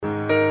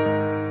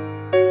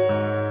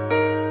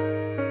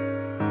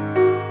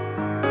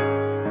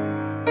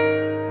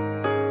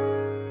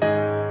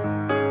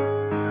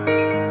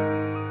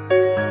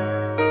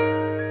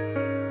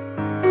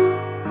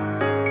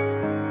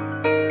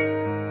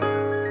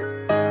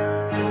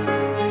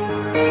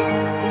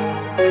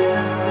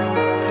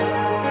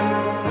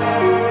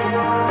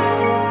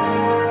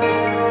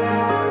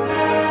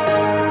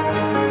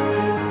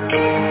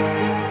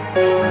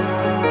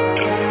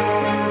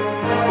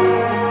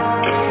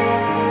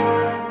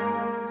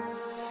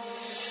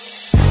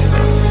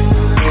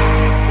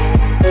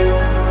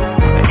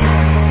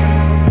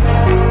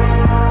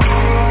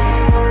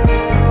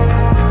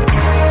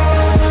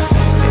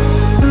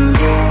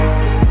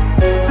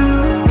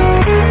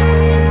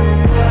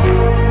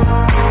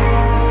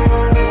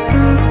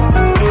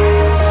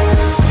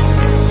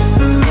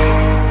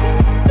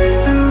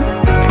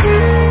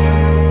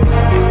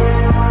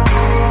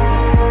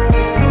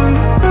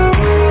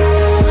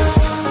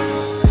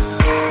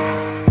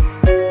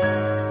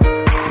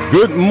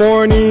Good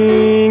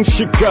morning,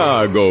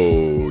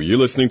 Chicago. You're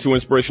listening to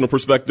Inspirational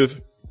Perspective.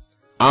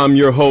 I'm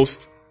your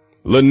host,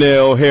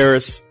 Linnell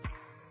Harris,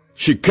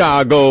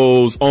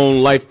 Chicago's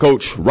own life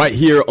coach, right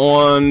here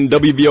on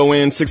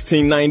WVON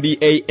 1690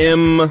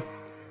 AM,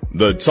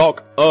 the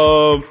talk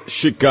of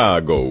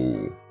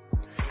Chicago.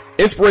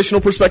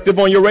 Inspirational Perspective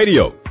on your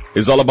radio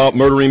is all about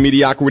murdering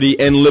mediocrity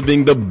and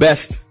living the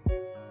best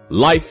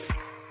life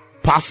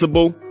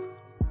possible.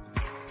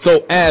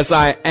 So as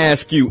I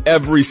ask you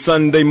every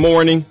Sunday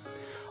morning,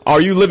 are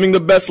you living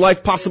the best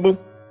life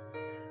possible?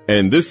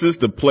 And this is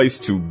the place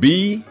to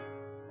be,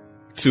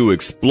 to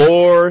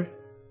explore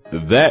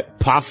that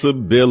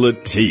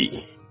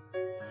possibility.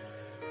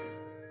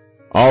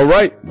 All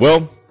right.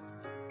 Well,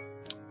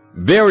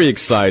 very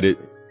excited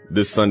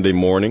this Sunday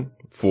morning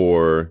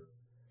for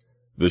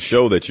the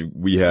show that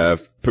we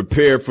have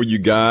prepared for you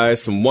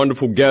guys. Some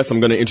wonderful guests I'm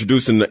going to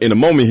introduce in a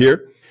moment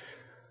here.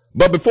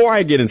 But before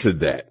I get into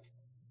that,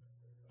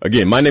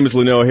 again, my name is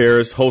Linnell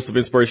Harris, host of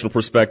Inspirational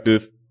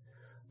Perspective,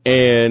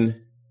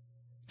 and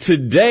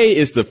today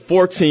is the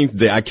 14th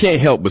day. I can't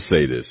help but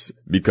say this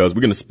because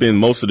we're going to spend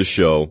most of the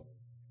show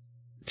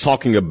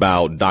talking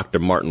about Dr.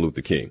 Martin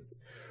Luther King.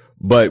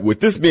 But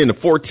with this being the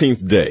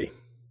 14th day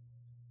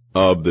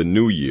of the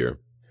new year,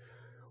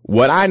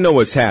 what I know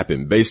has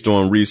happened based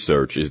on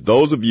research is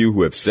those of you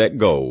who have set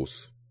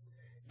goals,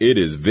 it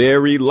is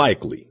very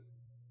likely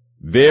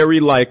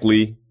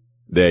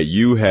that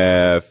you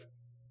have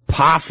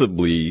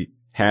possibly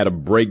had a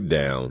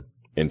breakdown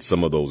in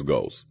some of those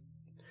goals.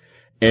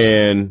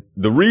 And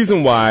the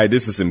reason why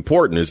this is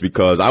important is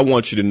because I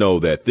want you to know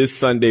that this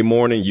Sunday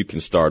morning, you can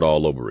start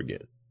all over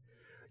again.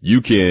 You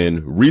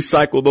can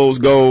recycle those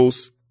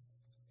goals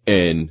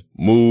and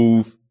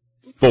move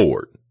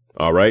forward.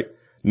 All right.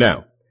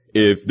 Now,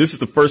 if this is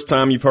the first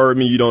time you've heard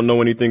me, you don't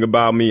know anything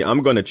about me,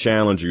 I'm going to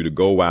challenge you to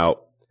go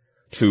out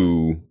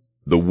to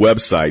the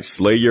website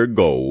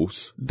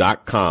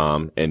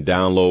slayyourgoals.com and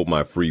download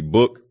my free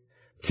book.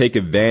 Take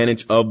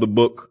advantage of the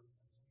book,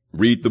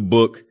 read the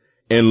book,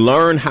 and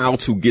learn how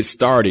to get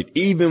started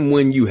even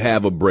when you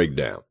have a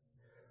breakdown.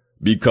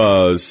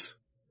 Because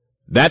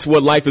that's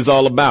what life is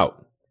all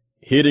about.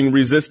 Hitting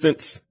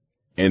resistance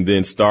and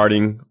then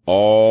starting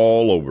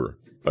all over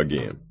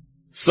again.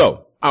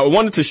 So I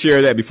wanted to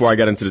share that before I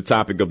got into the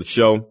topic of the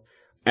show.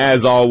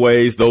 As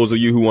always, those of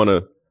you who want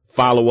to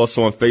follow us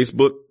on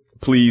Facebook,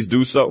 please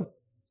do so.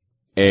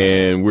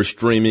 And we're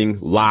streaming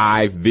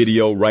live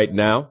video right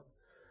now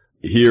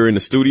here in the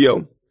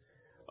studio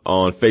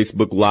on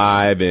Facebook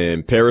Live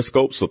and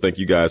Periscope. So thank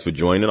you guys for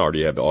joining. I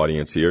already have the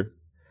audience here.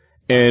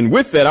 And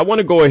with that, I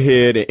want to go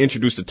ahead and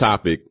introduce the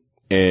topic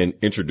and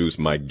introduce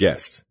my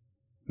guest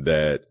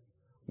that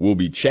we'll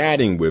be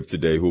chatting with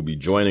today, who'll be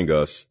joining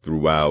us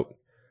throughout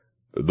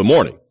the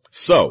morning.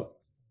 So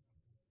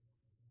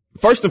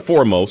first and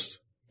foremost,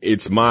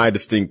 it's my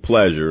distinct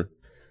pleasure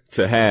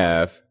to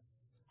have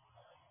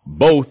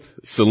both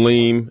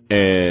Salim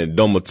and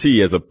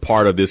Domati as a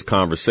part of this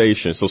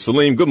conversation. So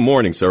Salim, good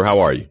morning, sir. How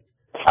are you?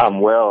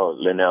 I'm well,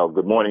 Linnell.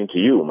 Good morning to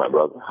you, my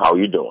brother. How are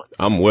you doing?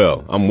 I'm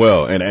well.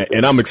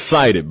 And I'm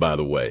excited, by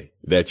the way,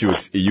 that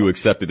you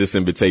accepted this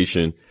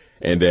invitation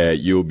and that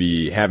you'll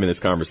be having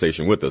this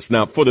conversation with us.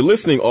 Now, for the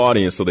listening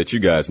audience, so that you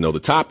guys know, the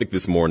topic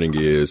this morning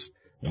is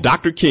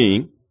Dr.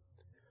 King,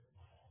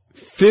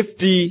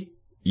 50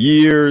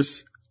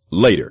 years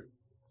later,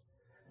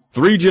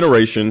 3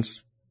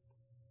 generations,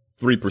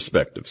 3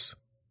 perspectives.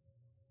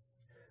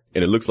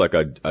 And it looks like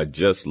I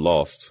just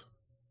lost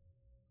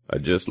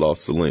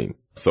Salim.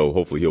 So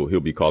hopefully he'll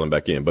be calling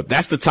back in. But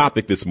that's the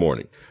topic this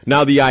morning.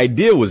 Now, the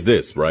idea was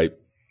this, right?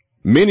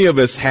 Many of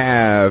us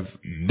have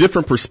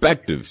different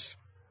perspectives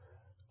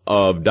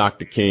of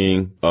Dr.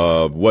 King,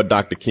 of what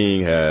Dr.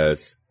 King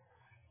has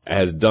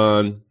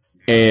done.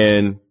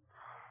 And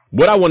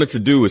what I wanted to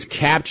do is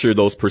capture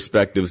those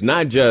perspectives,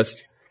 not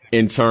just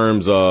in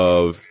terms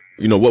of,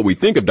 what we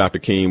think of Dr.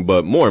 King,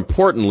 but more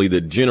importantly, the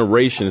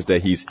generations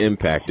that he's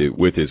impacted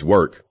with his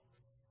work.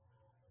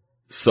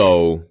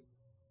 So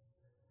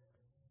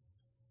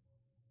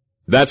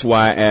that's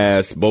why I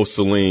asked both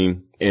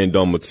Salim and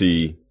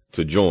Domati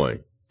to join.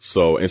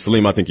 So, and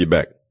Salim, I think you're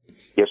back.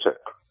 Yes, sir.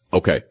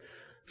 Okay.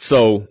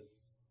 So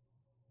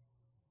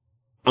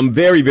I'm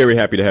very, very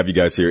happy to have you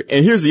guys here.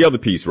 And here's the other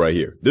piece right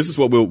here. This is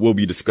what we'll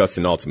be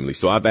discussing ultimately.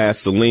 So I've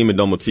asked Salim and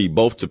Domati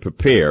both to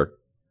prepare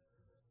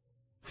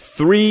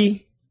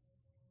 3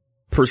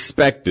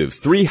 perspectives,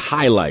 3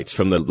 highlights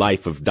from the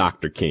life of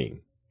Dr.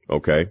 King.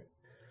 Okay.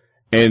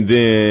 And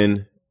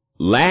then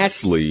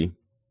lastly,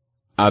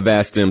 I've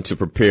asked them to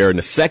prepare in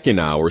the second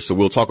hour. So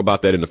we'll talk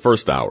about that in the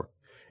first hour.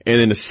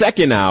 And in the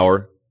second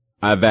hour,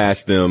 I've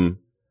asked them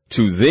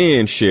to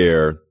then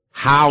share,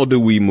 how do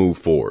we move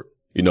forward?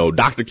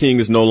 Dr. King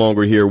is no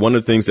longer here. One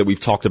of the things that we've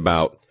talked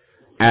about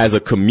as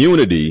a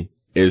community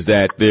is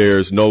that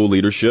there's no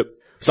leadership.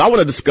 So I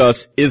want to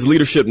discuss, is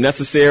leadership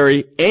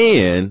necessary,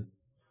 and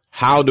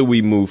how do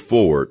we move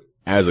forward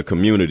as a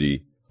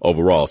community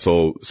overall?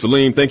 So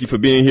Salim, thank you for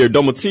being here.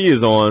 Domati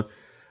is on.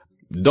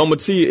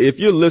 Domati, if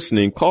you're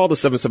listening, call the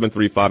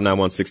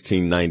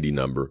 773-591-1690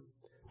 number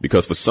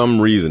because for some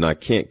reason I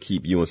can't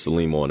keep you and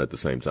Salim on at the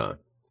same time.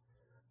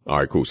 All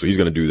right, cool. So he's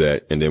going to do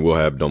that, and then we'll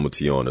have Doma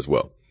T on as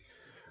well.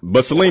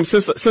 But Salim,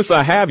 since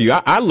I have you,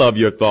 I love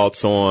your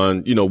thoughts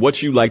on,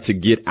 what you like to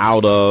get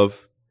out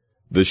of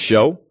the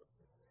show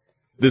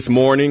this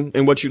morning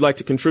and what you'd like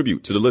to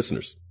contribute to the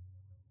listeners.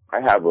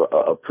 I have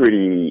a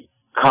pretty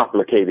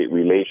complicated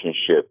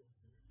relationship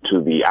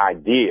to the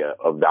idea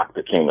of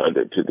Dr. King,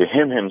 to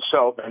him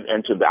himself,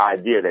 and to the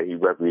idea that he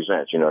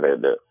represents,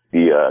 the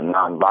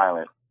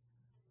nonviolent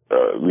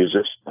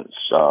resistance.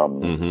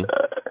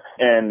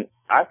 And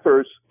I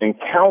first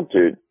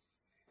encountered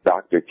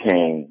Dr.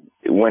 King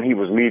when he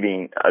was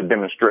leading a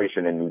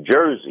demonstration in New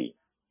Jersey.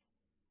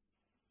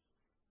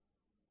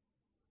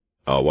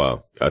 Oh,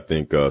 wow. I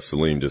think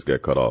Salim just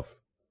got cut off.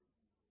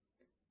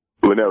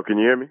 Linnell, can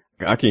you hear me?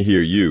 I can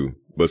hear you,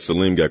 but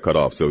Salim got cut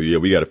off. So, yeah,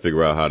 we got to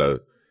figure out how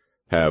to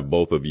have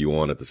both of you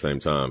on at the same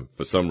time.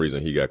 For some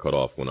reason, he got cut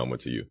off when I went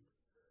to you.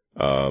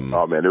 Oh,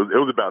 man, it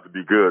was about to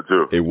be good,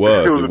 too. It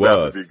was.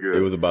 About to be good.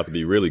 It was about to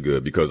be really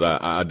good because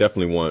I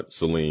definitely want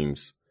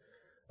Salim's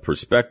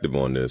perspective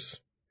on this.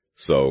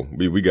 So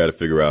we got to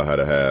figure out how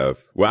to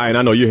have, and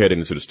I know you're heading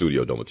into the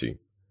studio, Doma T.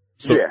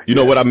 So,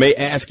 what I may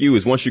ask you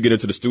is once you get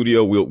into the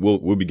studio,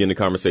 we'll begin the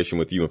conversation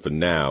with you. And for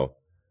now,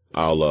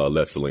 I'll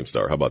let Salim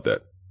start. How about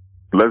that?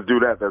 Let's do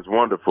that. That's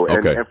wonderful.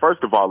 Okay. And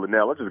first of all,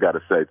 Linnell, I just got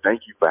to say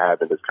thank you for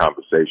having this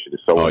conversation.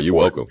 It's so important. You're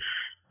welcome.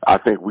 I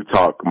think we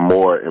talk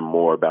more and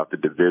more about the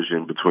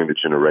division between the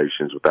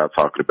generations without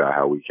talking about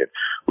how we can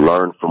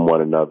learn from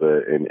one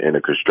another in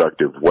a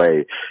constructive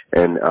way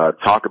and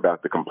talk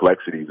about the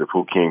complexities of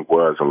who King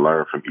was and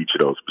learn from each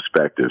of those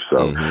perspectives.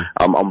 So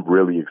I'm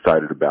really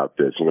excited about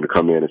this. I'm going to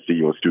come in and see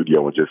you in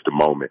studio in just a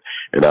moment.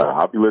 And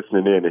I'll be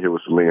listening in to hear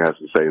what Salim has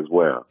to say as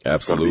well.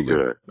 Absolutely. It's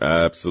gonna be good.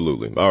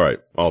 Absolutely. All right.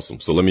 Awesome.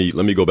 So let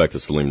me go back to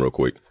Salim real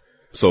quick.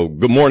 So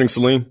good morning,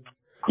 Salim.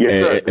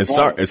 Yes,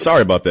 sir. And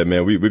sorry about that,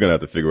 man. We're going to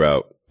have to figure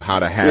out how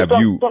to have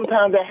you.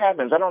 Sometimes that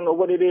happens. I don't know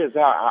what it is.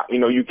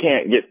 You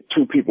can't get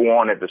two people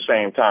on at the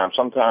same time.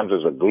 Sometimes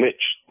there's a glitch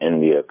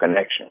in the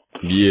connection.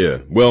 Yeah.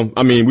 Well,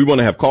 I mean, we want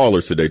to have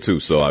callers today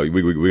too. So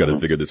we got to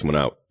figure this one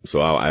out.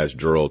 So I'll ask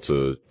Gerald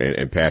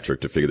and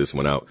Patrick to figure this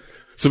one out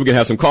so we can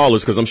have some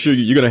callers because I'm sure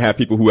you're going to have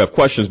people who have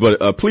questions,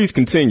 but please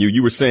continue.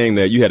 You were saying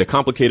that you had a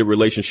complicated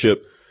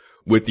relationship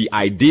with the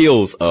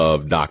ideals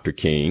of Dr.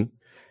 King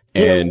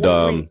and,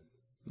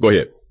 go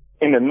ahead.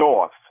 In the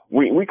North,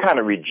 we kind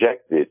of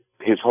rejected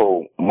his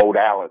whole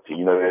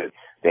modality,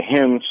 the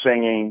hymn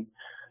singing,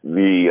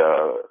 the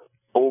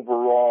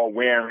overall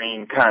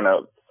wearing kind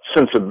of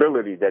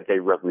sensibility that they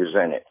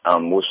represented,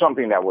 was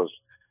something that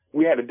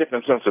we had a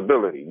different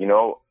sensibility, we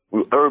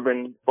were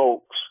urban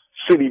folks,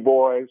 city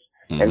boys,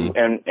 and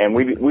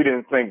we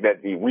didn't think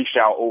that the we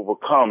shall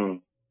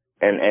overcome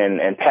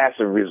and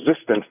passive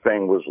resistance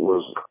thing was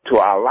to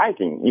our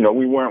liking.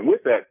 We weren't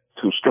with that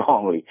too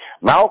strongly.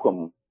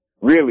 Malcolm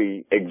X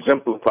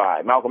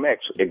exemplified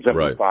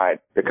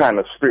the kind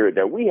of spirit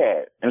that we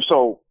had. And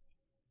so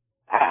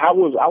I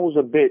was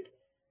a bit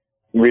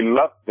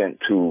reluctant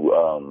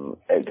to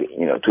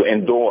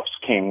endorse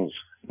King's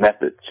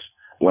methods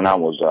when I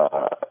was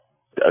a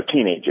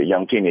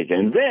young teenager.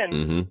 And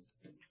then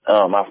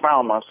I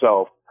found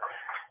myself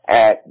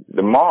at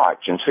the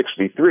march in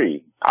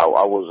 '63. I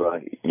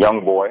was a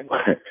young boy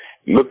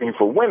looking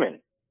for women.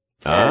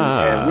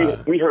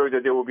 And we heard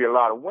that there would be a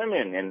lot of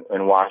women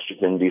in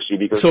Washington D.C.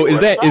 because so is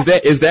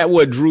that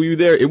what drew you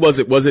there? Was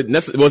it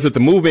the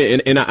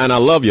movement? And I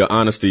love your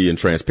honesty and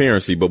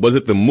transparency, but was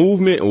it the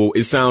movement? Or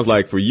it sounds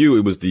like for you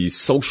it was the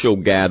social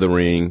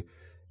gathering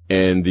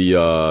and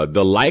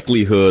the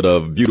likelihood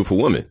of beautiful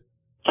women.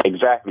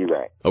 Exactly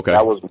right. Okay.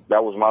 That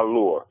was my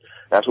lure.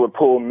 That's what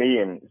pulled me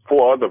and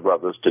 4 other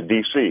brothers to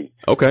D.C.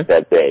 Okay.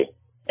 That day.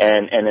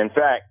 And in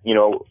fact,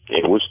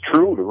 it was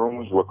true. The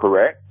rumors were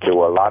correct. There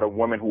were a lot of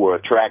women who were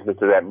attracted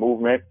to that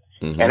movement.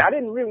 And I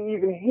didn't really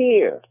even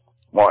hear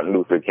Martin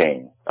Luther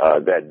King,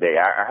 that day.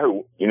 I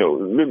heard,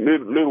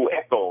 little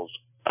echoes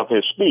of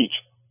his speech.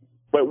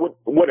 But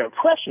what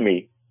impressed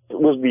me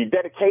was the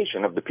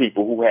dedication of the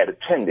people who had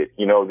attended.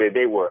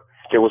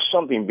 There was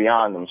something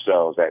beyond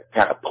themselves that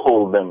kind of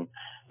pulled them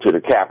to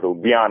the Capitol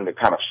beyond the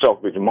kind of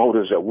selfish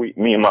motives that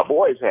me and my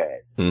boys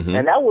had.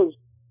 And that was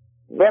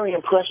very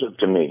impressive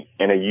to me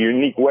in a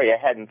unique way. I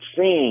hadn't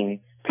seen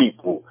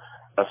people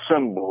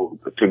assemble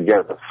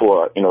together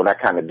for, that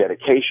kind of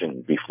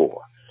dedication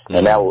before.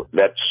 And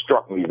that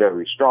struck me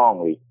very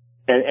strongly.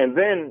 And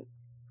then,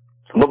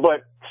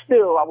 but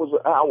still, I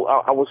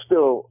was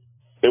still,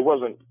 it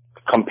wasn't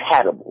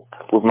compatible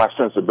with my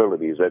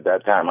sensibilities at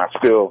that time. I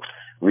still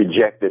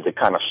rejected the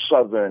kind of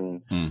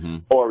Southern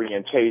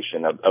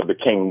orientation of the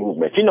King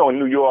movement. In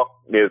New York,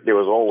 there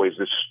was always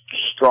this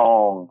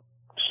strong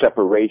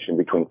separation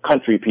between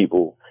country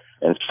people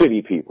and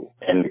city people.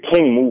 And the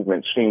King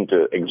movement seemed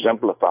to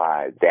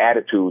exemplify the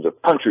attitudes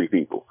of country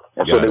people.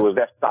 And so there was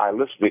that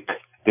stylistic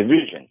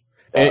division.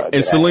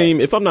 And Salim,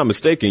 if I'm not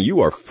mistaken,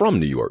 you are from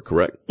New York,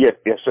 correct? Yes,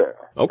 sir.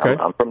 Okay.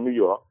 I'm from New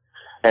York.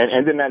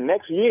 And then that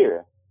next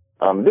year,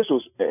 This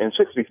was in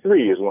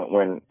 '63 is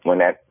when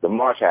the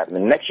march happened.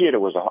 And next year there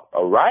was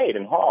a riot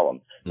in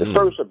Harlem, the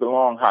first of the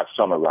long hot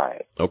summer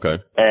riot. Okay.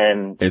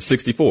 And in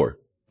 '64.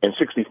 In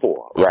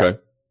 '64, right? Okay.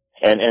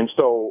 And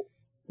so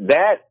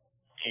that,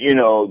 you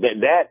know,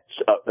 that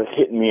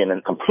hit me in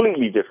a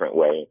completely different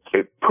way.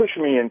 It pushed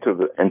me into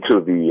the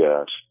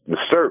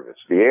service,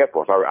 the Air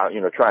Force. I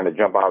you know, trying to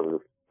jump out of the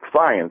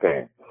frying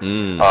pan.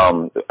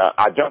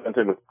 I jumped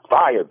into the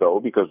fire though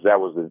because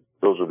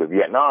those were the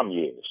Vietnam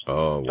years.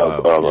 Oh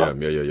wow!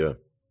 Yeah.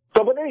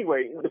 So, but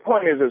anyway, the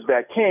point is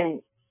that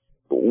King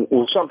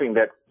was something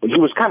that he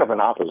was kind of an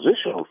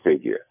oppositional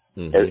figure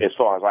as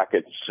far as I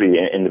could see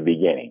in the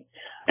beginning,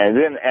 and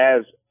then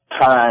as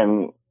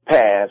time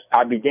passed,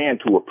 I began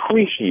to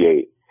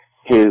appreciate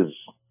his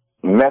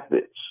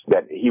methods,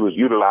 that he was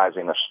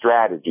utilizing a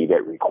strategy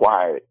that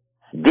required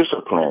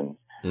discipline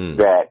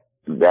that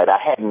I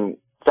hadn't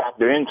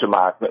factored into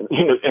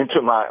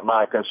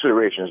my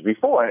considerations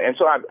before. And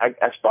so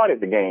I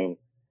started to gain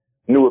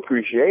new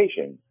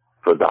appreciation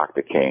for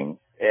Dr. King.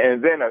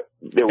 And then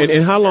there was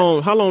and how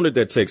long did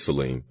that take,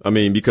 Salim? I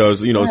mean,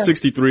 because, you know,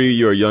 63,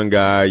 you're a young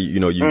guy, you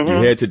know, you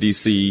head to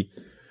DC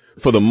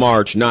for the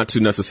march, not to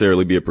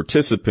necessarily be a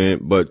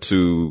participant, but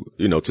to,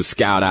 you know, to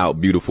scout out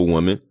beautiful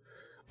women.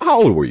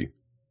 How old were you?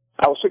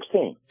 I was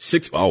 16.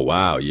 Oh,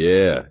 wow.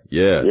 Yeah,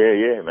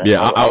 man.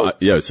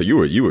 Yeah. So you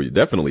were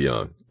definitely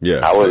young. Yeah.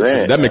 I was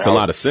in. That makes a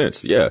lot of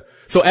sense. Yeah.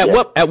 So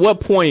at what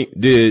point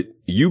did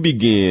you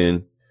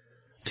begin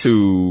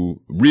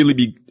to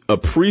really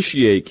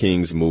appreciate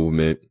King's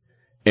movement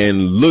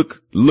and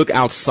look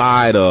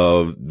outside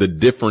of the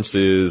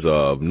differences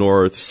of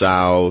North,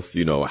 South,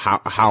 you know,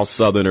 how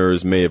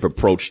Southerners may have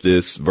approached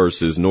this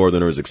versus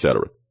Northerners, et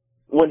cetera?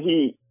 When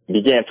he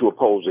began to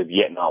oppose the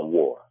Vietnam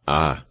War.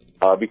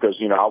 Because,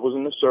 you know, I was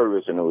in the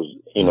service and it was,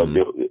 you know,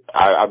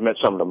 I've met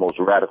some of the most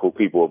radical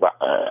people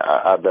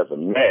I've ever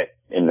met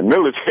in the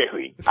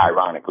military,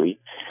 ironically,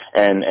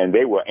 and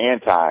they were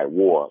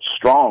anti-war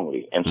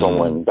strongly. And so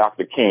when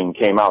Dr. King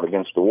came out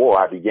against the war,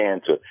 I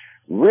began to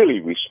really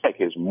respect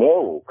his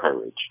moral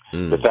courage.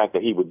 The fact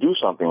that he would do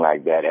something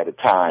like that at a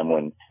time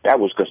when that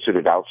was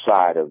considered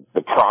outside of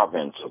the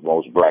province of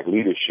most black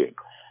leadership.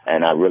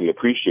 And I really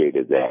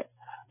appreciated that.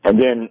 And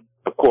then,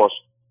 of course,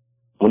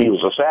 when he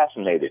was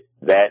assassinated,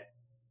 that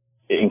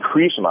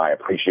increased my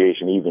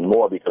appreciation even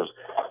more because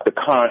the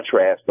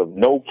contrast of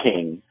no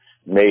king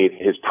made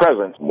his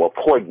presence more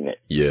poignant.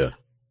 Yeah.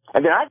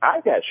 And then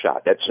I got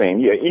shot that same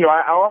year. You know,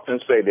 I often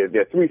say that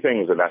there are three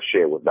things that I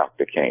share with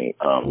Dr. King.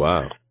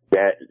 Wow.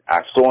 That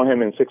I saw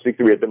him in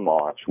 '63 at the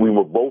march. We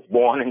were both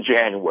born in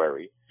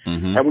January.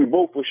 And we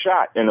both were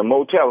shot in a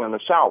motel in the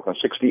South in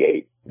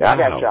 '68. I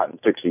got shot in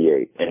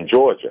 '68 in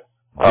Georgia.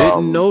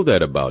 Didn't know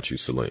that about you,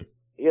 Salim.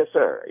 Yes,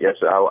 sir. Yes,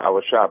 sir. I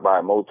was shot by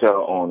a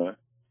motel owner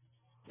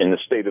in the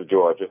state of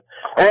Georgia.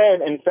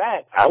 And in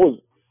fact, I was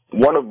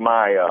one of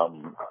my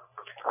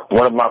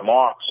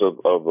marks of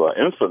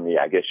infamy,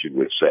 I guess you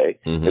would say,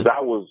 is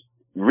I was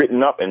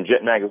written up in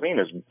Jet Magazine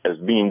as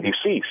being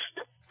deceased.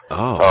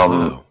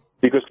 Wow.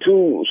 Because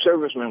two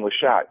servicemen were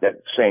shot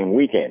that same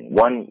weekend.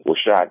 One was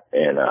shot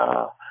in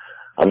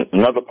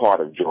another part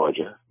of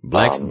Georgia.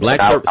 Black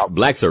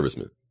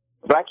servicemen.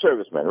 Black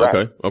servicemen,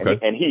 right? Okay.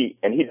 And he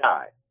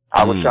died.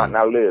 I was shot and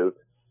I lived,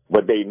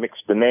 but they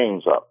mixed the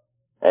names up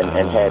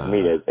and had me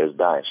as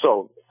dying.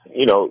 So,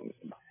 you know,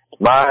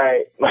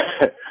 my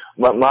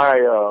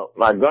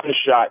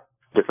gunshot,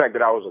 the fact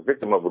that I was a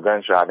victim of a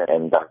gunshot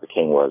and Dr.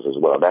 King was as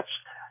well, that's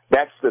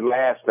the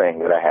last thing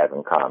that I have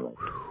in common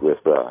with,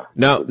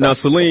 Now,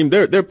 Salim,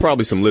 there are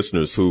probably some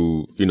listeners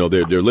who, you know,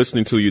 they're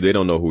listening to you. They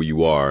don't know who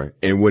you are.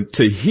 And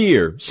to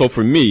hear, so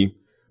for me,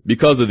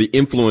 because of the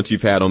influence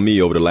you've had on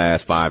me over the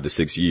last 5 to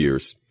 6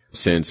 years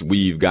since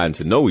we've gotten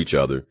to know each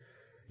other,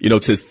 you know,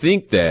 to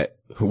think that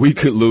we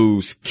could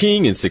lose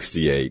King in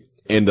 '68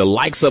 and the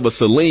likes of a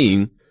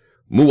Salim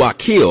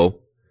Muakil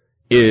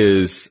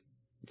is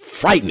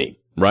frightening,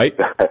 right?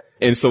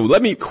 And so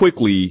let me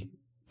quickly,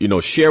 you know,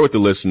 share with the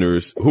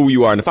listeners who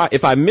you are. And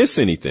if I miss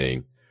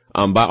anything,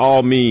 by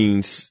all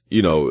means,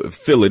 you know,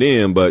 fill it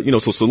in. But, you know,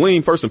 so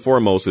Salim, first and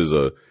foremost, is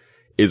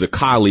a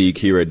colleague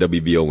here at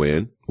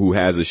WVON who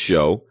has a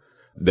show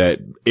that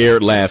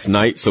aired last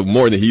night. So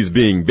more than he's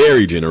being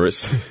very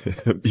generous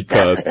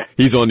because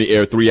he's on the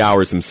air 3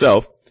 hours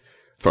himself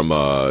from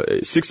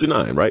 6 to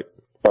 9, right?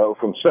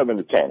 From 7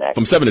 to 10, actually.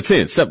 From 7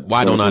 to 10.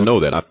 Why don't I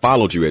know that? I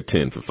followed you at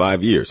 10 for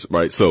 5 years,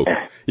 right? So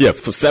yeah,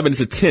 from 7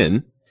 to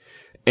 10.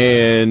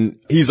 And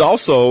he's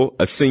also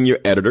a senior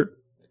editor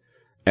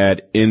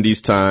at In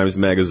These Times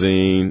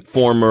magazine,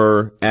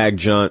 former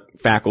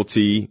adjunct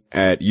faculty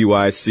at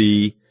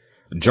UIC,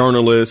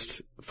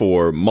 journalist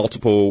for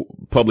multiple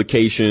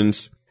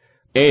publications.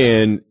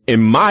 And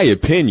in my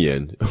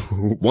opinion,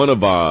 one of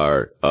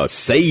the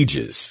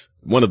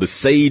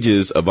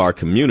sages of our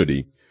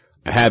community,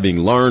 having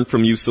learned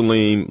from you,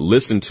 Salim,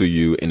 listened to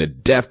you, and the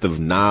depth of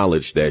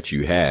knowledge that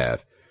you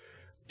have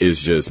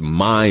is just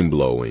mind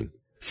blowing.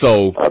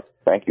 So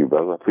thank you,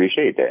 brother. I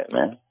appreciate that,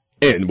 man.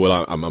 And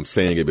well, I'm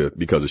saying it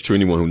because it's true.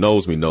 Anyone who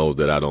knows me knows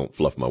that I don't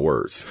fluff my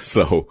words.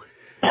 So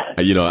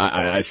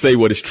I say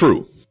what is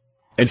true.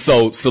 And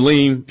so,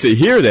 Salim, to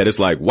hear that, it's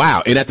like,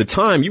 wow. And at the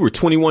time, you were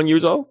 21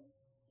 years old?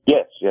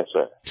 Yes,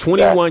 sir.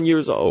 21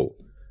 years old.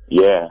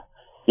 Yeah.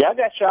 Yeah, I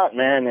got shot,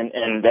 man,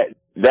 and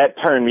that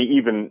turned me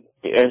even,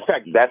 in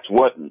fact, that's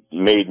what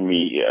made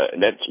me,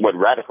 that's what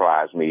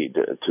radicalized me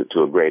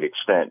to a great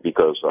extent,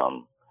 because,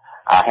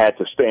 I had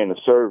to stay in the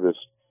service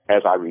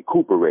as I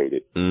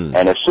recuperated. And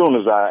as soon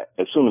as I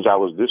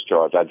was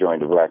discharged, I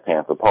joined the Black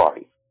Panther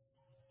Party.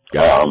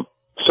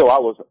 So I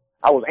was,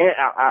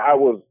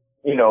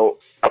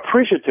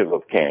 appreciative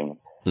of King,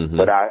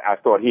 but I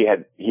thought he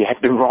had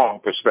the wrong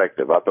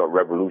perspective. I thought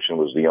revolution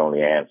was the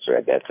only answer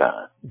at that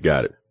time.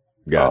 Got it.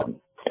 Yeah.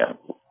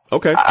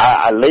 Okay.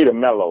 I later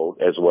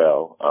mellowed as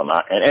well.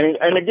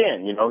 And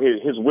again,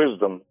 his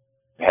wisdom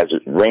has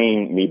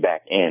reined me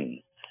back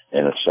in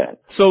a sense.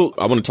 So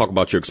I want to talk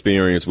about your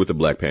experience with the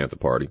Black Panther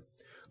Party,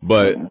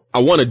 but I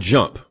want to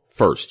jump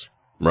first,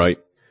 right?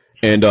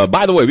 And,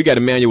 by the way, we got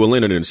Emmanuel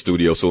Leonard in the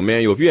studio. So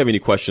Emmanuel, if you have any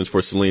questions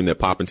for Salim that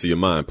pop into your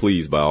mind,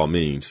 please, by all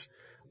means.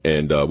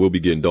 And, we'll be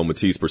getting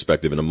Domatie's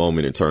perspective in a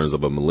moment in terms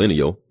of a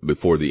millennial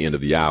before the end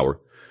of the hour.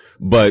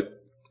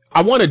 But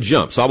I want to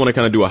jump. So I want to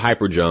kind of do a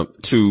hyper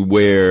jump to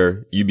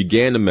where you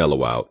began to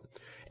mellow out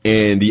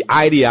and the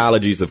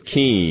ideologies of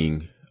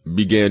King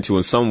began to,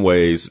 in some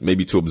ways,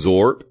 maybe to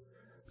absorb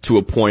to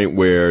a point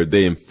where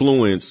they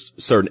influenced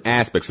certain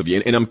aspects of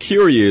you. And I'm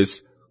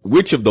curious,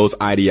 which of those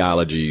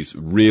ideologies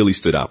really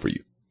stood out for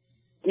you?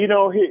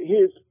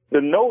 Here's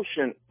the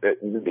notion that,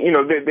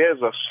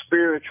 there's a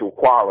spiritual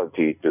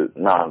quality to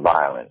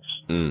nonviolence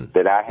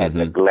that I had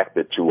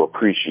neglected to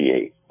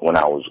appreciate when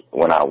I was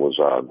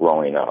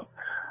growing up.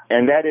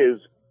 And that is,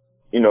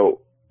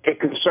 it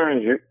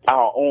concerns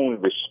our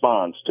own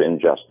response to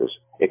injustice.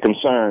 It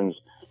concerns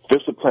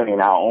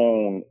disciplining our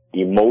own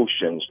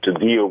emotions to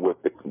deal with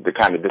the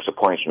kind of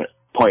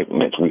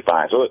disappointments we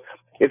find. So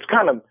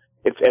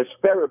it's as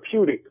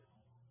therapeutic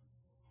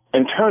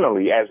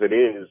internally as it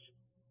is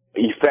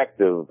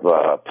effective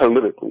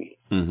politically.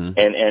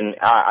 And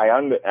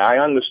I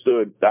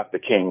understood Dr.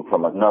 King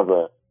from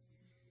another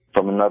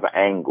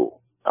angle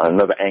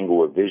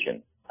of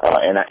vision.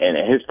 And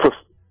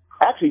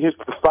his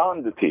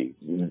profundity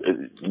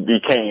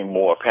became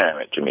more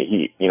apparent to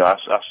me. I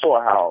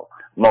saw how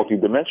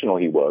multidimensional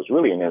he was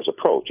really in his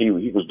approach. He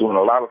was doing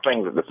a lot of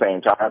things at the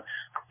same time,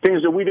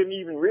 things that we didn't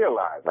even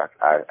realize.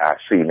 I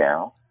see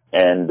now.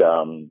 And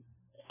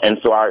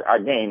so I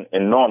gained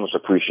enormous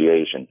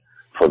appreciation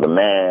for the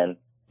man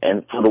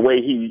and for the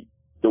way he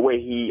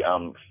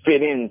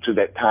fit into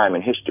that time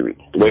in history,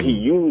 the way he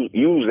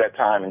used that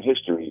time in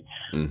history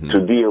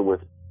to deal with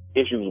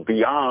issues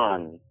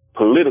beyond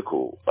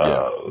political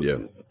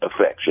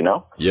effects,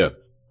 Yeah,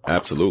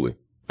 absolutely.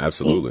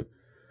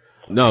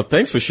 No,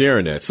 thanks for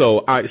sharing that.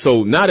 So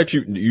now that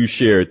you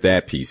shared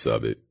that piece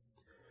of it,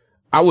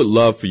 I would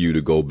love for you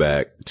to go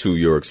back to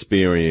your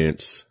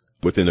experience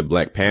within the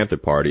Black Panther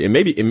Party and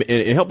maybe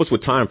and help us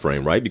with time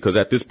frame, right? Because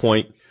at this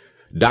point,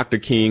 Dr.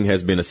 King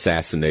has been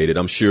assassinated.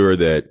 I'm sure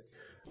that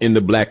in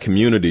the Black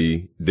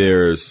community,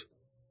 there's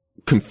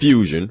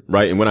confusion,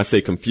 right? And when I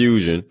say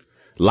confusion,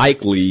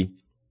 likely,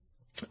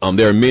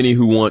 there are many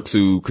who want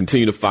to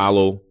continue to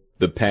follow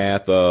the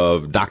path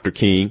of Dr.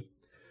 King.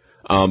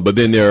 But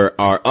then there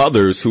are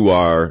others who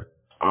are,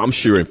 I'm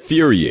sure,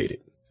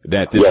 infuriated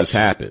that this has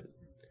happened.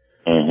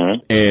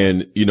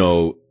 And,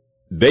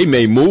 they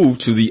may move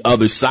to the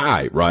other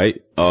side,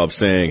 right? Of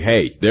saying,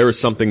 hey, there is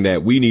something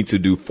that we need to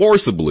do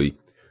forcibly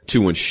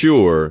to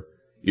ensure,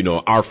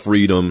 our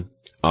freedom,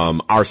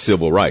 our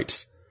civil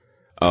rights.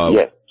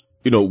 Where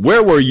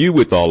were you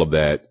with all of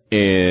that?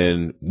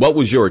 And what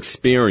was your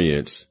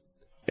experience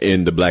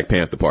in the Black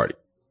Panther Party?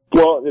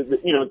 Well,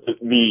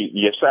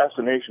 the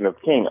assassination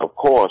of King, of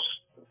course,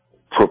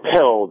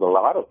 propelled a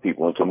lot of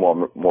people into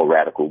more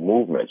radical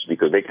movements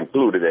because they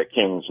concluded that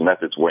King's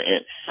methods were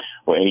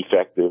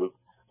ineffective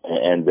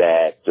and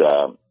that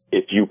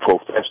if you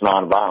profess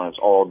nonviolence,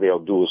 all they'll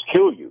do is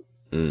kill you.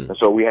 And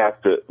so we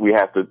have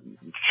to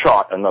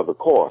chart another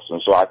course. And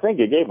so I think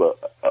it gave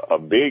a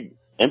big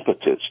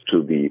impetus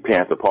to the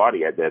Panther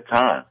Party at that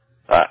time.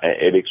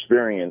 It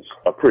experienced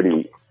a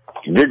pretty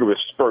vigorous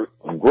spurt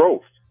of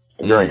growth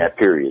during that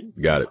period.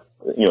 Got it.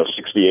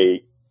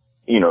 68,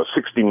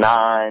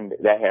 69,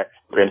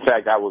 in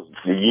fact, that was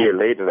the year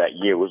later. That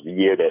year was the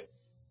year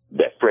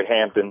that Fred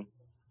Hampton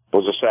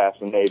was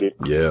assassinated.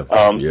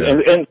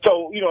 And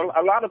so,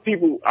 a lot of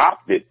people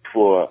opted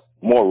for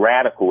more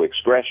radical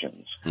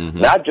expressions,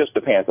 not just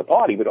the Panther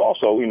Party, but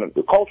also,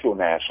 the cultural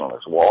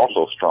nationalists were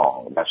also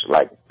strong. That's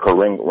like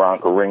Ron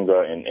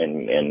Karenga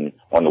and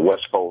on the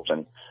West Coast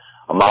and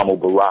Amamu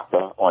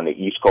Baraka on the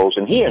East Coast.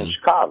 And here in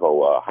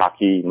Chicago,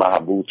 Haki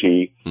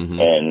Mahabuti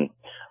and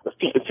a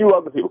few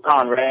other people,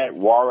 Conrad,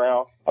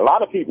 Worrell, a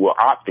lot of people were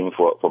opting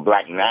for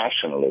Black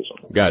nationalism.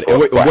 Got it.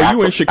 Were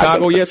you in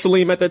Chicago yet,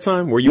 Salim, at that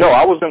time? Were you? No,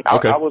 I wasn't.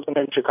 Okay. I wasn't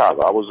in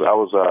Chicago. I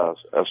was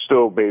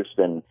still based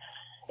on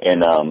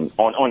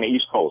the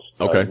East Coast,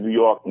 New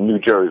York, New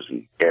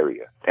Jersey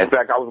area. In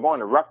fact, I was going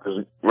to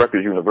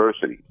Rutgers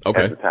University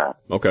at the time.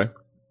 Okay.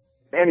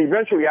 And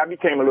eventually I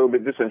became a little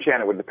bit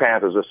disenchanted with the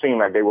Panthers. It seemed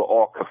like they were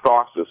all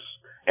catharsis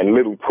and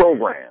little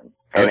programs.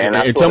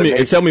 And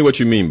tell me what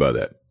you mean by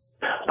that.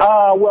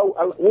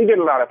 We did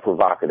a lot of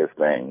provocative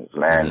things,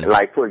 man.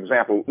 Like, for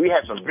example, we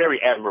had some very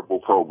admirable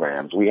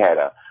programs. We had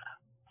a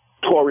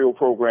tutorial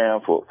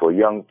program for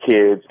young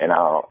kids in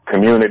our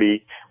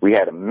community. We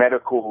had a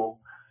medical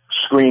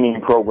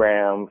screening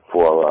program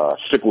for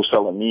sickle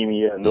cell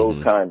anemia and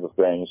those kinds of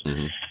things.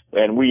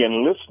 And we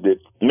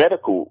enlisted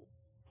medical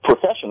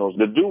professionals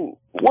to do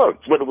work,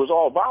 but it was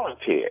all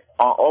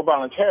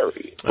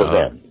voluntary for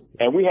them.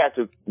 And we had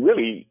to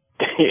really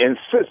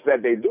insist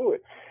that they do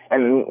it.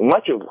 And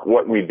much of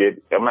what we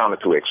did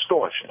amounted to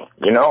extortion.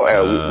 You know,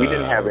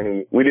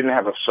 we didn't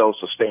have a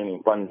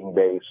self-sustaining funding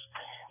base.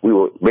 We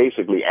were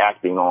basically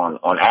acting on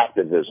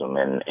activism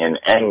and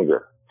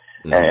anger.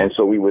 And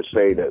so we would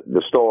say that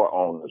the store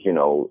owners, you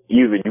know,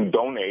 either you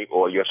donate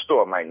or your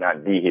store might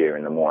not be here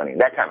in the morning,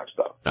 that kind of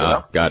stuff. You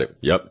know? Got it.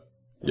 Yep.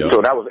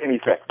 So that was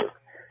ineffective.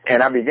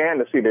 And I began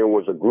to see there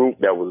was a group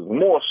that was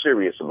more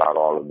serious about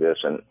all of this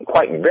and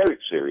quite very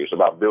serious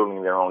about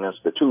building their own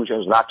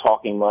institutions, not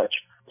talking much,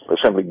 but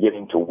simply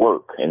getting to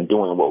work and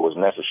doing what was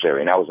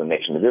necessary. And that was the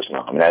Nation of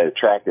Islam. And that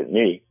attracted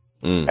me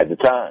at the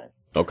time.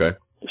 Okay.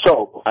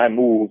 So I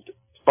moved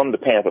from the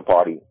Panther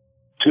Party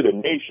to the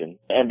Nation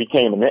and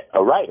became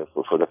a writer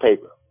for the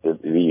paper.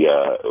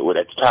 What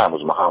at the time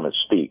was Muhammad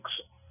Speaks.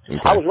 Okay.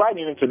 I was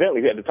writing,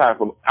 incidentally, at the time.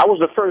 I was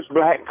the first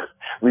black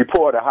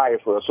reporter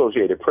hired for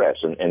Associated Press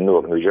in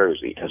Newark, New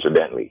Jersey,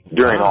 incidentally,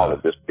 during all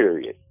of this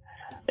period.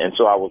 And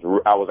so I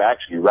was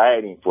actually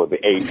writing for the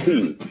AP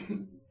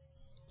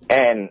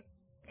and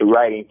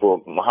writing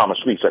for Muhammad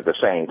Speaks at the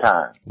same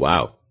time.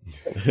 Wow.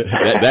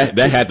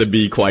 that had to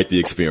be quite the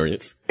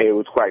experience. It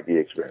was quite the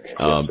experience.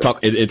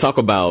 Talk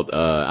about,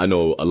 I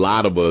know a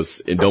lot of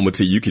us in Doma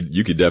T, you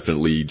could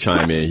definitely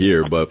chime in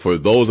here, but for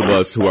those of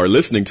us who are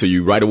listening to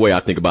you right away, I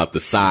think about the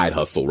side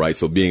hustle, right?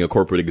 So being a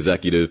corporate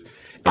executive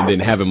and then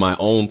having my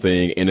own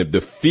thing and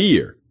the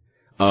fear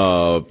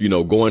of, you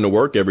know, going to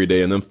work every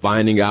day and then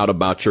finding out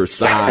about your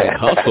side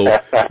hustle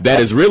that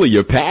is really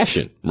your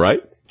passion,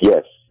 right?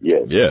 Yes.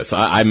 Yes.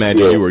 I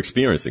imagine you were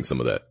experiencing some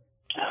of that.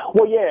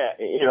 Well, yeah,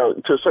 you know,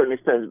 to a certain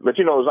extent, but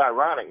you know, it was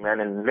ironic,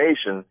 man. In the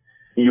Nation,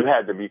 you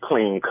had to be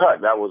clean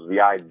cut. That was the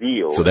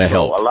ideal. So that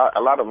helped.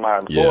 A lot of my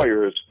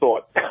employers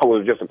thought I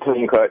was just a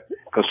clean cut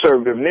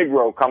conservative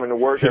Negro coming to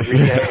work every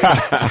day.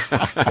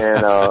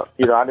 And,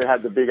 you know, I didn't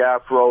have the big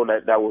afro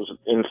that was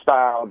in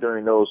style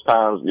during those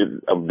times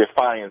of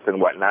defiance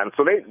and whatnot. And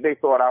so they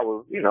thought I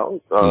was, you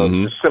know,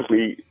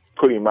 simply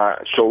putting my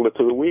shoulder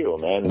to the wheel,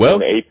 man. Well,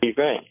 the AP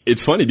thing.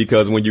 It's funny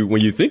because when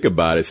you think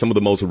about it, some of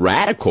the most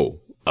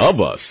radical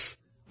of us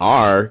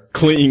are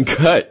clean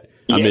cut.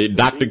 I mean,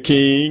 Dr.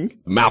 King,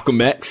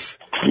 Malcolm X.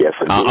 Yes,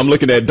 I'm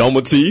looking at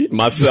Doma T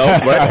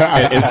myself,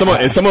 right?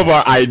 and some of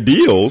our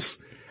ideals,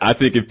 I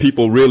think if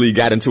people really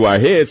got into our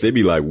heads, they'd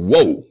be like,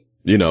 whoa,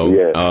 you know,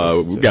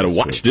 we got to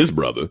watch this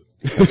brother.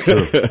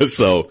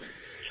 So,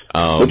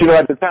 but you know,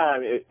 at the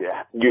time,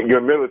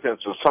 your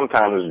militance was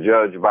sometimes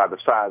judged by the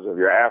size of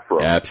your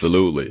afro.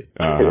 Absolutely.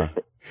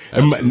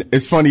 And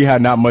it's funny how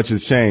not much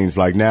has changed.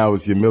 Like now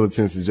it's your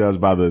militance is judged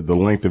by the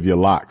length of your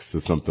locks or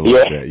something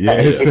like that.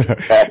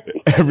 Yeah.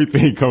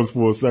 Everything comes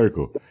full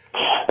circle.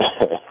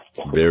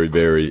 Very,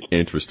 very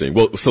interesting.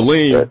 Well,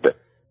 Salim,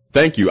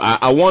 thank you.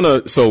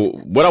 So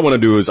what I want to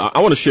do is I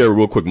want to share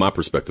real quick my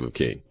perspective of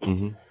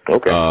King.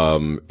 Okay.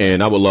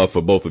 And I would love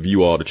for both of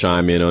you all to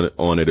chime in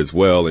on it as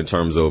well in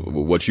terms of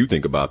what you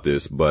think about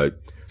this. But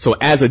so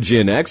as a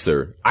Gen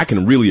Xer, I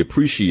can really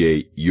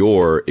appreciate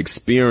your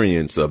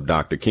experience of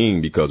Dr.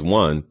 King because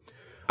one,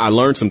 I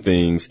learned some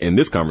things in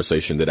this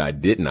conversation that I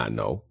did not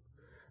know.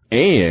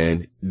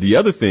 And the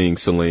other thing,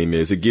 Salim,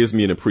 is it gives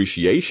me an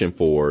appreciation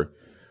for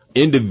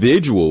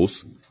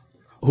individuals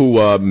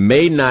who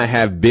may not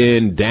have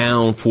been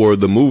down for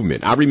the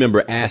movement. I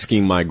remember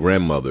asking my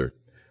grandmother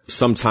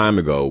some time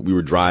ago, we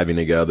were driving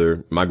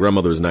together. My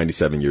grandmother is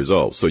 97 years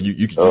old. So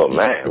oh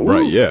man.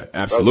 Right. Yeah,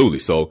 absolutely.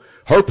 So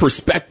her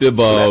perspective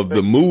of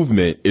the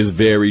movement is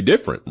very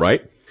different,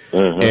 right?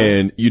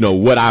 And you know,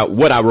 what I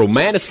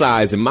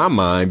romanticize in my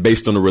mind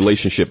based on the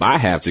relationship I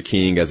have to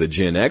King as a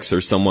Gen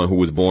Xer, someone who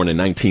was born in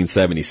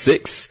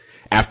 1976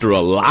 after a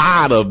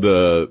lot of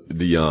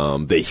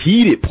the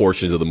heated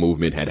portions of the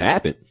movement had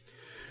happened.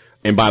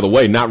 And by the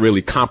way, not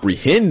really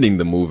comprehending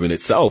the movement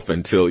itself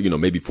until, you know,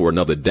 maybe for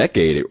another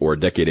decade or a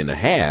decade and a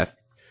half.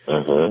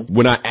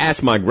 When I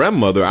asked my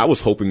grandmother, I was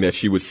hoping that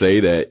she would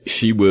say that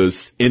she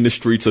was in the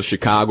streets of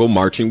Chicago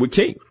marching with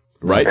King,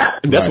 right?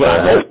 And that's what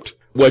I hoped.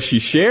 What she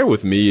shared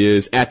with me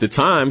is at the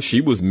time she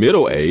was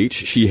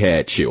middle-aged. She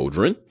had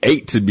children,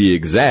 8 to be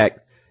exact.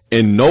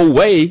 In no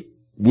way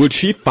would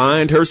she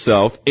find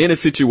herself in a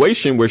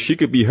situation where she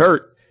could be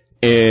hurt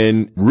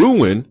and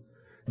ruin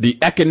the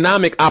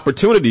economic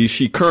opportunities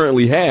she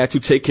currently had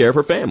to take care of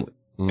her family.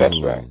 That's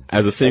right.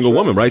 As a single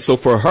woman, right? So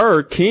for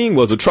her, King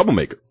was a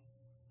troublemaker.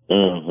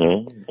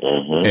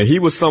 And he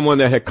was someone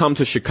that had come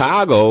to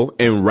Chicago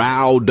and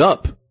riled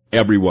up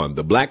everyone,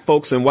 the black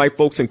folks and white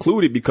folks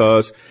included,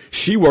 because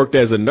she worked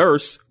as a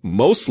nurse,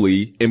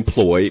 mostly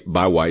employed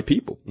by white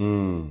people.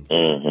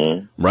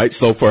 Right?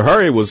 So for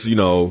her, it was,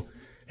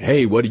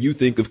 hey, what do you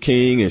think of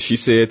King? And she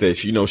said that,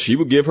 she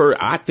would give her,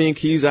 I think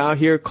he's out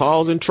here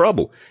causing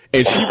trouble.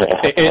 And she,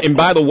 and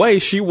by the way,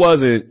 she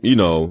wasn't, you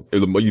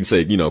can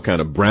say,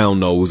 kind of brown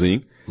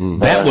nosing.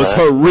 That was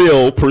her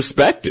real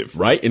perspective,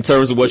 right? In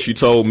terms of what she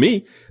told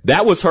me,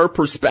 that was her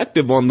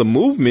perspective on the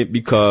movement,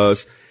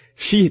 because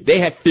they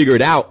had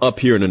figured out up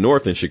here in the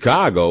North in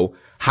Chicago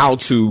how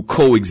to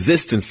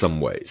coexist in some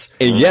ways.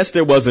 And yes,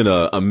 there wasn't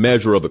a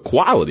measure of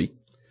equality,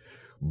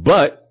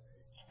 but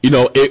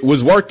it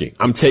was working.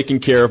 I'm taking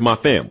care of my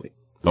family.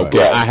 Okay.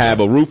 Right. I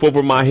have a roof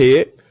over my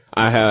head.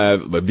 I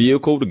have a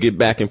vehicle to get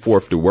back and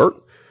forth to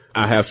work.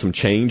 I have some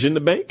change in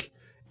the bank.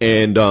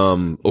 And,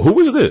 who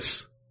is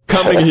this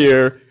coming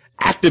here,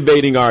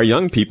 activating our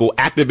young people,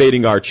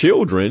 activating our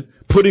children,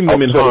 putting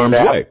them in harm's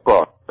way?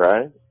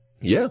 Right?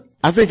 Yeah.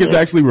 I think it's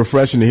actually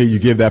refreshing to hear you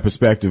give that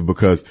perspective,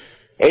 because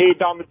hey,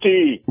 Tommy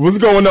T. What's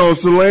going on,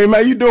 Salim? How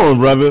you doing,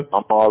 brother?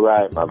 I'm all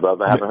right, my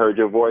brother. I haven't heard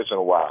your voice in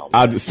a while.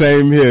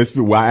 Same here.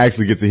 Well, I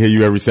actually get to hear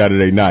you every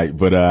Saturday night,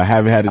 but I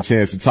haven't had a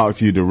chance to talk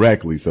to you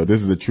directly, so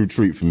this is a true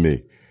treat for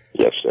me.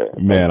 Yes, sir.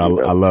 Man, I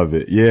love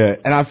it. Yeah.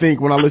 And I think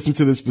when I listen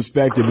to this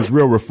perspective, it's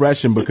real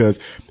refreshing, because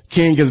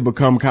King has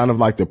become kind of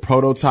like the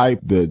prototype,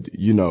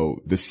 the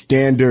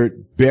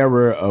standard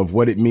bearer of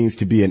what it means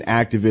to be an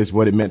activist,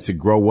 what it meant to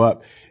grow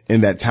up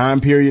in that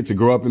time period, to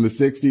grow up in the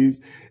 60s.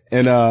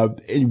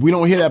 And we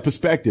don't hear that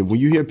perspective. When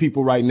you hear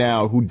people right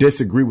now who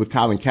disagree with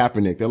Colin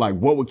Kaepernick, they're like,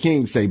 what would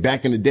King say?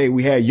 Back in the day,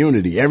 we had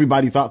unity.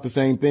 Everybody thought the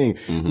same thing.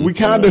 We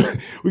got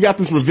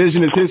this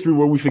revisionist history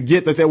where we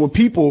forget that there were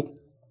people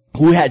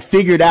who had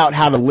figured out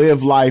how to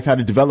live life, how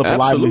to develop a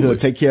livelihood,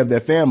 take care of their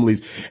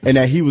families, and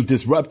that he was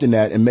disrupting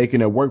that and making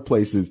their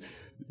workplaces,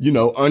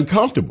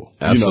 uncomfortable.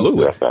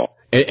 Absolutely.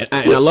 And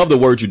I love the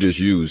word you just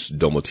used,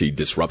 Domo T,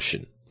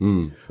 disruption.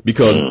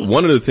 Because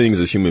one of the things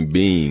as human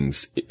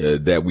beings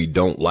that we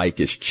don't like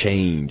is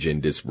change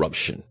and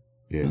disruption.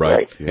 Yeah,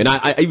 right. Yeah. And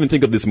I even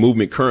think of this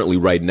movement currently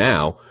right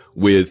now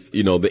with,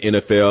 the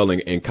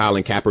NFL and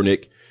Colin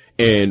Kaepernick.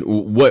 And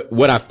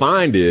what I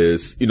find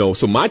is,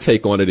 so my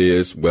take on it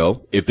is,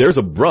 well, if there's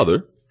a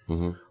brother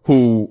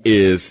who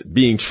is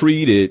being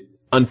treated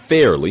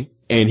unfairly,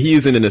 and he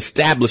is in an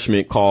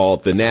establishment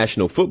called the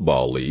National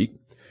Football League,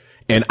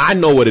 and I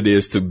know what it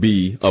is to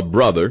be a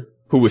brother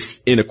who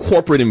is in a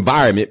corporate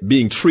environment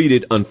being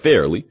treated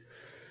unfairly,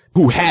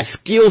 who has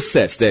skill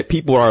sets that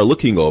people are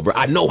looking over,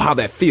 I know how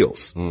that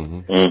feels.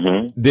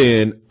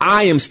 Then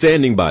I am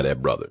standing by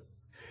that brother,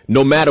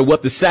 no matter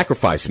what the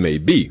sacrifice may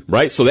be,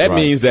 right? So that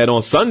means that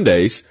on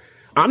Sundays,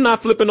 I'm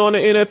not flipping on the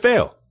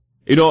NFL.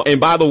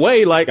 And by the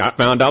way, like I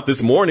found out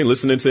this morning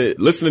listening to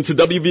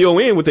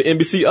WVON with the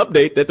NBC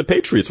update that the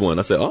Patriots won.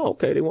 I said, oh,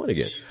 okay, they won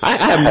again.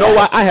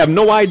 I have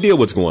no idea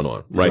what's going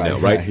on right now,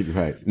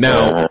 right?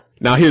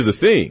 Now here's the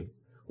thing.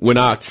 When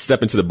I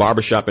step into the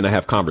barbershop and I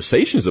have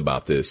conversations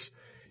about this,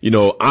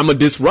 I'm a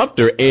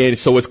disruptor, and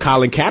so it's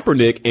Colin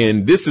Kaepernick,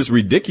 and this is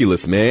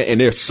ridiculous, man. And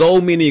there's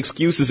so many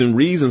excuses and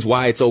reasons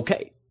why it's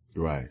okay.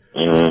 Right.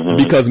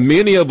 Because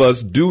many of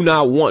us do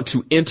not want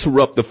to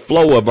interrupt the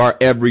flow of our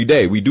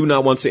everyday. We do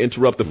not want to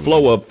interrupt the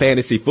flow of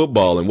fantasy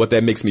football and what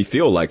that makes me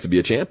feel like to be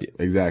a champion.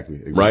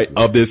 Exactly. Right?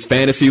 Of this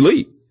fantasy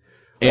league.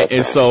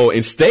 And so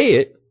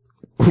instead,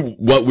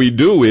 what we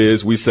do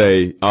is we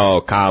say,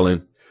 oh,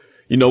 Colin,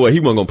 you know what? He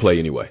wasn't going to play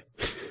anyway.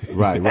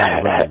 Right.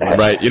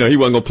 Right. He wasn't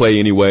going to play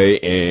anyway.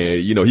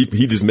 And,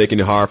 he just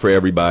making it hard for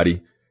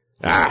everybody.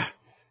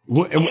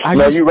 Well,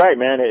 you're right,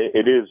 man.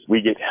 It is.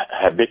 We get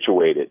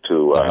habituated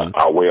to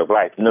our way of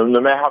life, no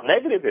matter how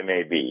negative it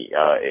may be.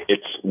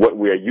 It's what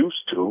we're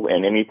used to,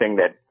 and anything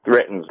that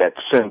threatens that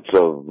sense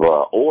of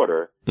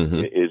order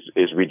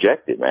is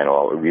rejected, man,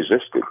 or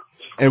resisted.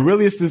 And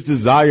really, it's this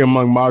desire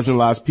among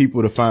marginalized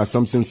people to find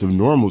some sense of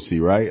normalcy,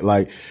 right?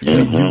 Like,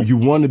 you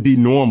want to be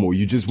normal.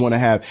 You just want to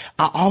have,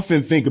 I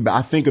think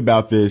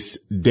about this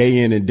day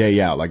in and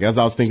day out. Like, as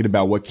I was thinking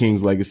about what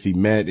King's legacy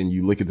meant, and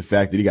you look at the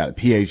fact that he got a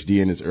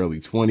PhD in his early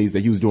 20s,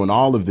 that he was doing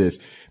all of this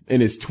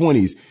in his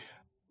 20s.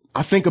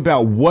 I think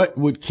about what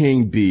would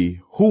King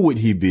be? Who would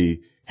he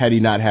be? Had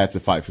he not had to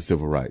fight for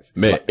civil rights?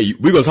 Man,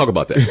 we're going to talk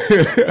about that.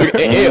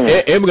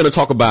 and we're going to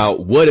talk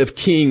about what if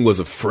King was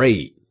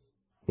afraid?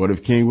 What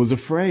if King was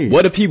afraid?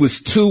 What if he was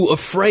too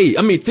afraid?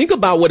 I mean, think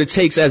about what it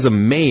takes as a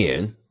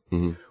man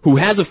who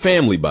has a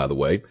family, by the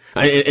way.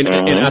 And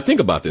I think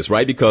about this,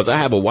 right? Because I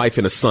have a wife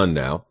and a son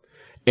now.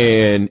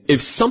 And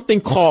if something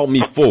called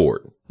me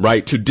forward,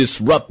 right, to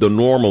disrupt the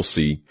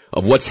normalcy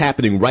of what's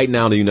happening right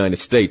now in the United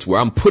States, where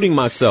I'm putting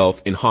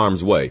myself in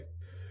harm's way,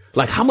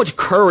 like how much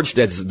courage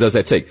does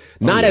that take?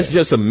 Not as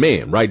just a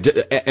man, right?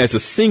 As a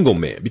single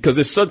man, because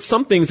there's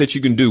some things that you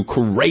can do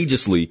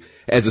courageously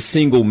as a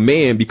single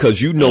man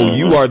because you know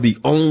you are the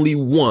only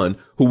one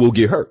who will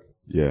get hurt.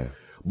 Yeah.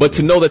 But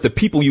to know that the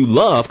people you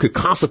love could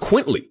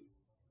consequently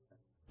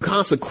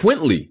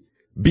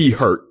be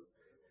hurt.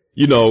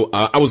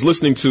 I was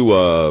listening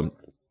to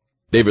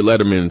David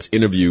Letterman's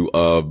interview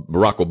of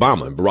Barack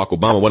Obama. And Barack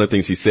Obama, one of the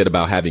things he said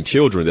about having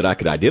children that I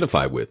could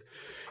identify with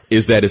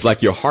is that it's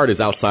like your heart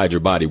is outside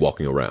your body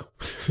walking around.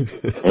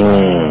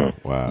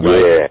 Wow.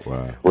 Yeah.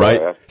 Wow.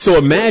 Right? Yeah. So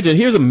imagine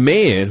here's a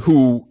man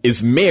who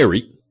is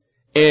married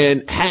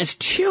and has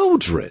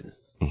children.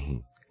 Mm-hmm.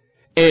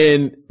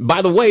 And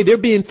by the way, they're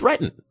being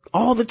threatened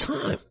all the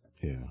time.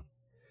 Yeah.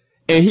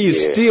 And he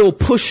is still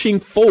pushing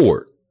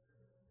forward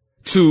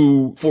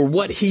for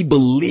what he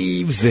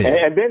believes in.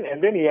 And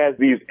then he has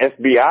these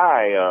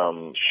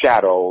FBI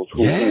shadows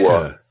who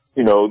are,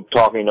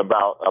 talking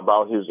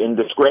about his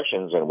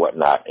indiscretions and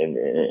whatnot,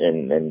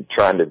 and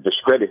trying to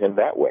discredit him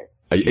that way.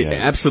 Yes.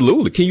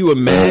 Absolutely. Can you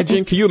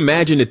imagine? Can you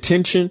imagine the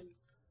tension?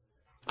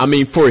 I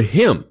mean, for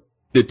him,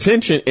 the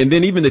tension, and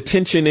then even the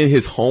tension in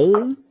his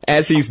home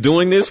as he's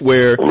doing this,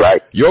 where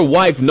your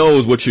wife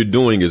knows what you're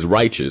doing is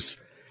righteous.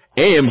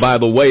 And by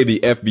the way,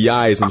 the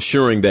FBI is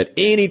ensuring that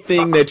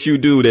anything that you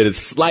do that is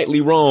slightly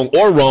wrong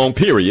or wrong,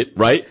 period,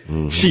 right?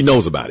 Mm-hmm. She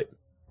knows about it.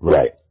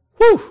 Right.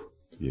 Whew.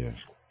 Yeah.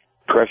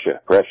 Pressure.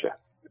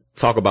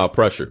 Talk about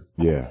pressure.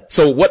 Yeah.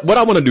 So what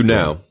I want to do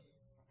now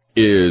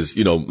is,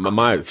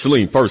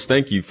 Salim, first,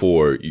 thank you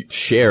for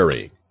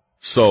sharing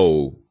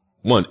so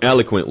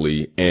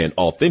eloquently and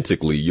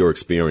authentically your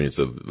experience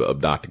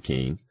of Dr.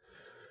 King.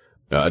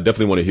 I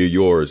definitely want to hear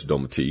yours,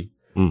 Doma T.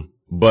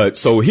 But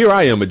so here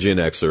I am, a Gen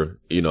Xer.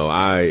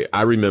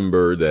 I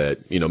remember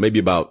that, maybe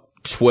about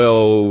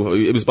 12,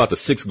 it was about the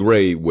 6th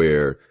grade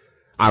where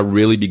I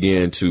really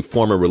began to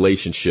form a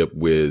relationship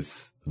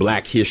with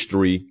Black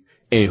history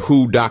and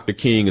who Dr.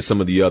 King and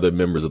some of the other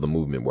members of the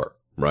movement were,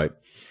 right?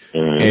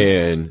 Mm-hmm.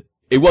 And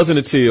it wasn't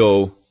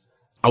until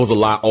I was a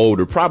lot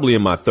older, probably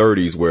in my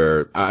 30s,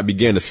 where I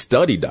began to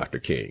study Dr.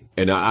 King.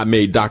 And I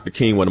made Dr.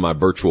 King one of my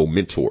virtual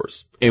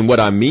mentors. And what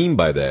I mean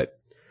by that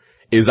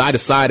is I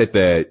decided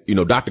that,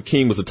 Dr.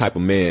 King was the type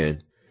of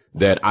man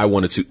that I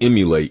wanted to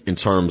emulate in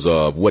terms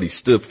of what he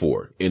stood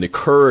for and the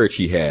courage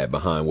he had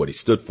behind what he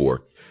stood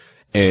for.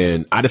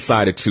 And I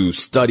decided to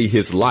study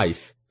his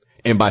life,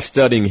 and by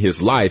studying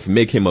his life,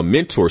 make him a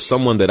mentor,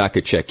 someone that I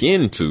could check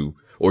into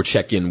or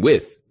check in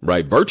with,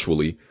 right,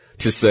 virtually,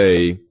 to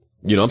say,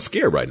 I'm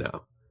scared right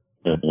now.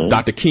 Mm-hmm.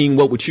 Dr. King,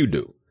 what would you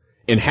do?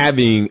 And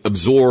having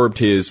absorbed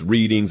his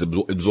readings,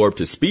 absorbed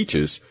his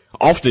speeches,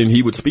 often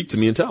he would speak to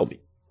me and tell me.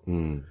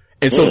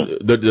 And so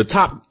the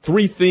top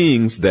 3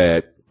 things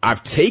that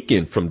I've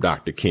taken from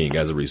Dr. King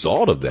as a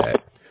result of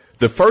that,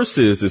 the first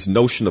is this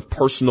notion of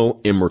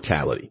personal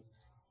immortality.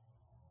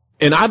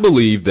 And I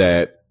believe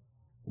that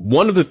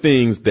one of the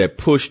things that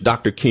pushed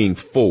Dr. King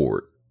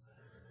forward,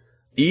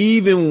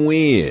 even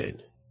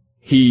when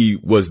he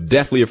was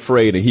deathly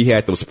afraid and he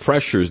had those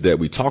pressures that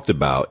we talked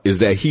about, is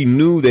that he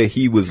knew that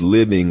he was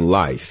living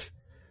life,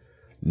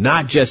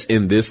 not just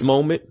in this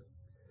moment,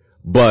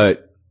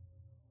 but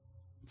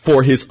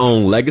for his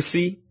own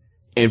legacy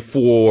and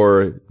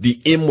for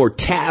the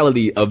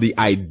immortality of the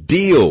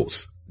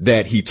ideals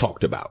that he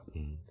talked about.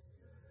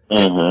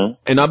 Mm-hmm.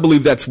 And I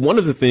believe that's one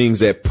of the things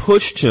that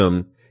pushed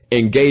him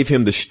and gave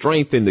him the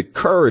strength and the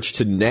courage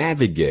to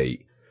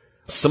navigate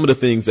some of the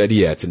things that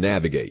he had to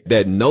navigate.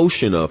 That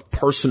notion of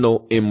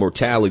personal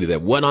immortality,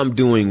 that what I'm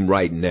doing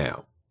right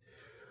now,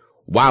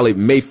 while it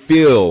may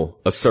feel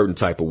a certain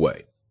type of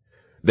way,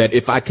 that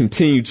if I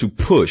continue to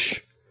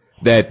push,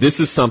 that this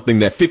is something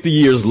that 50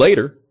 years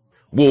later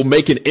will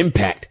make an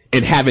impact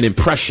and have an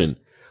impression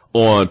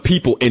on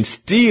people, and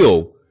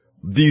still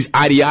these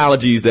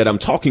ideologies that I'm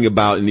talking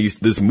about and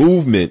this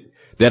movement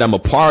that I'm a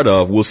part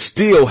of will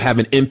still have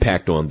an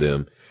impact on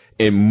them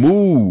and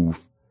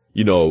move,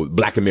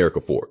 Black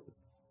America forward.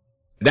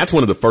 That's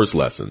one of the first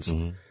lessons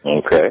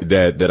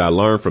that I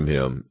learned from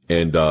him.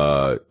 And,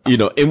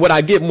 and what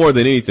I get more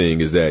than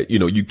anything is that,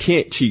 you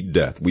can't cheat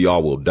death. We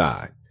all will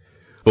die.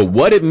 But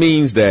what it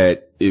means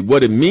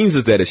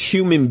is that as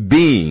human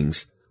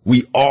beings,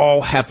 we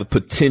all have the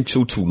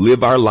potential to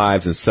live our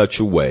lives in such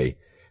a way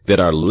that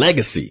our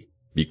legacy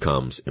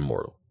becomes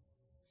immortal.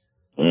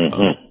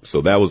 Mm-hmm.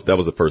 So that was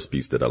the first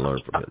piece that I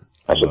learned from him.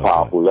 That's a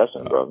powerful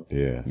lesson, brother.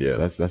 Yeah.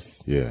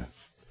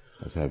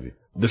 That's heavy.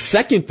 The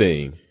second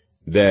thing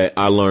that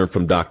I learned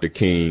from Dr.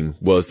 King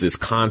was this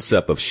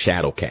concept of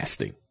shadow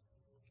casting.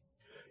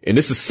 And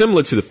this is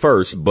similar to the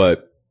first,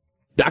 but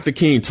Dr.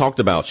 King talked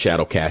about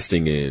shadow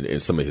casting in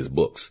some of his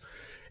books.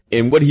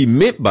 And what he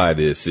meant by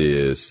this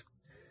is,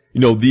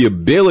 the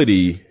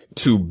ability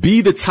to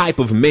be the type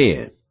of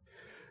man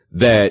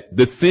that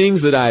the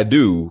things that I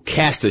do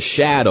cast a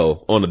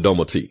shadow on a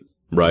Doma T,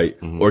 right?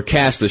 Mm-hmm. Or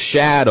cast a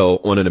shadow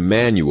on an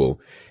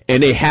Emmanuel,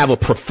 and they have a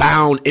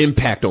profound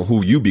impact on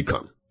who you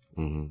become.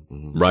 Mm-hmm,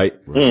 mm-hmm. Right?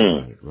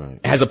 Right.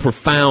 Has a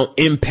profound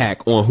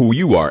impact on who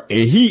you are.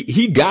 And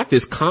he got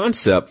this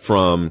concept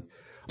from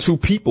 2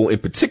 people in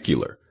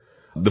particular.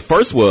 The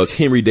first was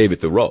Henry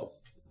David Thoreau,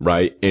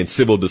 right? And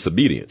civil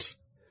disobedience.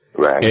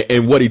 Right.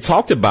 And what he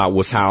talked about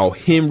was how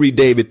Henry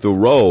David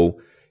Thoreau,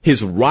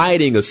 his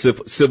writing of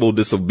civil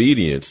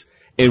disobedience,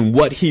 and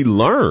what he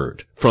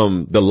learned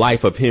from the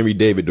life of Henry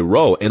David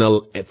Thoreau in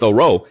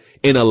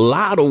a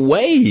lot of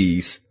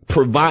ways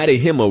provided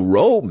him a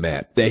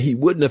roadmap that he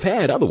wouldn't have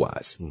had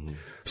otherwise.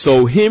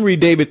 So Henry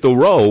David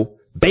Thoreau,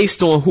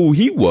 based on who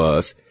he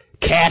was,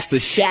 cast a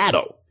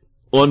shadow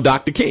on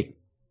Dr. King.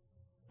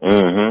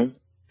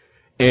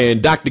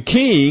 And Dr.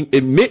 King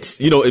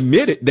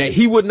admitted that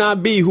he would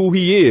not be who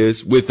he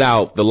is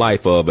without the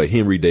life of a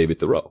Henry David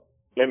Thoreau.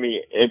 Let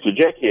me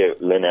interject here,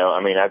 Linnell.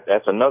 I mean,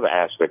 that's another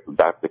aspect of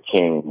Dr.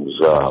 King's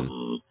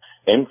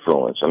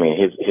influence. I mean,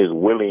 his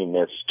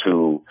willingness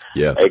to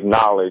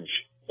acknowledge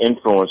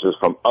influences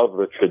from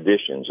other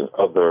traditions and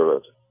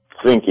other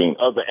thinking,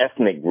 other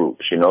ethnic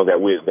groups,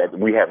 that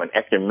we have an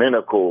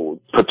ecumenical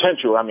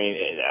potential. I mean,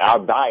 our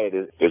diet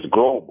is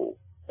global.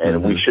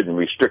 And we shouldn't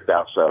restrict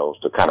ourselves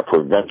to kind of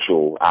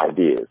provincial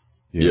ideas.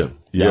 Yeah,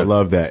 I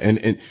love that.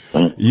 And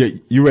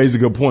you raise a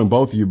good point,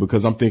 both of you,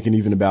 because I'm thinking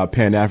even about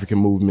Pan-African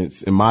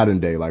movements in modern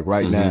day, like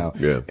right now.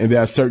 Yeah. And there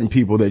are certain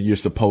people that you're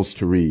supposed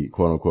to read,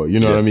 quote unquote. You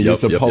know what I mean? You're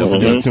supposed to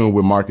be in tune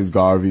with Marcus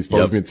Garvey,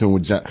 supposed to be in tune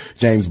with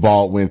James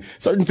Baldwin.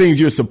 Certain things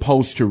you're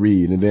supposed to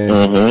read. And then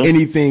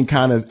anything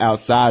kind of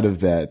outside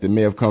of that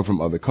may have come from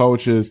other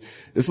cultures,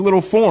 it's a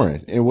little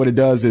foreign. And what it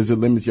does is it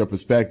limits your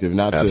perspective.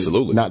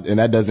 Absolutely. And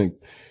that doesn't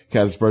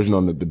cast aspersion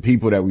on the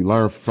people that we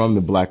learn from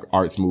the Black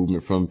arts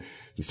movement, from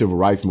the civil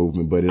rights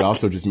movement, but it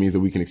also just means that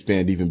we can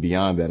expand even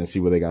beyond that and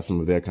see where they got some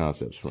of their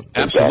concepts from.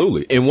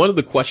 Absolutely. And one of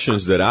the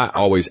questions that I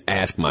always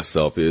ask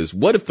myself is,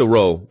 what if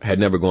Thoreau had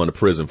never gone to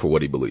prison for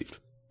what he believed?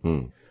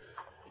 Then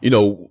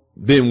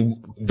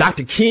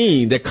Dr.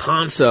 King, that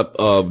concept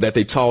of that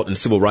they taught in the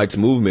civil rights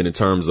movement in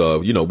terms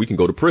of, we can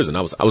go to prison.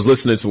 I was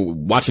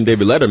watching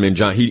David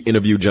Letterman. He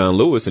interviewed John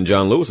Lewis, and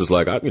John Lewis is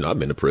like, I've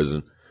been to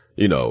prison.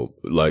 How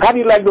do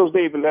you like those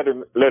David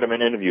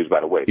Letterman interviews,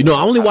 by the way?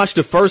 I only watched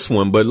the first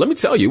one, but let me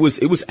tell you,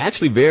 it was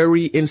actually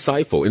very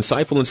insightful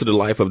into the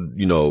life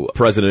of,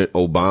 President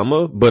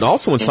Obama, but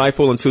also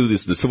insightful into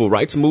the civil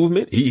rights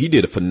movement. He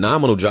did a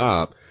phenomenal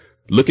job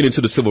looking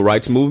into the civil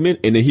rights movement.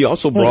 And then he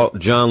also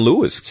brought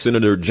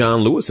Senator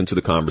John Lewis into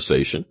the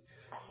conversation.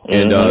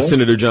 And,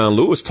 Senator John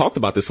Lewis talked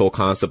about this whole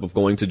concept of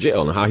going to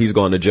jail and how he's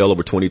gone to jail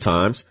over 20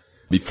 times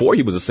before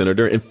he was a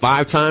senator and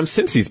 5 times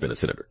since he's been a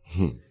senator.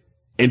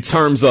 In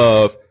terms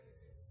of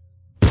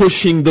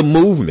pushing the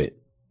movement,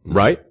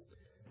 right?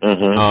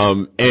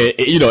 And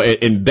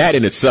that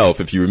in itself,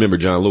 if you remember,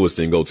 John Lewis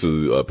didn't go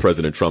to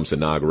President Trump's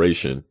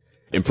inauguration,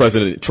 and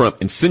President Trump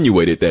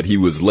insinuated that he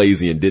was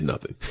lazy and did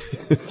nothing.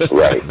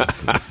 Right.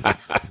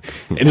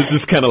 And it's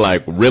just kind of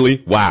like,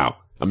 really? Wow.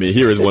 I mean,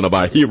 here is one of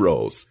our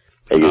heroes.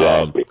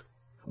 Exactly.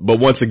 But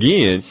once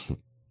again,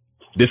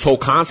 this whole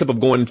concept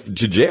of going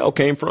to jail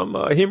came from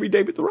Henry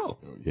David Thoreau.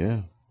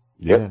 Yeah.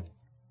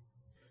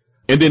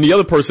 And then the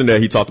other person that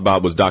he talked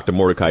about was Dr.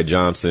 Mordecai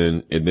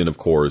Johnson. And then, of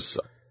course,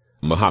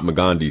 Mahatma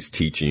Gandhi's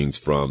teachings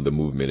from the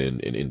movement in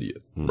India,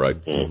 right?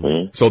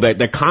 So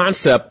that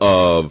concept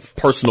of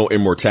personal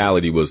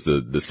immortality was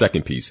the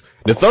second piece.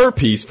 The third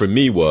piece for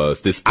me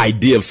was this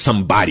idea of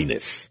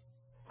somebodiness,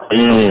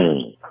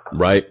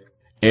 right?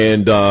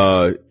 And,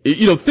 I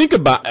think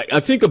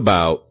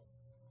about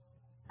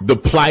the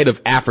plight of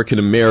African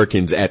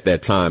Americans at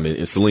that time.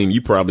 And Salim,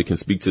 you probably can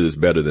speak to this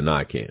better than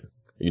I can.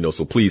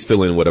 So please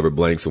fill in whatever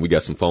blanks, and we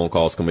got some phone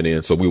calls coming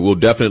in. So we will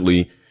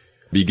definitely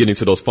be getting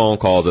to those phone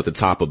calls at the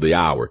top of the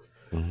hour.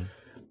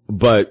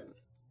 But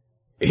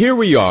here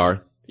we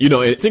are,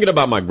 and thinking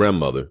about my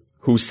grandmother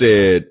who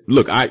said,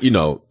 look,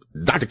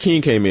 Dr.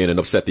 King came in and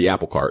upset the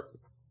apple cart.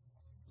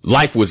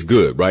 Life was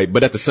good, right?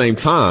 But at the same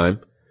time,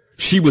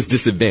 she was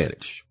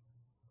disadvantaged.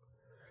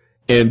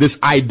 And this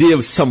idea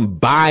of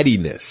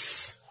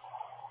somebodiness,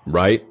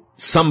 right?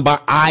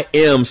 I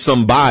am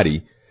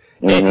somebody.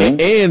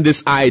 And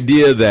this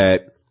idea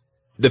that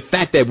the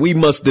fact that we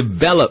must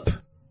develop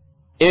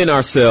in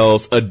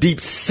ourselves a deep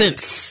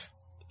sense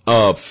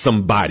of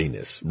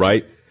somebodiness,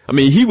 right? I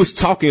mean, he was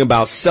talking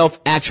about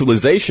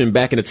self-actualization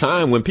back in a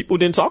time when people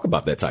didn't talk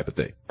about that type of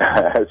thing.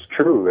 That's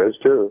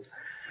true.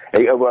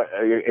 Hey,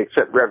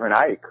 except Reverend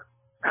Ike.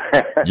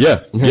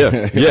 Yeah.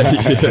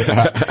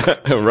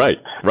 Right.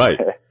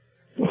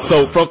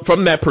 So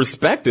from that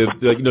perspective,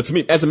 to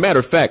me, as a matter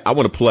of fact, I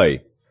want to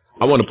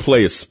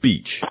play a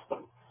speech.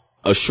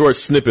 A short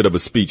snippet of a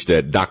speech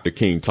that Dr.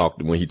 King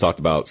talked when he talked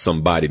about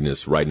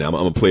somebodiness right now. I'm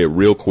going to play it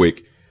real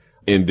quick,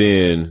 and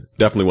then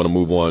definitely want to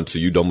move on to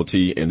you, Doma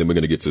T, and then we're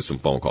going to get to some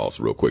phone calls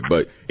real quick.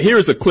 But here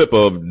is a clip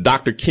of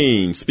Dr.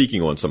 King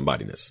speaking on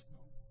somebodiness.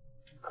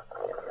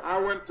 I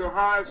went to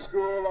high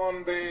school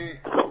on the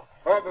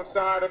other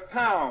side of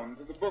town,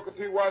 to the Booker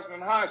T. Washington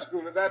High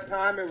School. At that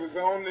time, it was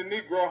the only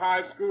Negro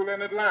high school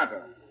in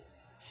Atlanta.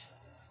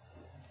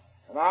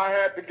 And I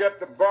had to get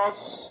the bus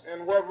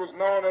in what was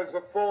known as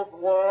the Fourth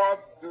Ward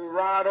to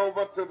ride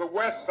over to the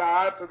west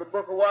side to the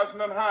Booker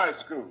Washington High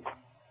School.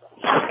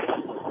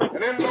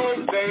 And in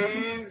those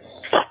days,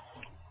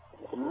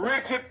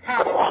 rigid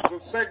patterns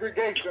of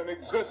segregation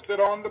existed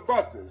on the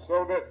buses,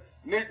 so that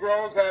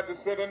Negroes had to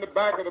sit in the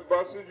back of the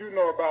buses. You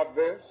know about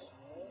this.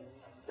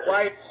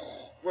 Whites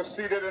were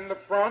seated in the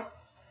front,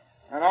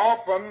 and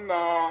often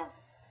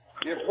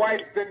if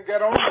whites didn't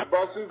get on the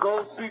buses,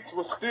 those seats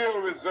were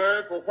still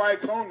reserved for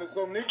whites only,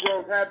 so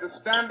Negroes had to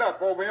stand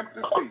up over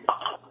empty seats.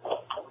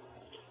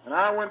 And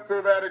I went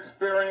through that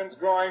experience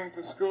going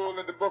to school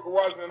at the Booker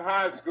Washington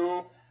High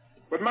School,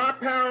 but my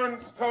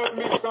parents taught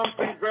me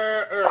something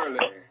very early.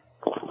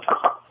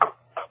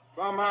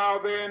 Somehow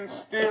they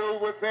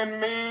instilled within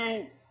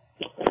me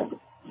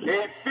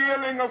a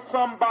feeling of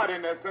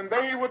somebodyness, and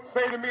they would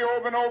say to me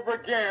over and over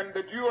again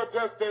that you are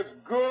just as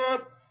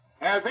good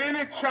as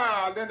any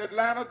child in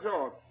Atlanta,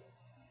 Georgia.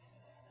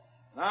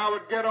 And I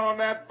would get on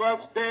that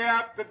bus day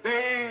after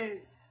day,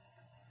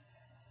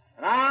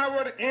 and I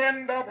would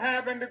end up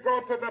having to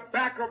go to the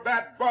back of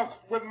that bus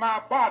with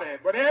my body.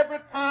 But every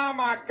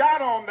time I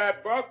got on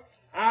that bus,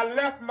 I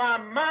left my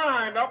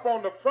mind up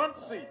on the front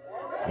seat.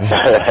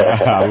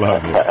 I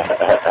love it.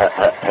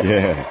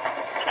 Yeah.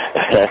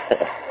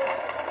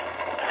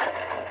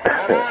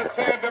 And I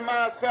said to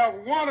myself,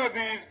 one of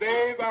these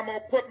days I'm going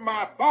to put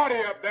my body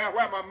up there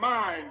where my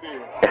mind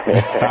is.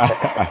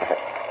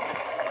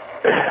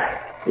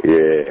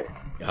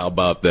 Yeah. How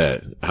about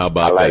that? How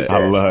about like that?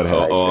 that. I love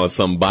that. On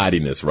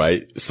somebodyness,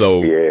 right?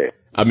 So, Yeah.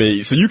 I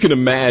mean, so you can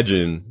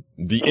imagine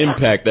the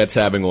impact that's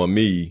having on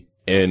me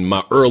in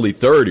my early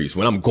 30s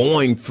when I'm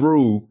going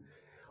through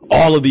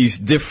all of these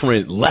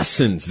different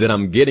lessons that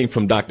I'm getting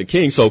from Dr.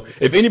 King. So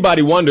if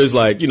anybody wonders,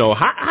 like, you know,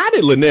 how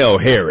did Linnell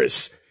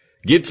Harris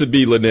get to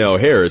be Linnell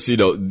Harris? You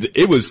know,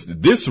 it was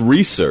this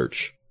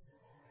research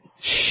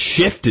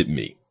shifted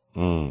me,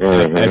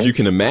 as you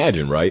can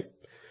imagine, right?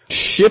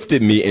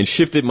 Shifted me and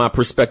shifted my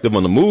perspective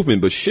on the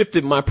movement, but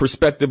shifted my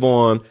perspective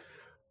on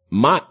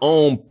my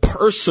own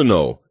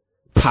personal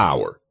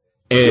power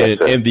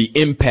and the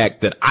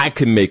impact that I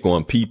can make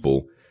on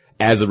people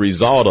as a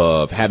result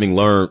of having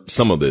learned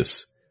some of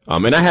this.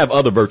 And I have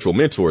other virtual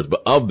mentors,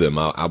 but of them,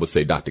 I would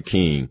say Dr.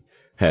 King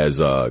has,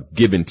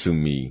 given to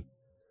me,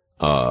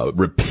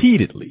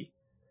 repeatedly,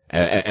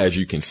 as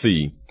you can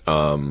see,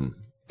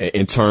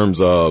 in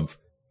terms of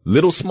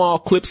little small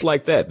clips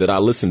like that I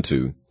listen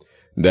to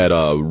that,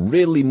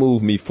 really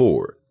move me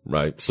forward.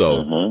 Right.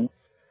 So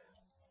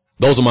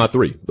those are my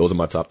three. Those are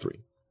my top three.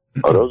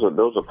 Oh,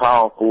 those are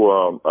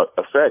powerful,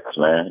 effects,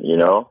 man, you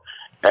know?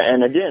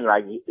 And again,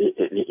 like,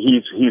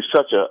 he's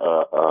such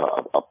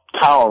a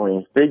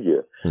towering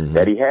figure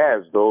that he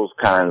has those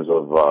kinds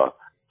of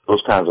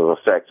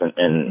effects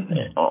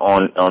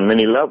on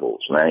many levels,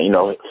 man. You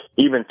know,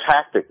 even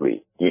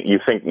tactically, you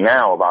think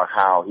now about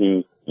how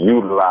he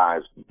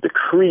utilized the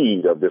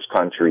creed of this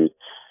country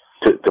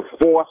to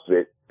force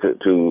it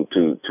to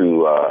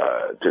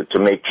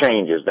make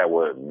changes that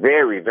were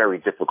very, very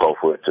difficult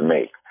for it to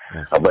make.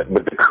 But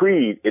the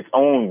creed, its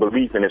own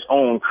belief in its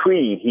own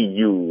creed, he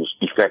used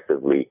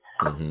effectively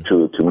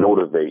to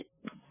motivate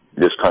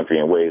this country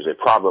in ways that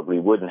probably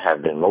wouldn't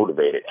have been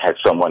motivated had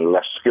someone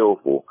less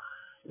skillful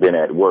been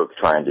at work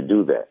trying to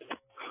do that.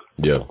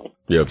 Yeah.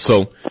 Yeah.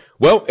 So,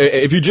 well,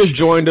 if you just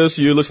joined us,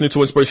 you're listening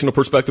to Inspirational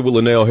Perspective with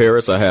Linnell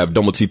Harris. I have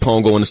Domati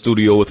Pongo in the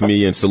studio with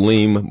me and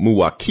Salim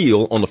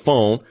Muwakil on the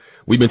phone.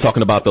 We've been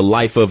talking about the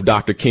life of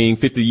Dr. King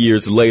 50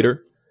 years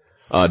later,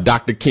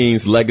 Dr.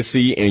 King's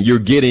legacy, and you're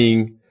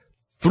getting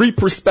three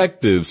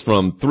perspectives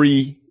from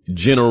three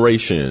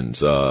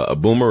generations, a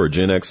boomer, a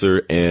Gen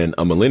Xer, and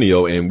a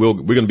millennial. And we're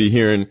going to be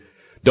hearing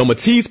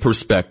Domati's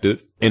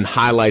perspective and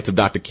highlights of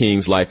Dr.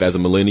 King's life as a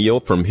millennial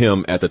from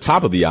him at the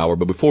top of the hour.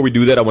 But before we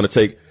do that, I want to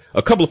take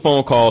a couple of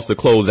phone calls to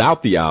close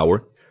out the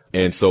hour.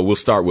 And so we'll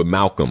start with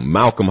Malcolm.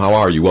 Malcolm, how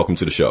are you? Welcome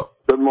to the show.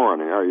 Good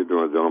morning. How you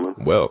doing, gentlemen?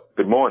 Well,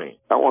 Good morning.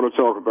 I want to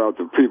talk about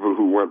the people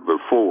who went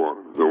before,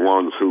 the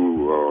ones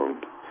who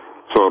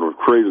sort of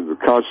created the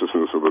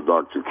consciousness of a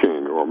Dr.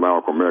 King or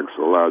Malcolm X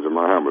or Elijah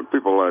Muhammad.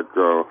 People like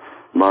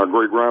my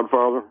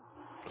great-grandfather,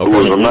 who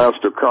was a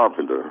master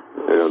carpenter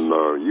in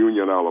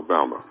Union,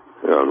 Alabama.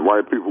 And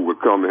white people would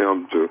come to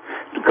him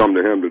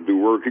to do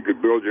work. He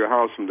could build your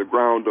house from the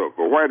ground up.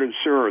 A white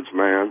insurance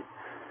man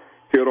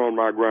hit on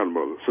my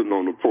grandmother sitting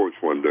on the porch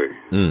one day.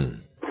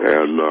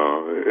 And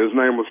his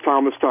name was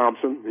Thomas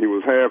Thompson. He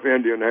was half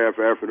Indian, half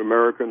African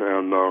American,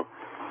 and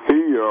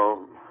he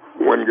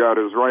went and got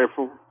his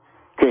rifle,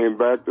 came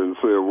back, didn't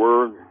say a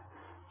word,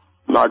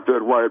 knocked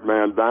that white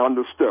man down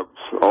the steps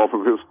off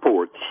of his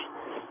porch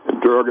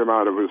and drug him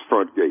out of his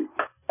front gate.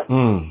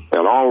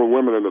 And all the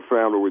women in the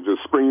family were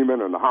just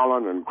screaming and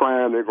hollering and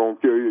crying, they're going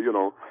to kill you, you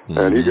know.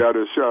 And he got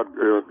his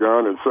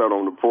shotgun and sat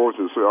on the porch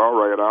and said, all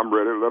right, I'm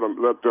ready. Let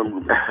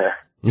them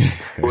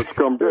let's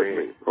come get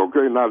me.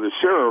 Okay, now the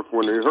sheriff,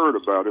 when he heard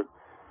about it,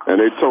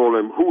 and they told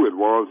him who it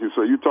was, he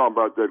said, you talking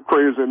about that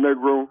crazy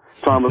Negro,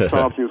 Thomas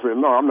Thompson? He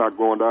said, no, I'm not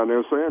going down there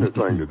and say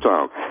anything to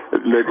Tom. The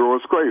Negro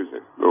is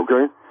crazy,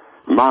 okay?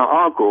 My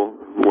uncle,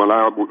 when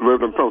I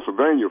lived in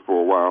Pennsylvania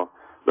for a while,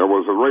 there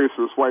was a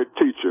racist white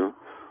teacher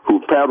who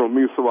paddled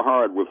me so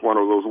hard with one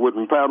of those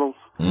wooden paddles,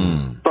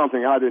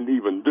 something I didn't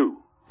even do.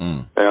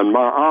 And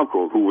my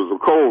uncle, who was a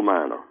coal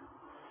miner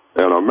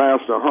and a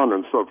master hunter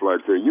and stuff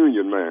like that,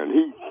 Union man,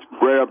 he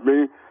grabbed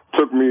me,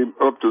 took me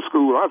up to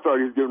school. I thought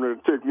he was getting ready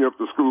to take me up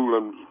to school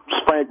and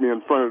spank me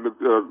in front of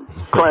the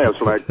class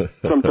like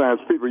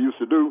sometimes people used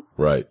to do.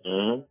 Right.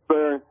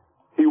 There,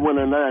 went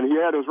in there and he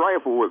had his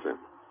rifle with him.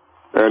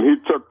 And he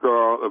took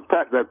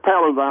that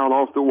paladin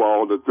off the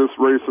wall that this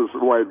racist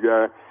white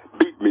guy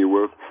beat me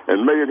with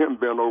and made him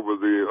bend over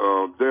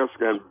the desk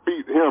and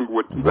beat him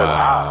with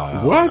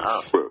wow. What?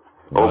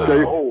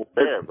 Okay. Wow.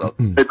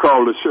 They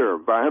called the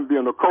sheriff. By him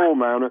being a coal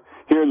miner,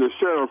 he and the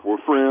sheriff were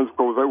friends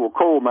because they were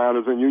coal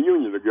miners in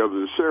union together.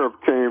 The sheriff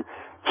came,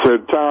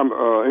 said, Tom,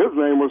 his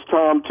name was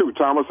Tom too,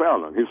 Thomas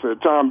Allen. He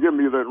said, Tom, give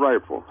me that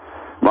rifle.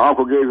 My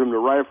uncle gave him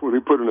the rifle. He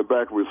put it in the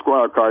back of his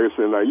squad car. He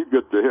said, now you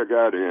get the heck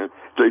out of here,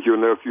 take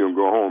your nephew and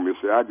go home. He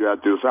said, I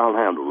got this. I'll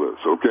handle this,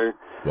 okay?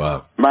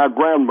 Wow. My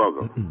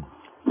grandmother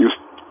used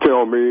to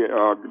tell me,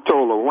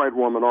 told a white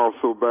woman off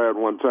so bad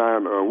one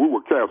time, we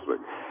were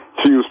Catholic.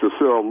 She used to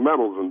sell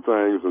medals and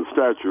things and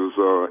statues,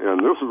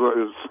 and this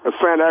is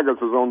St.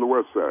 Agatha's on the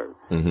west side.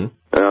 Mm-hmm.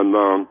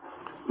 And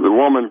the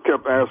woman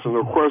kept asking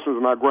her questions,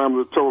 and my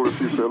grandmother told her,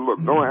 she said, look,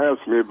 don't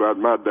ask me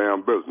about my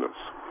damn business.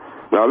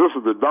 Now, this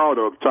is the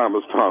daughter of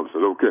Thomas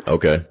Thompson, okay?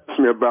 Okay. Ask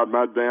me about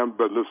my damn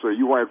business. Say,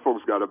 you white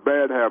folks got a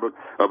bad habit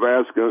of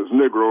asking us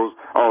Negroes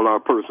all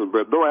our personal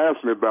business. Don't ask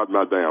me about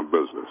my damn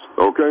business,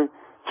 okay?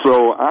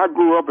 So I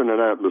grew up in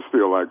an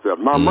atmosphere like that.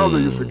 My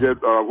mother used to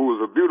get, who was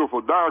a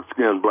beautiful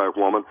dark-skinned black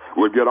woman,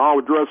 would get all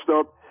dressed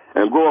up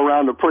and go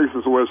around the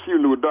places where she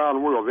knew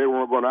darn well they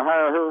weren't going to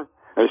hire her,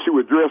 and she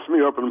would dress me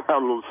up in my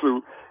little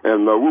suit.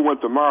 And we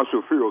went to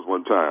Marshall Fields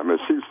one time, and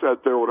she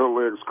sat there with her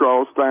legs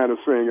crossed, trying to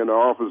sing in the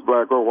office,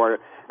 black or white,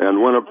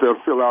 and went up there,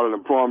 fill out an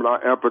employment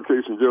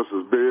application just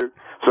as big,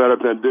 sat up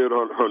there and did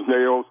her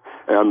nails,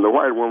 and the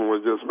white woman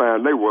was just,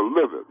 man, they were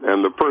livid.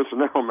 And the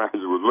personnel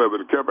manager was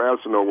livid and kept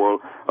asking her, well,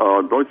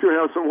 don't you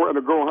have somewhere to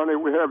go, honey?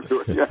 We have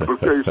your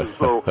application.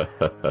 So,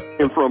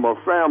 came from a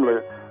family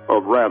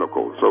of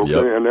radicals, okay?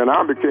 Yep. And then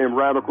I became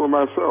radical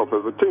myself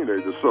as a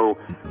teenager. So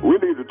we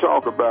need to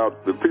talk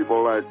about the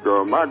people like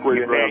my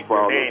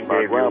great-grandfather,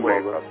 my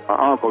grandmother,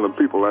 my uncle, and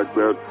people like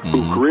that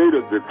who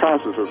created the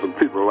consciousness of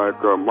people like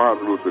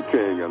Martin Luther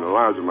King and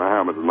Elijah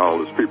Muhammad and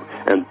all these people,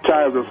 and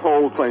tie this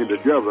whole thing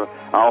together,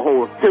 our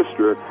whole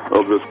history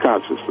of this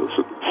consciousness.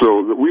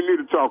 So we need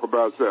to talk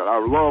about that. I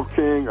love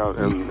King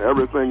and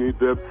everything he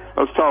did.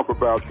 Let's talk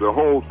about the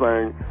whole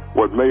thing,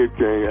 what made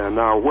King, and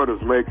now what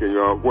is making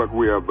what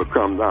we have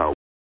become now.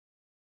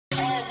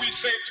 All we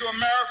say to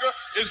America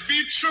is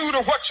be true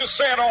to what you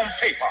said on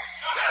paper.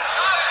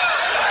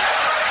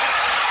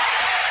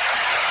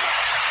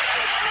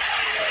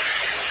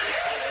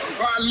 If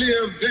I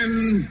lived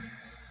in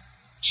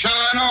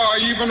China or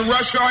even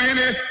Russia or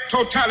any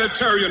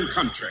totalitarian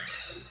country,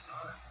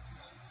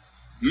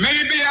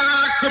 maybe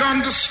I could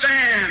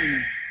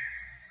understand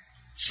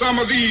some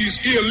of these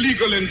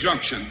illegal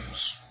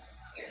injunctions.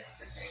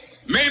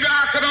 Maybe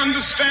I could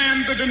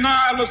understand the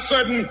denial of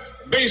certain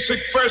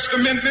basic First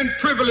Amendment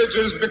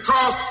privileges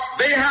because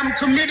they haven't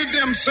committed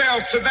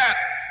themselves to that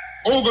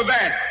over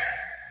there.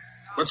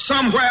 But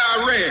somewhere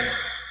I read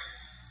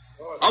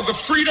of the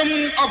freedom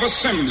of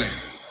assembly.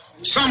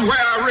 Somewhere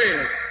I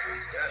read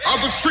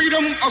of the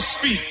freedom of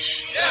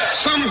speech.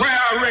 Somewhere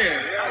I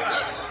read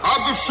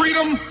of the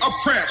freedom of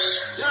press.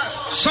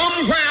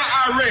 Somewhere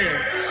I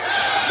read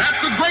that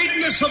the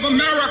greatness of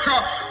America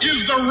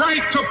is the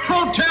right to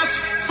protest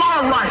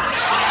for right.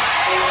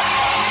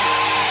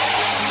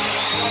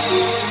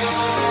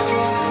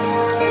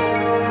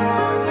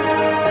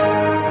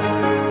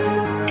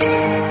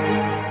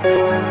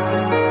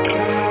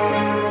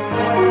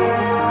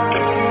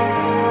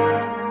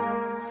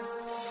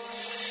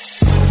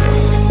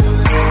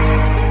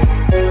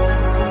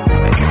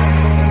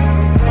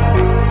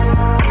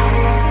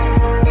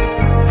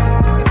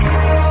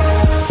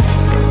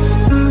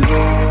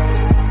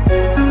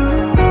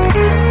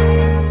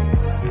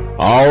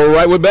 All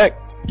right, we're back.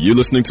 You're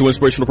listening to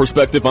Inspirational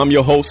Perspective. I'm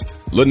your host,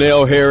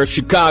 Linnell Harris,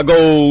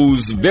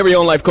 Chicago's very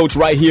own life coach,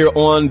 right here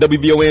on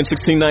WVON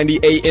 1690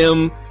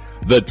 AM,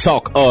 the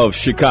talk of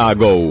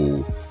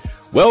Chicago.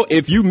 Well,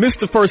 if you missed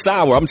the first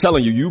hour, I'm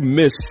telling you, you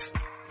missed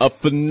a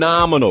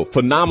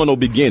phenomenal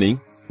beginning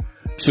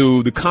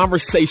to the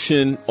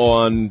conversation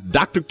on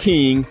Dr.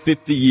 King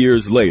 50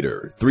 years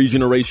later. 3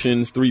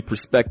 generations, 3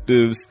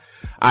 perspectives.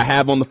 I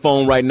have on the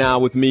phone right now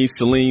with me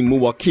Salim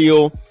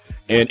Muwakil.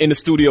 And in the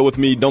studio with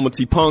me,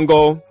 Domati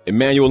Pongo.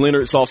 Emmanuel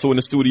Leonard's also in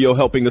the studio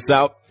helping us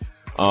out.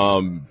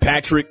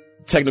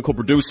 Patrick, technical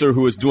producer,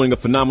 who is doing a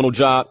phenomenal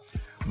job.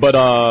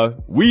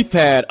 But we've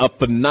had a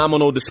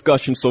phenomenal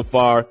discussion so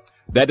far.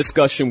 That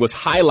discussion was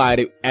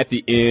highlighted at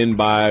the end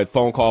by a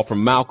phone call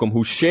from Malcolm,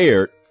 who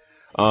shared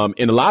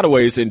in a lot of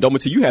ways. And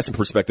Domati, you had some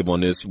perspective on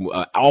this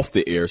off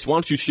the air. So why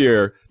don't you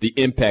share the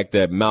impact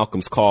that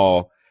Malcolm's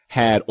call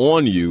had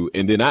on you?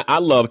 And then I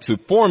love to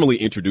formally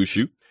introduce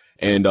you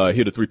and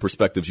hear the 3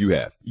 perspectives you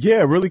have. Yeah,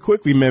 really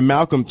quickly, man.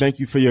 Malcolm, thank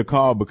you for your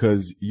call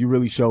because you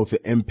really showed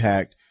the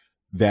impact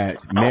that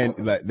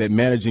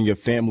managing your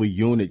family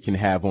unit can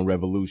have on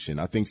revolution.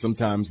 I think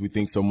sometimes we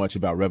think so much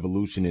about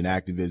revolution and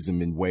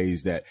activism in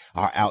ways that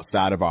are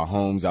outside of our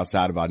homes,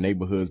 outside of our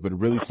neighborhoods, but it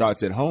really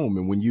starts at home.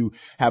 And when you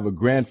have a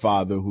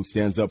grandfather who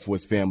stands up for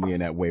his family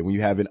in that way, when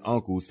you have an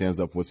uncle who stands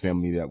up for his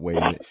family that way,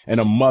 and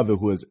a mother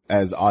who is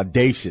as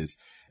audacious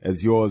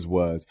as yours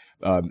was,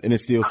 and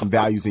instill some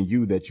values in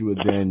you that you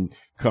would then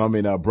come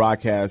and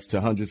broadcast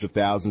to hundreds of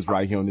thousands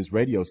right here on this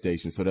radio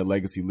station. So that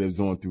legacy lives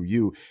on through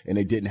you, and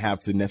they didn't have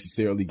to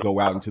necessarily go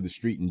out into the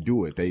street and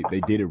do it. They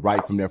did it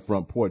right from their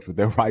front porch with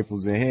their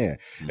rifles in hand.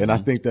 Mm-hmm. And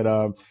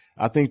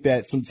I think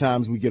that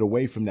sometimes we get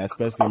away from that,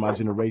 especially in my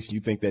generation.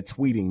 You think that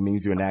tweeting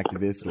means you're an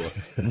activist,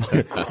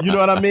 or you know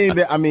what I mean?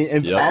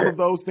 And all of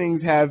those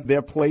things have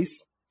their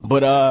place,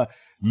 but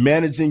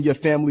managing your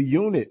family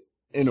unit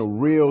in a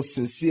real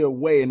sincere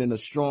way and in a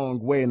strong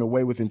way, in a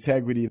way with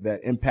integrity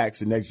that impacts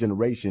the next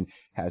generation,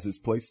 has its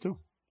place too.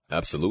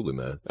 Absolutely,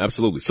 man.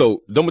 Absolutely.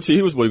 So, Domati,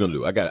 here's what we're going to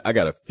do. I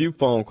got a few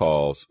phone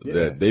calls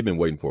that they've been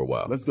waiting for a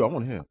while. Let's do it. I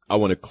want to hear. I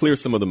want to clear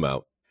some of them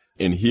out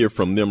and hear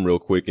from them real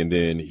quick, and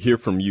then hear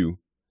from you.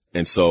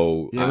 And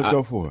so, let's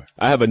go for it.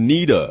 I have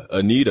Anita.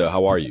 Anita,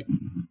 how are you?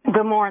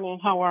 Good morning.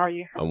 How are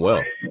you? I'm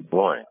well. Good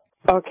morning.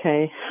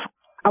 Okay.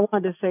 I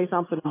wanted to say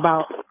something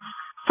about,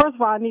 first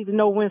of all, I need to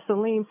know when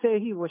Salim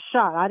said he was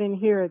shot. I didn't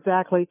hear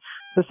exactly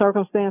the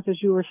circumstances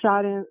you were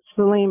shot in,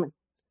 Salim.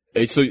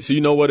 Hey, so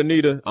you know what,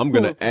 Anita? I'm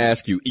going to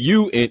ask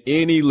you and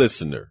any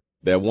listener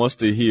that wants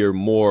to hear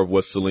more of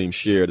what Salim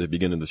shared at the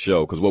beginning of the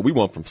show, because what we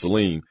want from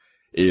Salim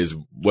is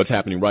what's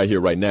happening right here,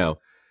 right now.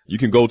 You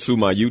can go to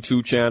my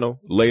YouTube channel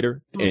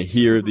later and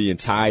hear the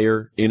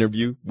entire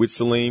interview with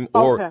Salim,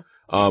 or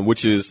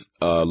which is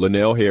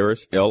Linal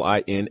Harris,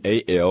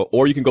 Linal,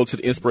 or you can go to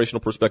the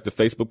Inspirational Perspective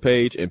Facebook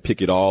page and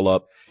pick it all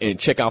up and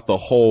check out the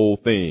whole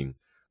thing.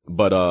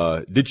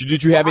 But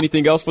did you have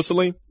anything else for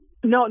Salim?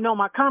 No,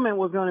 my comment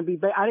was going to be,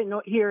 I didn't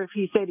hear if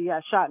he said he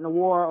got shot in the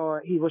war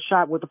or he was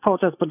shot with the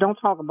protest, but don't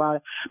talk about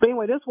it. But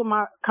anyway, this is what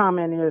my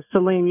comment is,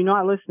 Salim. You know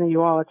I listen to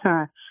you all the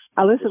time.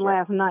 I listened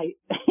last night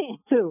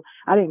too.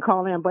 I didn't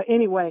call in, but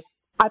anyway,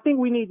 I think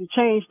we need to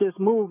change this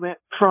movement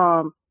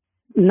from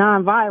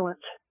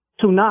nonviolence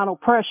to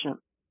non-oppression.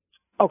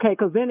 Okay,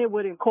 because then it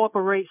would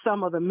incorporate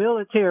some of the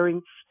military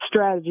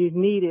strategies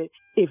needed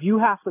if you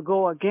have to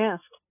go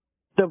against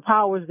the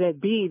powers that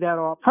be that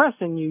are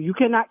oppressing you. You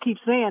cannot keep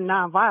saying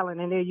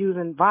nonviolent and they're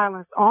using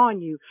violence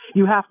on you.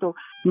 You have to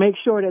make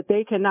sure that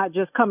they cannot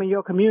just come in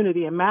your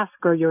community and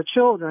massacre your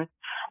children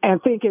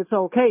and think it's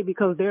okay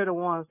because they're the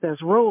ones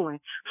that's ruling.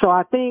 So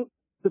I think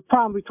the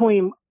problem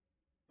between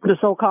the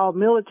so-called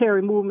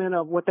military movement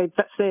of what they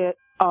said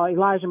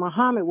Elijah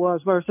Muhammad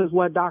was versus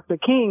what Dr.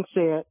 King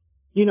said,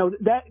 you know,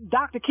 that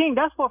Dr. King,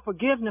 that's for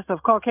forgiveness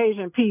of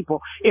Caucasian people.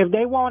 If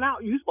they want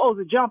out, you're supposed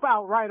to jump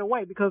out right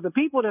away, because the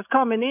people that's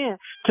coming in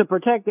to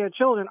protect their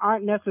children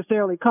aren't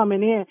necessarily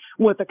coming in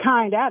with a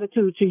kind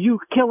attitude to you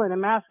killing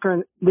and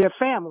massacring their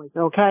families,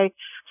 okay?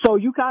 So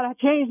you gotta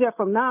change that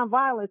from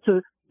nonviolent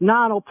to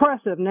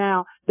non-oppressive.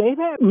 Now, they've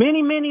had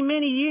many, many,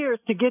 many years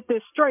to get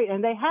this straight,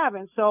 and they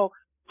haven't. So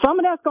some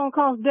of that's gonna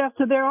cause death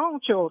to their own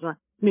children.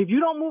 And if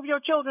you don't move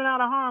your children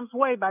out of harm's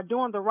way by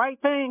doing the right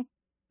thing,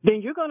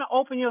 then you're going to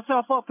open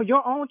yourself up for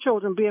your own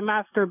children being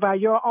massacred by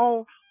your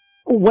own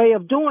way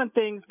of doing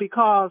things.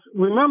 Because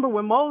remember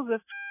when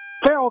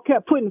Pharaoh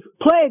kept putting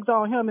plagues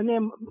on him, and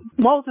then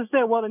Moses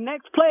said, well, the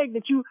next plague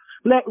that you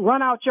let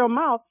run out your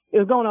mouth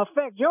is going to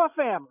affect your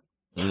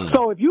family.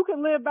 So if you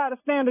can live by the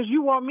standards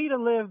you want me to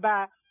live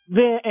by,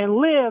 then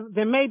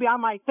maybe I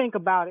might think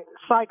about it.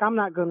 Psych, I'm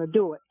not going to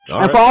do it.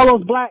 For all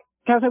those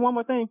can I say one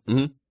more thing?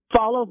 Mm-hmm. For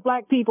all those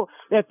black people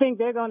that think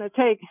they're going to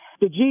take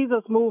the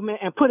Jesus movement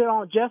and put it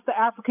on just the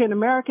African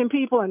American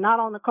people and not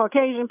on the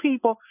Caucasian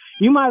people,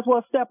 you might as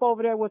well step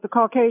over there with the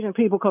Caucasian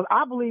people, because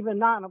I believe in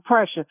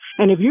non-oppression.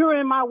 And if you're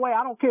in my way,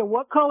 I don't care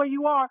what color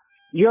you are,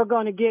 you're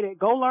going to get it.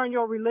 Go learn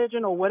your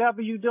religion or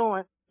whatever you're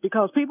doing,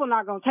 because people are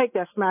not going to take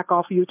that smack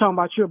off of you talking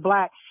about you're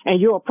black and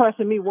you're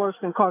oppressing me worse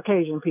than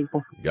Caucasian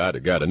people. Got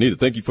it. Anita,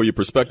 thank you for your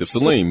perspective.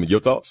 Salim,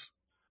 your thoughts?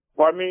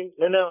 Pardon me?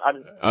 No,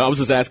 I was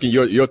just asking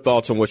your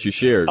thoughts on what she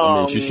shared. I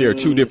mean, she shared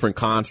two different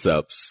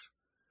concepts.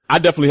 I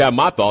definitely have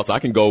my thoughts. I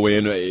can go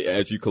in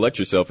as you collect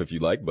yourself if you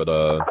like, but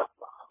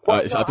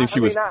I think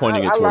she was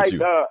pointing it towards you.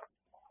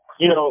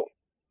 You know,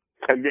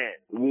 again,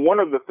 one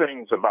of the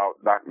things about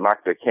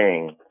Dr.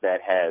 King that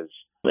has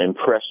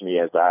impressed me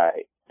as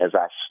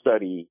I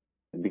study,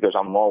 because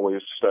I'm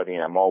always studying,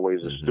 I'm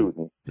always a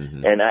student,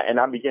 and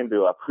I begin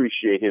to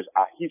appreciate his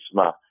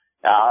ahisma.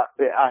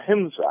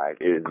 Ahimsa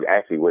is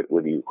actually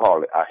what you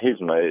call it.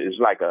 Ahisma is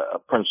like a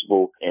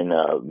principle in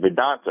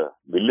Vedanta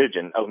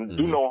religion of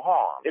do no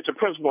harm. It's a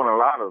principle in a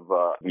lot of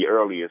the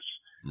earliest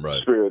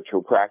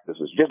spiritual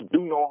practices. Just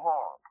do no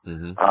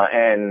harm.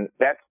 And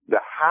that's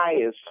the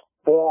highest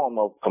form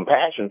of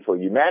compassion for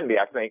humanity,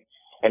 I think.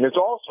 And it's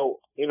also,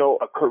 you know,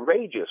 a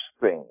courageous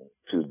thing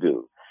to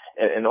do.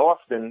 And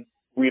often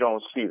we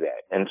don't see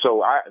that. And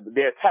so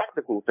there are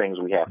tactical things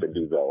we have to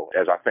do, though,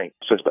 as I think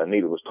Sister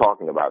Anita was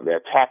talking about. There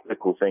are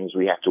tactical things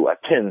we have to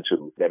attend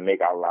to that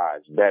make our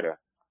lives better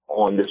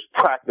on this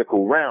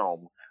practical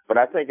realm. But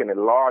I think in a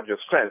larger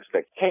sense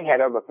that King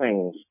had other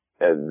things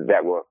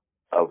that were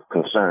of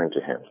concern to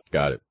him.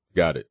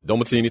 Got it.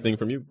 Don't see anything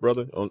from you,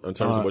 brother, in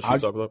terms of what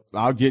she's talking about?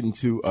 I'll get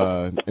into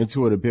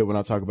it a bit when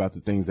I talk about the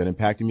things that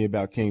impacted me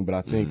about King. But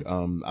I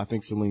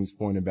think Salim's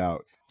point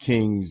about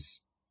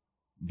King's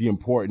the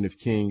importance of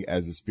King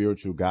as a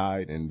spiritual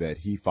guide and that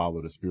he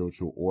followed a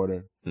spiritual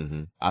order,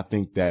 I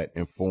think that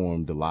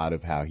informed a lot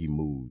of how he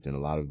moved and a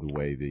lot of the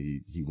way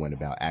that he went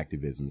about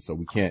activism. So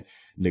we can't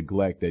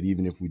neglect that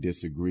even if we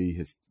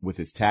disagree with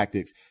his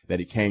tactics,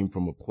 that it came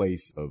from a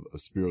place of a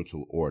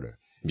spiritual order.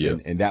 Yeah.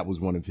 And that was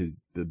one of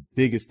the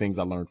biggest things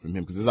I learned from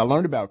him. Because as I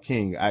learned about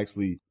King,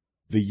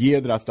 the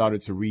year that I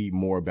started to read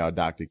more about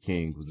Dr.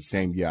 King was the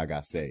same year I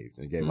got saved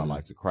and gave my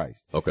life to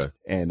Christ. Okay.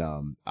 And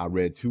I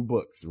read 2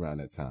 books around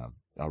that time.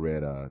 I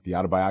read the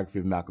autobiography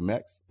of Malcolm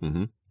X.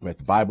 I read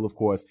the Bible, of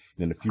course.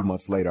 And then a few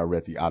months later, I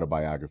read the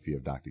autobiography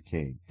of Dr.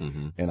 King.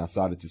 And I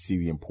started to see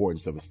the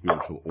importance of a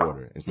spiritual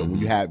order. And so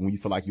when you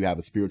feel like you have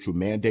a spiritual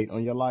mandate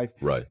on your life,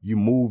 right, you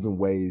move in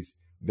ways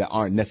that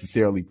aren't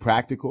necessarily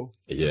practical.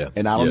 Yeah.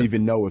 And I don't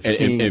even know if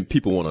King... And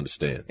people won't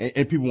understand.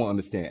 And people won't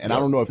understand. And I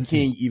don't know if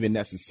King even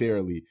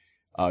necessarily...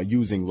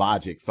 using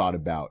logic, thought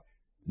about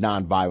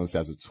nonviolence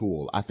as a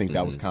tool. I think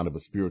that was kind of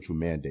a spiritual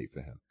mandate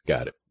for him.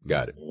 Got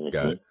it.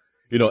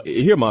 You know,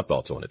 here are my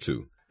thoughts on it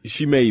too.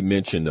 She made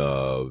mention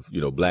of,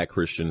 black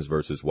Christians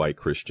versus white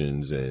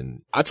Christians.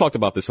 And I talked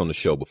about this on the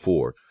show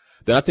before,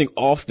 that I think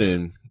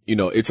often,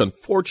 it's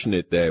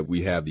unfortunate that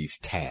we have these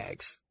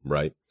tags,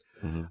 right?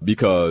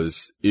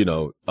 Because,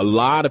 a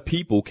lot of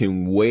people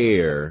can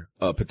wear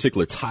a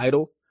particular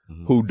title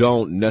who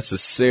don't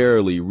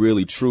necessarily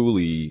really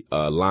truly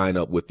line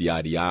up with the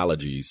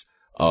ideologies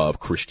of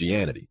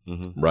Christianity,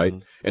 right?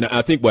 And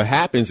I think what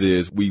happens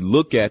is we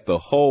look at the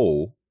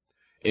whole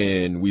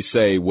and we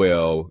say,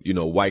 well,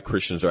 white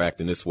Christians are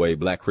acting this way,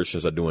 black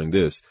Christians are doing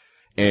this,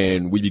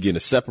 and we begin to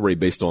separate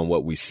based on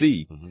what we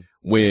see,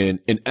 when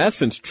in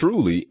essence,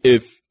 truly,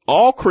 if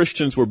all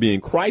Christians were being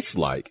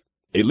Christ-like,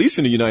 at least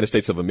in the United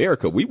States of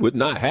America, we would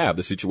not have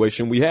the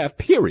situation we have,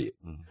 period.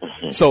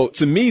 So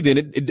to me, then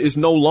it is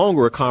no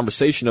longer a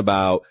conversation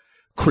about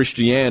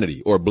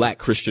Christianity or black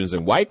Christians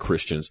and white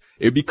Christians.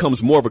 It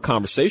becomes more of a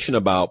conversation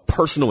about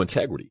personal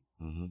integrity.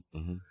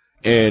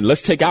 And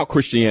let's take out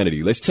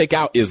Christianity. Let's take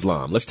out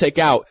Islam. Let's take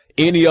out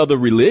any other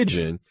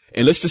religion.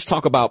 And let's just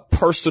talk about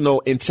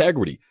personal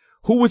integrity.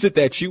 Who is it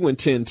that you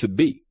intend to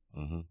be?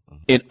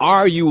 And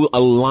are you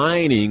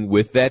aligning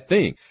with that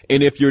thing?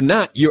 And if you're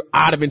not, you're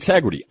out of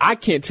integrity. I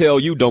can't tell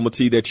you, Doma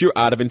T, that you're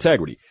out of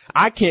integrity.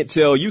 I can't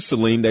tell you,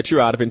 Salim, that you're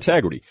out of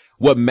integrity.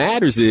 What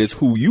matters is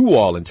who you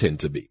all intend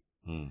to be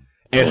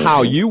and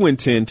how you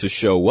intend to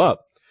show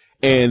up.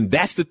 And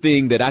that's the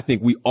thing that I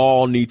think we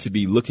all need to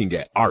be looking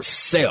at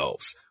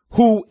ourselves.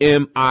 Who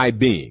am I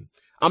being?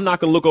 I'm not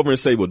going to look over and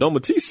say, well,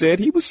 Doma T said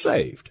he was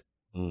saved.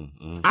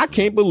 I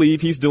can't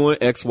believe he's doing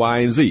X, Y,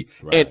 and Z.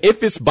 Right. And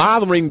if it's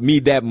bothering me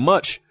that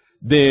much,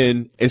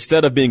 then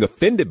instead of being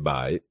offended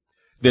by it,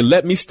 then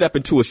let me step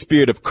into a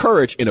spirit of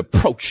courage and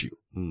approach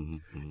you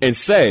and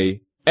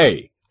say,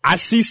 hey, I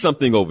see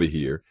something over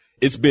here.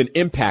 It's been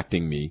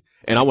impacting me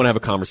and I want to have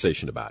a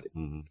conversation about it.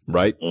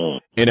 Right.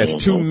 And as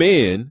 2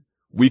 men,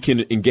 we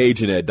can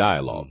engage in that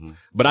dialogue.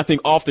 But I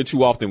think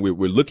too often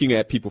we're looking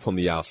at people from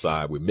the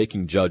outside. We're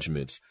making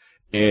judgments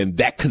and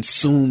that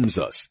consumes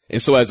us.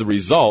 And so as a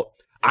result,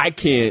 I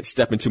can't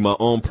step into my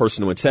own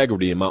personal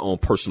integrity and my own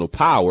personal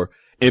power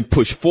and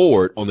push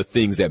forward on the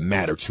things that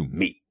matter to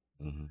me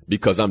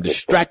because I'm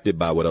distracted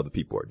by what other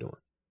people are doing.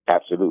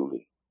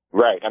 Absolutely.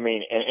 Right. I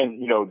mean, and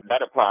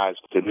that applies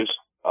to this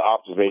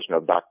observation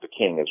of Dr.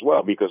 King as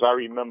well, because I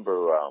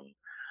remember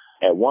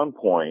at one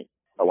point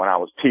when I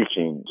was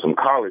teaching some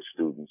college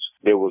students,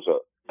 there was a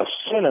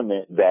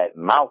sentiment that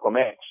Malcolm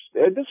X,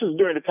 this is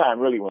during the time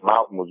really when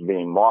Malcolm was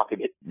being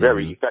marketed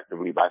very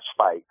effectively by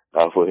Spike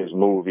for his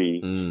movie,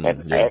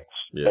 and X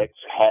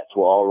hats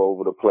were all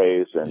over the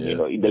place, and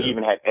they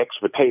even had X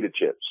potato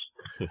chips.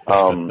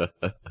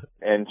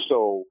 And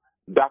so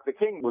Dr.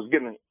 King was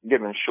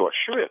given short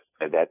shrift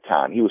at that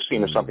time. He was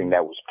seen as something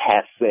that was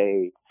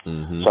passe,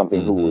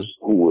 something who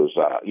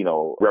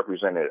was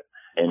represented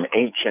an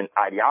ancient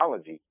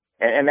ideology.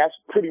 And that's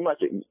pretty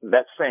much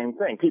that same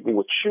thing. People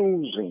were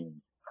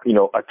choosing,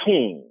 a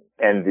team,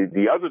 and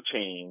the other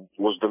team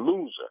was the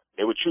loser.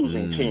 They were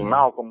choosing Team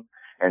Malcolm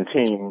and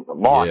Team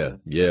Martin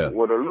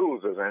were the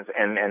losers.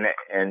 And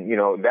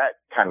that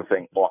kind of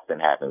thing often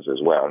happens as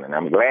well. And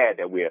I'm glad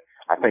that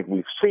I think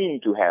we've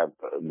seemed to have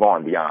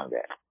gone beyond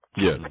that.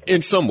 Yeah.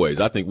 In some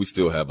ways, I think we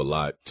still have a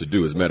lot to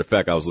do. As a matter of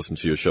fact, I was listening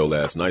to your show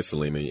last night,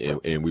 Salim,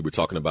 and we were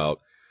talking about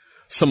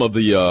some of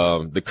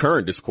the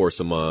current discourse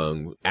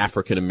among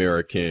African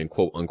American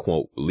quote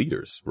unquote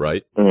leaders,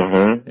 right?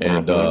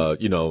 And,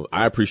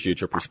 I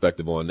appreciate your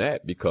perspective on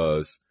that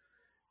because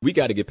we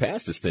got to get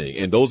past this thing.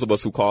 And those of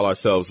us who call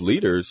ourselves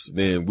leaders,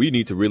 then we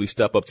need to really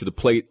step up to the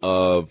plate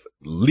of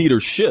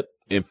leadership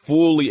and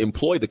fully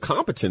employ the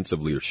competence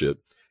of leadership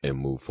and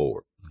move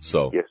forward.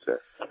 So, yes, sir.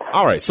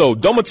 All right. So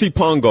Doma T.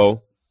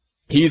 Pongo,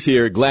 he's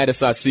here.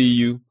 Gladys, I see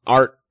you.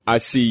 Art, I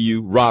see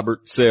you.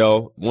 Robert,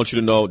 Sel, want you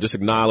to know, just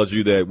acknowledge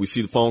you that we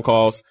see the phone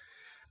calls.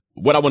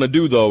 What I want to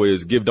do, though,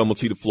 is give Doma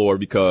T the floor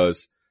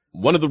because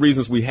one of the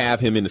reasons we have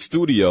him in the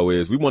studio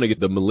is we want to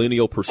get the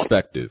millennial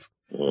perspective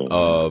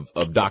of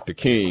Dr.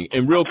 King.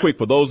 And real quick,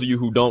 for those of you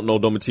who don't know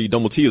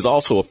Doma T is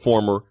also a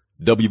former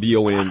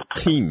WVON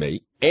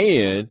teammate.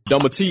 And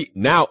Doma T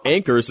now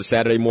anchors the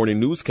Saturday morning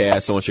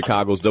newscast on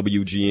Chicago's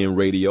WGN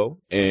radio.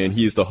 And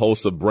he is the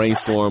host of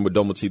Brainstorm with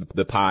Doma T,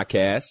 the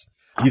podcast.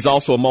 He's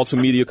also a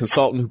multimedia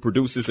consultant who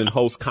produces and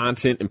hosts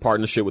content in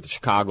partnership with the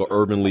Chicago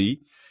Urban League.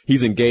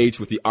 He's engaged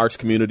with the arts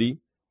community,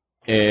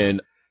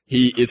 and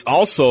he is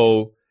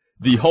also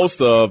the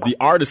host of the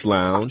Artist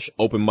Lounge,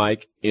 open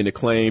mic in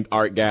acclaimed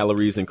art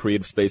galleries and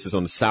creative spaces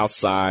on the south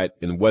side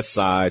and west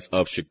sides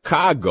of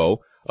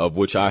Chicago, of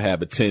which I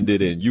have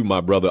attended. And you, my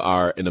brother,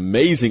 are an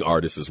amazing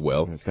artist as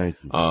well. Thank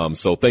you.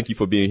 So thank you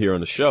for being here on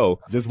the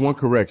show. Just one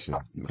correction.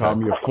 You called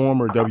me a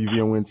former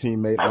WVON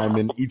teammate. I'm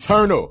an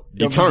eternal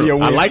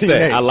WVON I like teammate.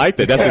 that. I like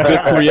that. That's a good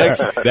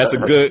correction. That's a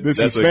good, This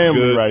that's is a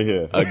family good, right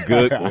here. A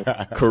good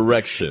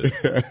correction.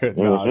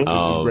 No,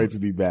 it's great to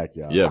be back,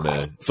 y'all. Yeah,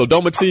 man. So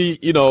Doma T,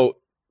 you know,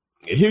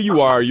 here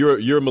you are,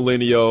 you're a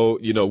millennial.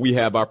 You know, we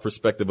have our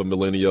perspective of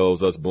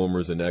millennials, us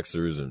boomers and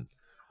Xers. And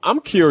I'm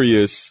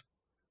curious,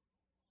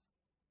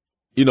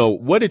 you know,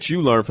 what did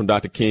you learn from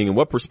Dr. King, and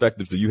what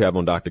perspectives do you have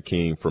on Dr.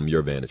 King from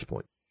your vantage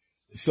point?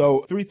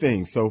 So 3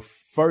 things. So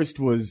first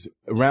was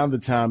around the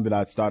time that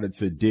I started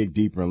to dig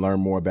deeper and learn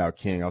more about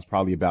King. I was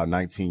probably about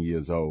 19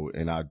 years old,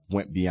 and I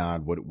went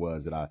beyond what it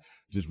was that I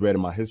just read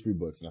in my history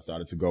books, and I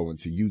started to go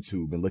into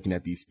YouTube and looking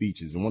at these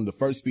speeches. And one of the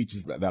first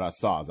speeches that I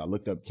saw as I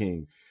looked up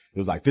King, it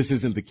was like, "This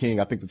isn't the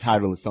King." I think the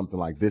title is something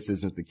like, "This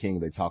isn't the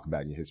King they talk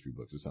about in your history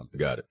books," or something.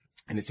 Got it.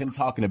 And it's him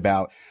talking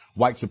about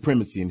white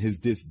supremacy and his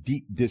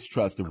deep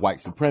distrust of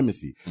white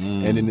supremacy.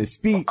 And in his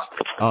speech,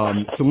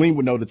 Salim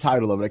would know the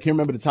title of it. I can't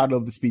remember the title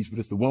of the speech, but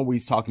it's the one where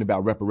he's talking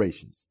about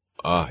reparations.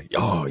 Yeah. I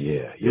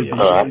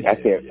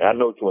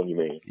know which one you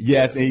mean.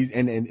 Yes,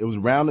 and it was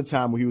around the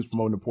time when he was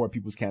promoting the Poor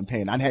People's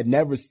Campaign. I had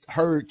never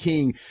heard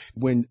King,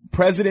 when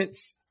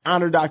presidents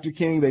honor Dr.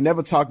 King, they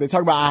talk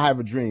about "I have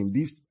a dream."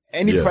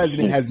 Any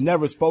president has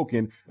never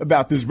spoken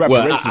about this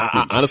reparations speech.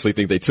 I honestly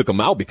think they took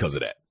him out because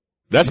of that.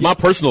 That's my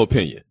personal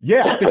opinion.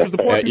 Yeah, I think it was the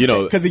poor people. You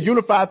know, because it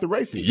unified the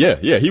races.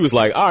 Yeah. He was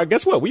like, all right,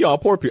 guess what? We all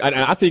poor people.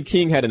 I think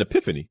King had an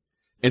epiphany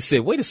and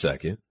said, wait a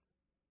second.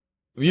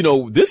 You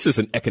know, this is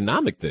an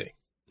economic thing.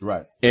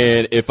 Right.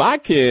 And if I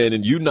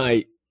can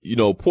unite, you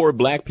know, poor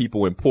black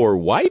people and poor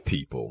white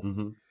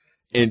people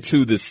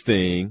into this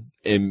thing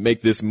and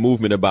make this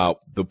movement about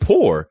the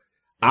poor,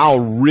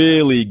 I'll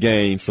really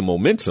gain some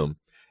momentum.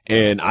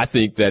 And I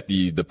think that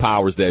the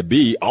powers that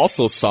be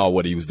also saw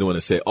what he was doing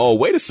and said, oh,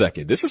 wait a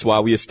second. This is why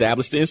we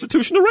established the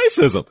institution of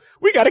racism.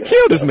 We got to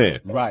kill this man.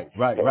 Right.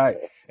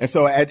 And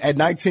so at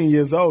 19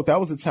 years old, that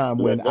was a time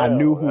when I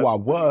knew who I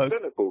was.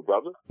 Cynical,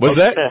 brother. What's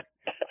that?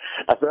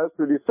 I said, that's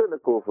pretty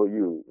cynical for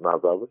you, my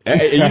brother.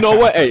 Hey, you know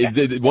what?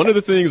 Hey, one of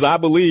the things I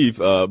believe,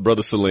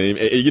 Brother Salim,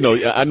 you know,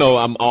 I know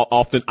I'm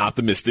often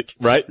optimistic,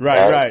 right?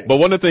 Right. But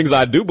one of the things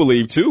I do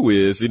believe too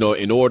is, you know,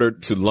 in order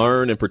to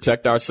learn and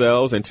protect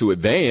ourselves and to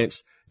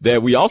advance,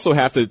 that we also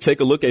have to take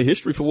a look at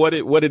history for what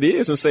it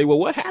is and say, well,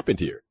 what happened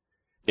here?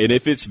 And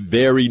if it's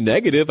very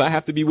negative, I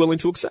have to be willing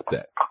to accept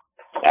that.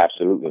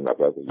 Absolutely, my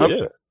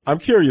brother. I'm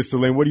curious,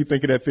 Salim, what do you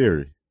think of that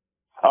theory?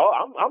 Oh,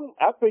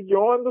 I think you're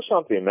onto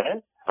something,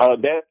 man.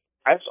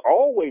 That's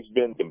always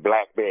been the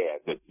black bear,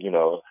 you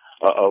know,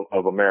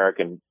 of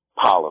American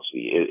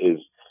policy is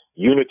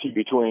unity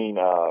between,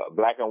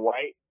 black and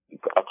white,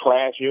 a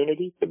class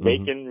unity, the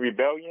Bacon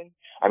Rebellion.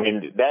 I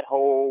mean, that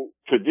whole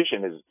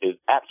tradition is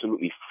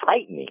absolutely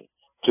frightening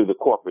to the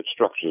corporate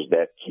structures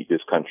that keep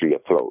this country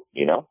afloat,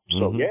 you know?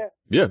 So,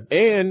 Yeah.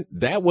 And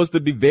that was the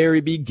very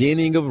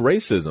beginning of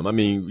racism. I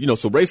mean, you know,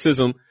 so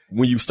racism,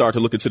 when you start to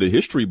look into the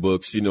history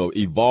books, you know,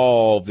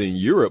 evolved in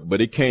Europe,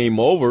 but it came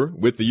over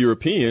with the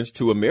Europeans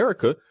to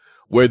America,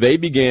 where they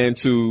began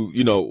to,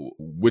 you know,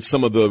 with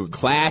some of the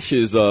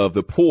clashes of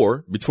the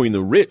poor between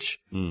the rich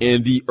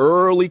in the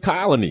early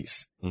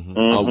colonies,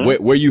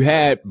 where you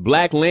had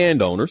black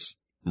landowners,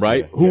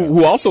 right?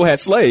 Who also had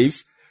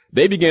slaves.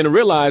 They began to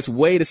realize,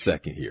 wait a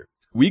second here.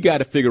 We got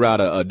to figure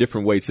out a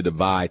different way to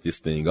divide this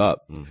thing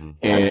up.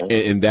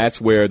 And that's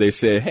where they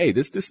said, hey,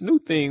 this new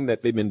thing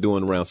that they've been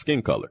doing around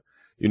skin color.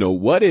 You know,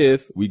 what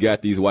if we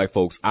got these white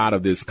folks out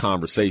of this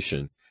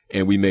conversation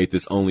and we made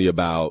this only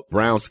about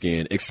brown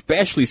skin,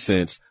 especially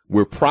since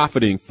we're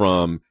profiting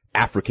from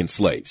African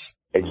slaves.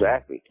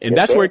 Exactly. And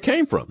that's where it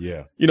came from.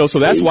 Yeah. You know, so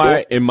that's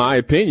why, in my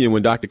opinion,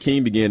 when Dr.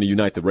 King began to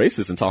unite the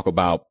races and talk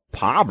about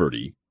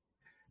poverty,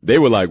 they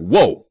were like,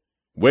 whoa,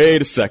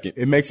 wait a second.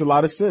 It makes a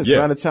lot of sense. Yeah.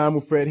 Around the time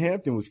when Fred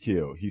Hampton was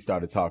killed, he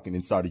started talking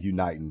and started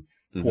uniting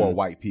poor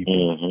white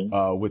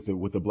people, with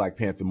the Black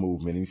Panther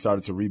movement. And he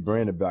started to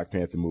rebrand the Black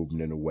Panther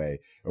movement in a way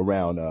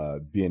around,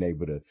 being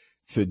able to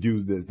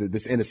do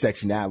this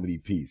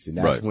intersectionality piece. And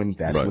that's when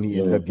he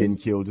ended up getting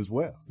killed as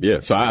well. Yeah.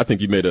 So I think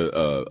you made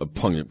a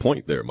poignant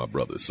point there, my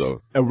brother.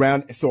 So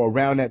around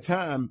that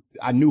time,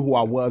 I knew who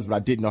I was, but I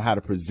didn't know how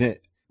to present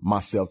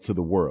myself to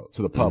the world,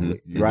 to the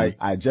public, right?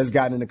 I had just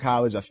gotten into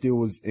college. I still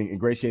was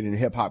ingratiated in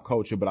hip hop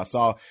culture, but I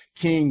saw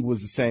King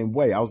was the same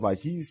way. I was like,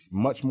 he's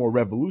much more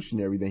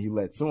revolutionary than he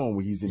lets on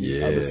when he's in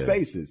these other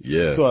spaces.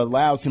 Yeah. So it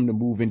allows him to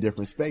move in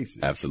different spaces.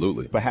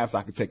 Absolutely. Perhaps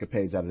I could take a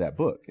page out of that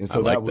book. And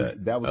so that was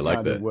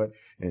kind of what,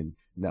 and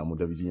now I'm on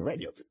WGN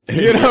radio too.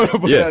 You know?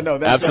 But no,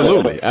 that's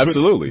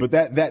absolutely. But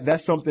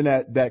that's something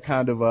that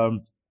kind of,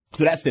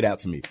 so that stood out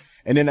to me.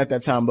 And then at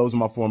that time, those were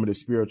my formative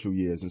spiritual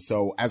years. And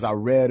so as I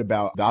read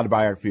about the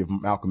autobiography of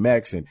Malcolm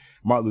X and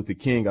Martin Luther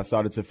King, I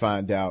started to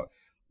find out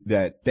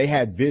that they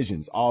had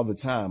visions all the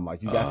time.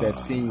 Like you got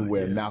that scene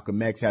where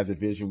Malcolm X has a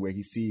vision where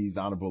he sees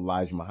Honorable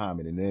Elijah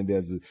Muhammad. And then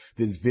there's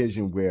this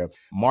vision where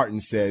Martin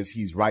says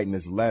he's writing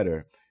this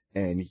letter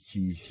and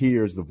he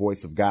hears the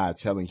voice of God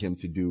telling him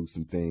to do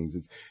some things.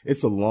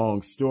 It's a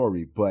long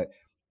story, but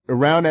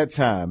around that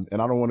time,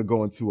 and I don't want to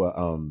go into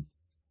a,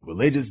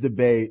 religious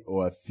debate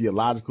or a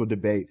theological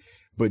debate,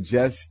 but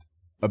just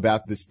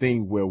about this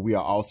thing where we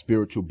are all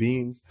spiritual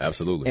beings.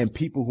 Absolutely. And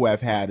people who have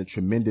had a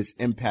tremendous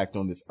impact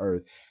on this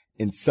earth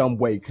in some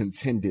way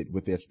contended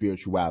with their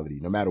spirituality,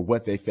 no matter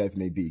what their faith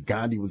may be.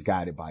 Gandhi was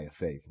guided by a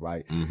faith,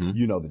 right?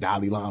 You know, the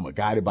Dalai Lama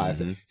guided by a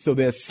faith. So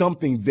there's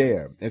something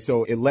there. And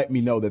so it let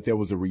me know that there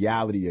was a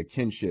reality, a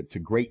kinship to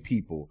great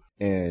people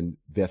and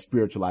their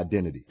spiritual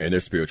identity. And their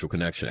spiritual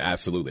connection.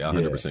 Absolutely. I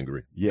 100%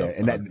 agree. Yeah. Yep,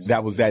 and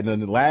that was that. And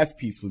then the last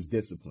piece was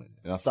discipline.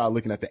 And I started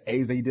looking at the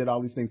age that he did all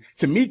these things.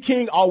 To me,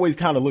 King always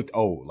kind of looked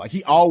old. Like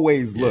he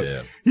always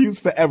looked, he was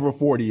forever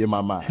 40 in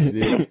my mind.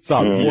 Yeah.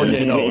 Sorry,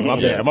 48 old.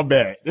 My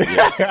bad.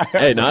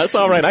 Hey, no, it's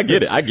all right. I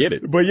get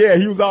it. But yeah,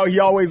 he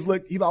always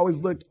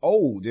looked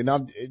old.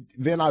 And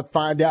then I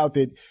find out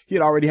that he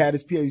had already had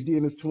his PhD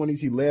in his 20s.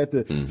 He led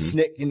the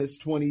SNCC in his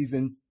 20s,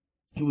 and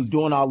he was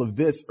doing all of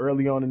this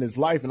early on in his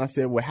life. And I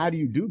said, well, how do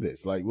you do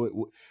this? Like,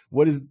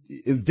 what is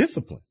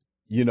discipline?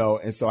 You know,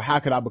 and so how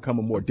could I become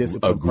a more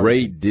disciplined person?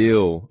 Great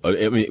deal.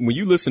 I mean, when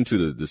you listen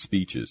to the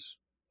speeches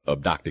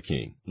of Dr.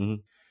 King and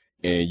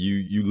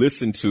you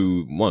listen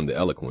to the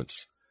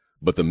eloquence,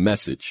 but the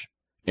message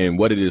and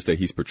what it is that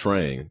he's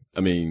portraying.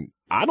 I mean,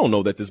 I don't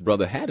know that this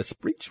brother had a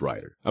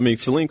speechwriter. I mean,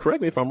 Salim,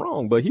 correct me if I'm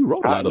wrong, but he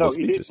wrote a lot of the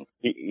speeches.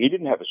 He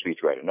didn't have a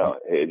speechwriter. No,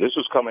 this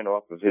was coming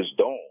off of his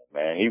dome,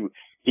 man.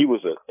 He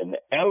was an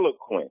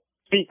eloquent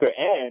speaker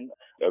and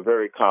a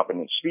very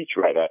competent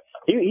speechwriter.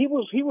 He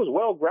was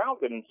well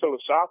grounded in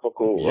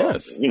philosophical,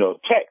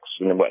 texts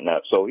and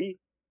whatnot. So he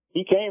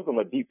came from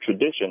a deep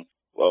tradition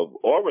of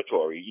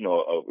oratory,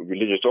 of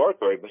religious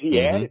oratory, but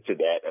he added to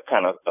that a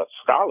kind of a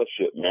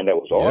scholarship, man, that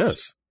was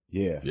awesome.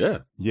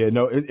 Yes. Yeah.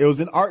 No, it was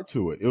an art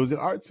to it.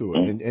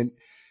 And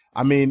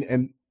I mean,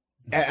 and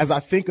as I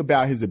think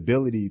about his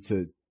ability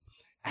to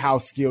how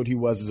skilled he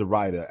was as a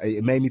writer,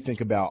 it made me think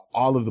about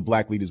all of the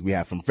black leaders we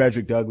have, from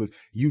Frederick Douglass,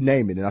 you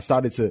name it. And I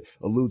started to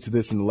allude to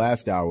this in the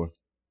last hour.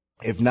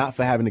 If not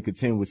for having to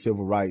contend with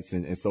civil rights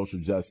and social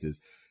justice,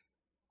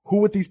 who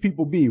would these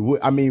people be?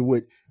 Would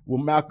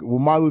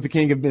Martin Luther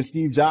King have been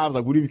Steve Jobs?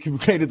 Like, would he have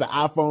created the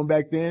iPhone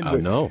back then? I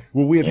know.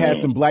 Would we have had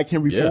some black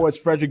Henry Fords?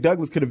 Frederick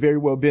Douglass could have very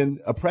well been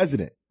a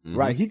president,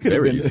 right? He could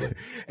have been.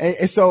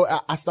 And so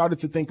I started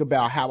to think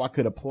about how I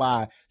could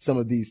apply some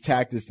of these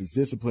tactics, this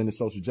discipline and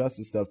social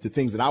justice stuff to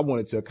things that I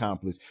wanted to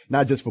accomplish,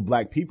 not just for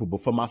black people,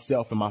 but for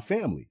myself and my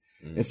family.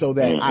 And so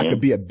that I could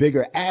be a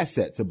bigger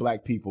asset to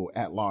black people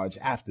at large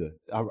after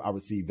I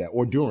received that,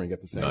 or during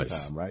at the same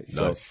time, right?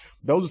 So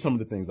those are some of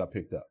the things I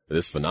picked up.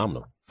 It's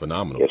phenomenal.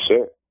 Yes,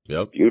 sir.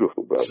 Yep.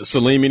 Beautiful, brother.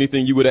 Salim,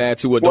 anything you would add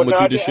to what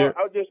Domity just shared?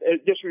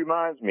 It just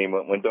reminds me,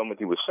 when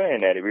Domity was saying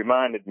that, it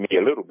reminded me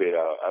a little bit.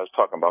 I was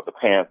talking about the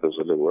Panthers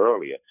a little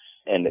earlier,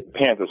 and the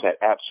Panthers had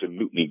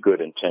absolutely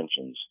good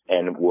intentions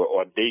and were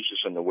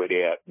audacious in the way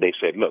they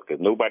said, look, if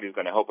nobody's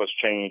going to help us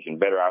change and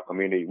better our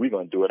community, we're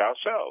going to do it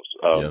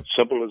ourselves.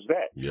 Simple as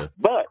that. Yeah.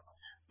 But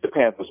the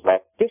Panthers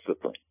lacked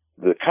discipline.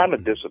 The kind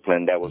of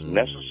discipline that was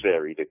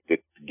necessary to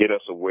get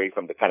us away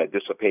from the kind of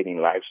dissipating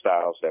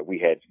lifestyles that we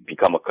had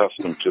become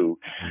accustomed to.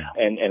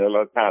 And a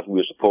lot of times we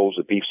were supposed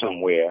to be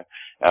somewhere,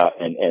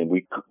 and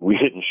we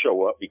didn't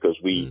show up because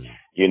we,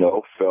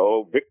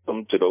 fell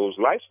victim to those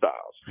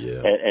lifestyles.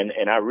 Yeah.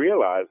 And I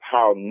realized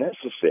how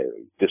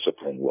necessary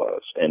discipline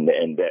was. And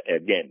that,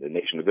 again, the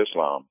Nation of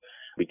Islam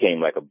became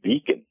like a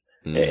beacon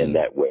in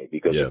that way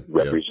because it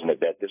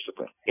represented that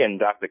discipline. And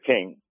Dr.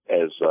 King,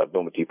 as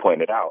Domity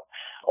pointed out,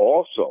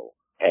 also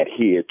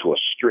adhered to a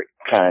strict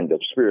kind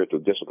of spiritual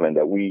discipline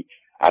that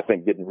I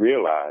think, didn't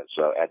realize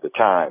at the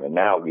time. And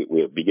now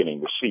we're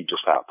beginning to see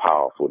just how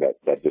powerful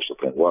that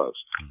discipline was.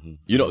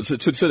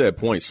 To that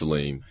point,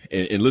 Salim,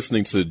 and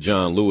listening to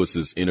John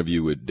Lewis's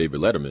interview with David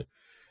Letterman,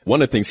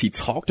 one of the things he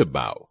talked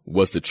about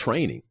was the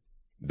training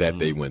that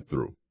they went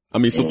through. I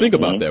mean, so think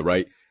about that,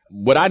 right?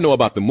 What I know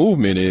about the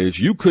movement is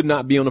you could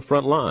not be on the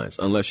front lines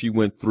unless you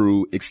went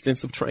through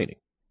extensive training.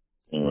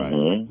 Right.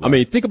 I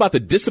mean, think about the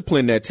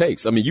discipline that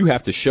takes. I mean, you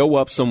have to show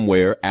up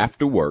somewhere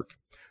after work.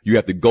 You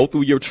have to go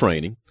through your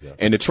training. Yeah.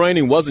 And the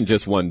training wasn't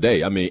just one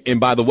day. I mean, and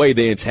by the way,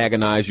 they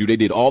antagonized you. They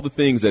did all the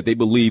things that they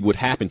believed would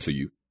happen to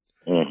you.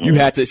 You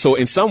had to, so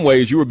in some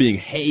ways you were being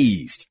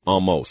hazed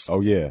almost.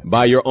 Oh yeah.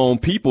 By your own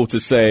people to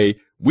say,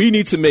 we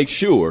need to make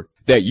sure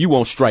that you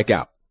won't strike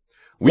out.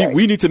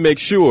 We need to make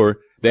sure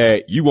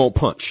that you won't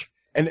punch.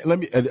 And let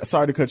me,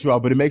 sorry to cut you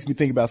off, but it makes me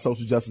think about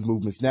social justice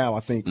movements now. I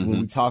think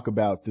when we talk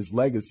about this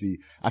legacy,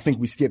 I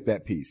think we skip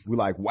that piece. We're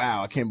like,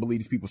 wow, I can't believe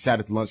these people sat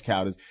at the lunch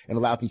counters and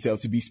allowed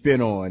themselves to be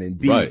spit on and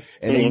beat,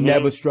 and they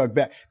never struck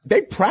back.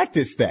 They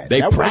practiced that.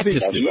 That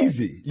practiced it.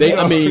 Easy.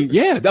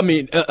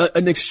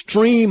 An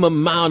extreme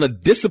amount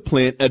of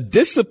discipline, a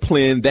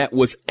discipline that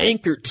was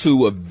anchored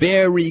to a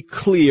very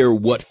clear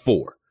what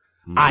for.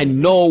 I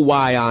know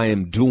why I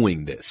am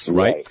doing this,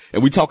 right?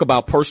 And we talk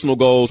about personal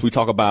goals. We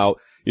talk about,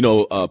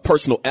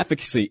 personal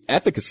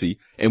efficacy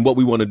and what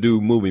we want to do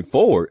moving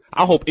forward.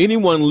 I hope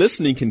anyone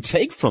listening can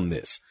take from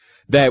this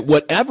that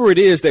whatever it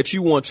is that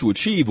you want to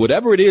achieve,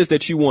 whatever it is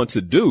that you want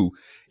to do,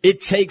 it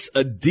takes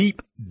a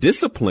deep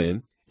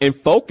discipline and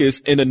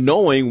focus and a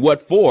knowing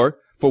what for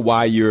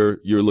why you're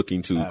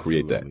looking to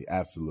create that.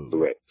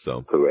 Absolutely.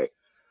 Correct.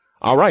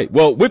 All right.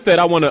 Well, with that,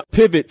 I want to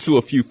pivot to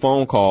a few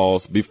phone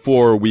calls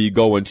before we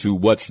go into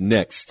what's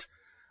next.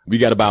 We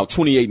got about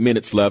 28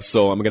 minutes left,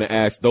 so I'm going to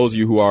ask those of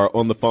you who are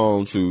on the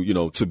phone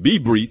to be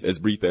brief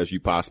as you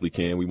possibly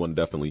can. We want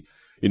to definitely,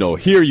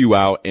 hear you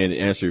out and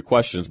answer your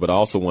questions, but I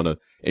also want to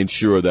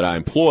ensure that I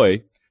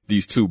employ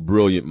these two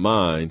brilliant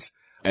minds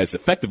as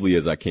effectively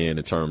as I can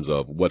in terms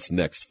of what's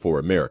next for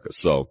America.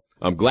 So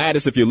I'm glad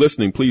if you're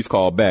listening, please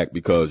call back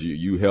because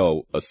you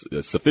held a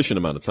sufficient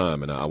amount of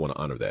time, and I want to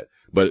honor that.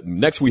 But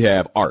next we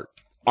have Art.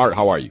 Art,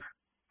 how are you?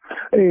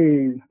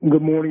 Hey,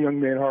 good morning, young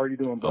man. How are you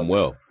doing, brother? I'm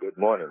well. Good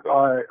morning.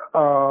 All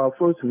right.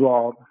 First of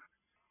all,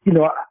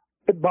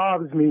 it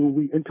bothers me when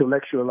we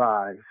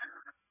intellectualize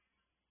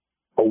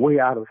a way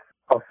out of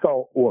a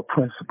thought or a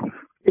principle.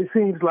 It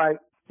seems like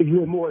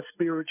you're more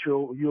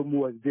spiritual, you're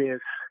more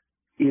this,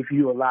 if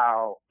you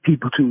allow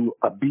people to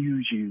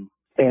abuse you.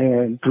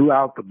 And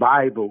throughout the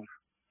Bible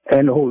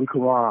and the Holy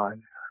Quran,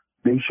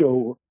 they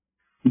show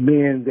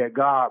men that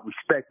God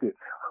respected,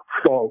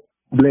 fought,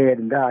 bled,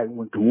 and died and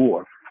went to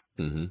war.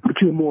 But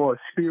you're more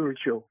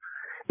spiritual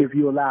if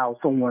you allow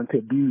someone to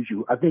abuse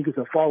you. I think it's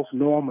a false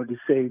norm to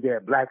say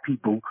that black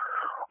people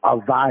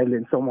are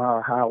violent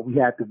somehow, how we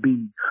have to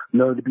be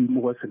in order to be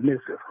more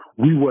submissive.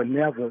 We were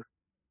never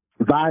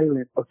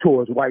violent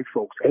towards white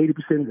folks. 80%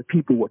 of the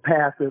people were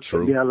passive. True.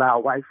 And they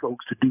allowed white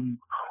folks to do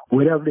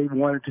whatever they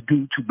wanted to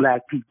do to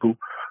black people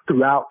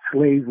throughout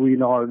slavery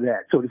and all of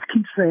that. So just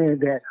keep saying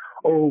that,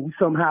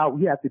 somehow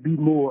we have to be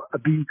more,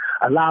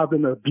 allow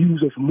them to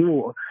abuse us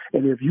more.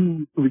 And if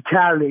you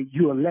retaliate,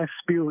 you are less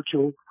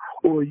spiritual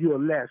or you are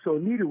less. So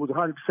Anita was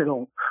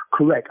 100%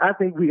 correct. I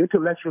think we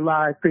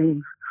intellectualize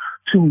things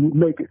to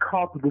make it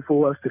comfortable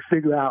for us to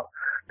figure out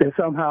that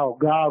somehow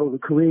God or the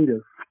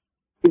Creator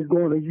is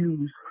going to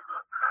use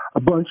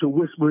a bunch of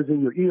whispers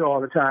in your ear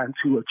all the time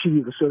to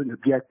achieve a certain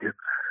objective.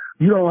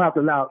 You don't have to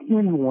allow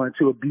anyone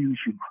to abuse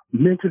you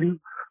mentally,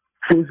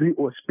 physically,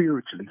 or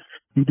spiritually.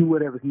 You do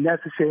whatever's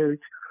necessary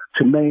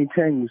to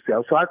maintain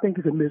yourself. So I think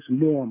it's a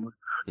misnomer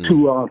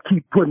to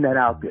keep putting that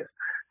out there.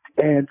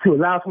 And to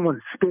allow someone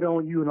to spit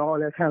on you and all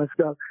that kind of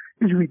stuff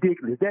is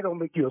ridiculous. That don't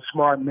make you a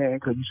smart man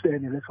because you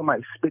stand there and let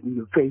somebody spit in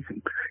your face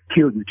and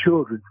kill your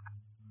children.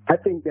 I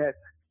think that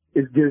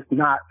is just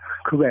not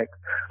correct.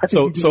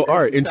 So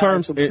Art, in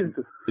terms of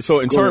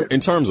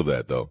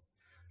that though,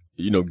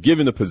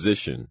 given the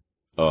position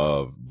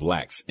of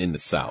blacks in the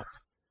South,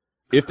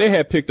 if they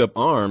had picked up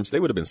arms, they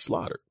would have been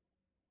slaughtered.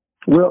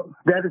 Well,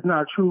 that is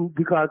not true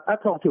because I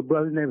talked to a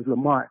brother named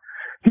Lamont.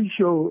 He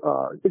showed,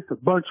 it's a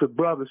bunch of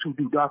brothers who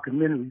do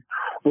documentaries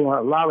on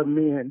a lot of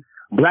men,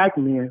 black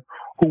men,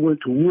 who went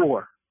to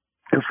war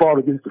and fought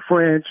against the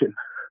French and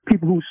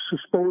people who are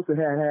supposed to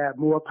have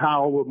more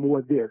power or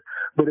more this.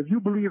 But if you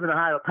believe in a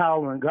higher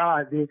power in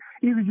God, then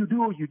either you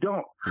do or you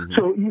don't.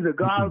 So either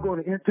God is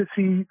going to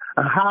intercede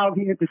and how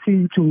he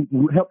intercedes to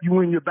help you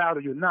win your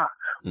battle or not.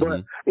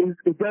 But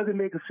it doesn't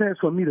make a sense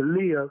for me to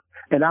live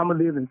and I'm going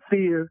to live in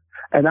fear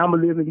and I'm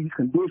going to live in these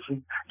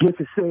conditions just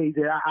to say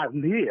that I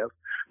live.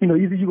 Either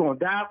you're going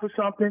to die for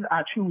something.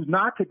 I choose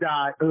not to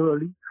die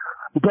early,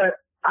 but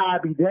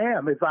I'd be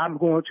damned if I'm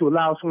going to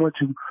allow someone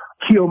to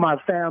kill my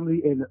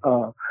family and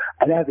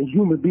as a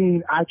human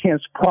being, I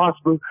can't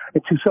prosper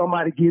until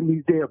somebody give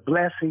me their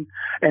blessing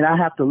and I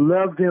have to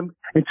love them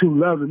into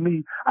loving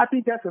me. I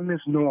think that's a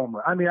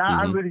misnomer. I mean,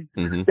 I really,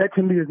 that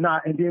to me is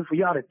not. And then for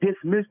y'all to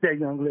dismiss that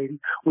young lady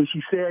when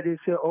she said it,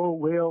 said, oh,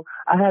 well,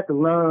 I had to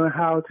learn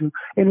how to,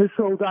 and it's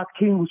so Dr.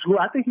 King was,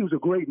 I think he was a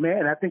great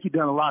man. I think he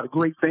done a lot of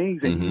great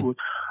things and he was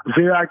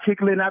very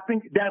articulate. And I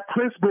think that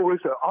principle is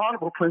an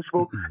honorable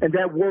principle and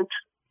that works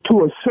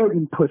to a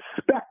certain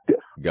perspective.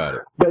 Got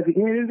it. But at the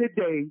end of the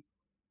day,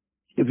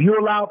 If you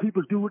allow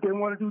people to do what they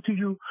want to do to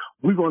you,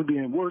 we're going to be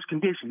in worse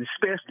condition,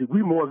 especially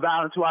we're more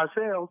violent to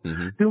ourselves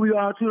than we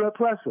are to the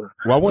oppressor.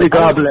 Well, I want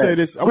to say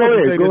this. I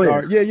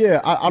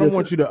don't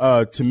want you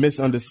to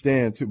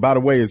misunderstand too. By the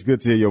way, it's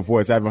good to hear your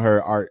voice. I haven't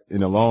heard Art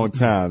in a long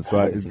time, so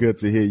it's good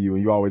to hear you,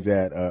 and you always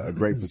add a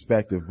great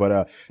perspective.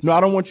 But no, I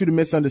don't want you to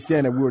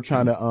misunderstand that we were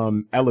trying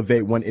to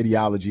elevate one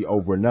ideology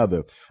over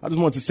another. I just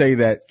want to say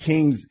that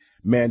King's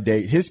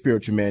mandate, his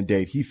spiritual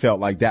mandate, he felt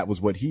like that was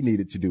what he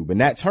needed to do. But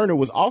Nat Turner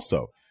was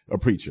also a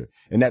preacher,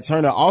 and Nat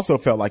Turner also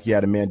felt like he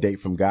had a mandate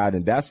from God,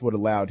 and that's what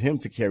allowed him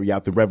to carry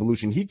out the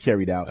revolution he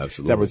carried out.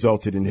 Absolutely. That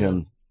resulted in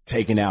him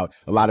taking out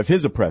a lot of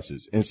his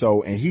oppressors. And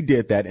he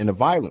did that in a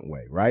violent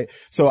way, right?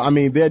 So, I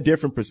mean, there are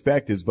different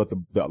perspectives, but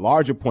the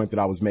larger point that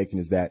I was making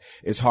is that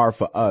it's hard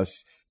for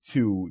us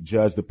to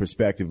judge the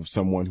perspective of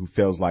someone who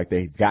feels like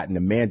they've gotten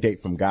a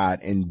mandate from God.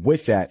 And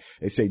with that,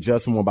 they say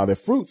judge someone by their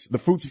fruits. The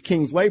fruits of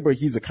King's labor,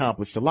 he's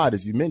accomplished a lot,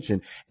 as you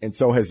mentioned. And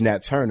so has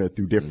Nat Turner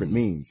through different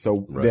means.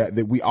 So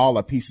that we all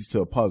are pieces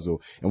to a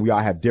puzzle, and we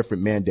all have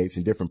different mandates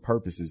and different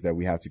purposes that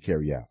we have to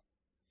carry out.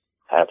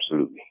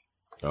 Absolutely.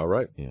 All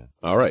right. Yeah.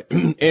 All right.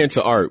 And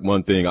to Art,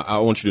 one thing I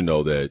want you to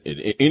know that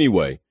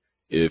anyway,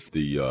 if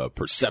the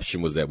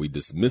perception was that we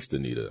dismissed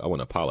Anita, I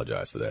want to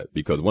apologize for that,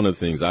 because one of the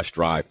things I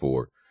strive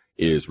for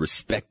is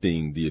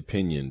respecting the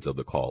opinions of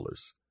the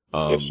callers,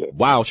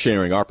 while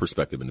sharing our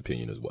perspective and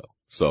opinion as well.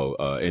 So,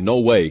 in no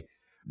way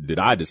did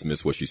I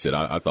dismiss what she said.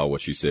 I thought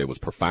what she said was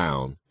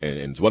profound, and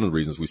it's one of the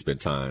reasons we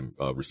spent time,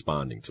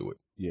 responding to it.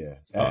 Yeah.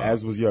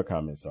 As was your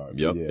comments, Art.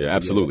 Yep. Yeah,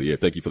 absolutely. Yeah.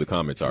 Thank you for the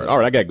comments, Art. All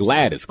right. I got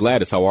Gladys.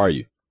 Gladys, how are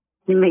you?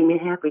 You make me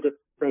happy to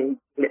say,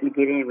 let me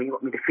get in when you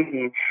want me to fit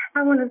in.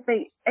 I want to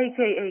say,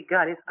 AKA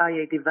Goddess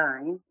Aya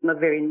Divine. I'm a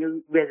very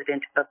new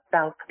resident of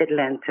South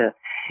Atlanta.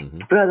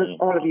 Brothers,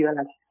 all of you,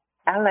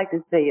 I like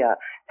to say,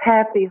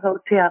 happy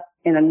Hotep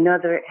in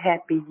another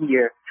happy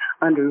year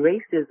under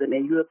racism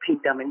and European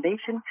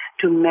domination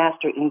to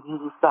master in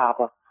Zulu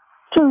Saba.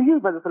 To you,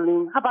 Brother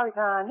Salim.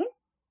 Habarikani.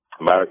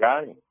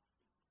 Habarikani.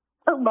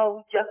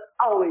 Just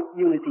always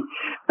unity.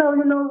 So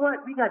you know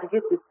what? We got to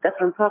get this. That's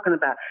what I'm talking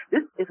about.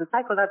 This is a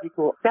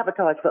psychological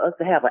sabotage for us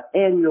to have an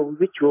annual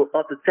ritual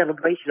of the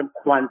celebration of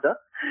Kwanzaa,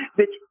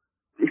 which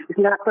it's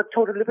not for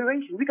total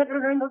liberation. We got to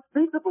learn those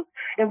principles.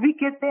 And we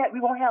get that, we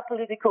won't have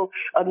political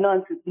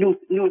nonsense,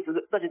 nuances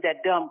such as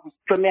that dumb,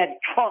 dramatic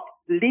Trump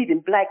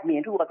leading black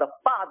men who are the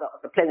father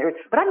of the planet Earth.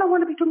 But I don't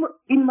want to be too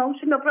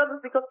emotional,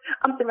 brothers, because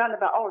I'm surrounded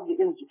by all of your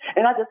energy.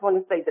 And I just want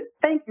to say that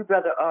thank you,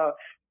 brother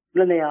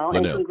Linnell,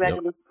 and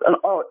congratulations on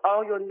all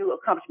your new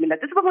accomplishments. Now,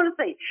 this is what I want to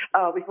say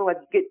before I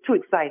get too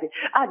excited.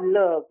 I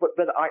love what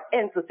Brother Art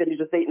and Sister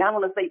Anita say, and I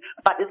want to say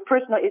about this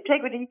personal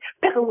integrity.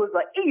 Becca was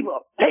like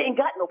evil. They ain't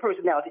got no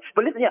personality.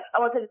 But listen here,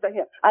 I want to say this right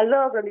here. I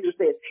love what Anita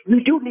says.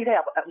 You do need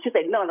help. She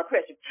said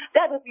non-oppression.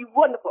 That would be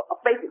wonderful.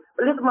 But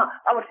listen, Mom,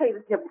 I want to tell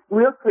you this here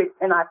real quick,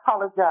 and I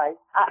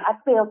apologize. I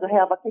failed to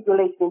have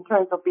articulation in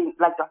terms of being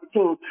like Dr.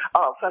 King,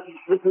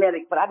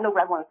 rhythmic, but I know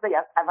what I want to say.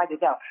 I write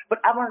it down. But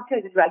I want to tell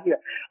you this right here.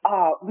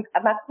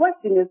 My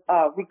question is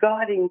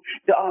regarding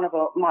the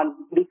Honorable Martin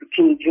Luther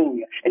King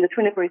Jr. in the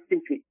 21st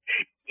century.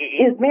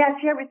 May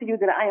I share with you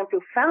that I am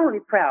profoundly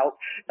proud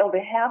on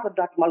behalf of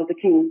Dr. Martin Luther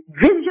King's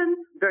vision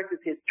versus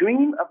his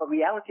dream of a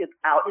reality of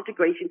our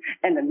integration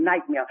and the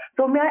nightmare.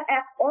 So may I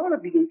ask all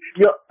of you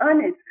your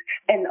honest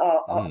and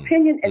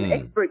opinion and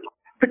expert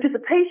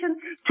participation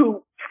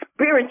to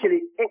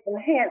spiritually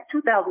enhance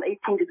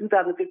 2018 to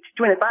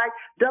 2025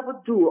 double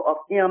duel of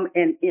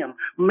M&M,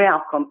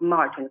 Malcolm,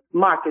 Martin,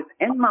 Marcus,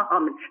 and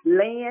Muhammad,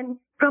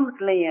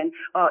 promised land,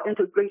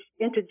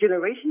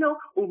 intergenerational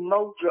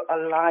Umoja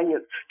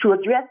alliance to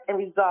address and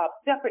resolve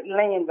separate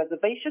land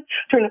reservations,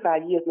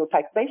 25 years no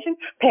taxation,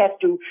 past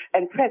due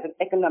and present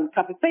economic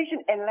compensation,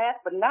 and last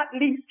but not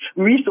least,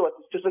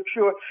 resources to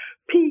secure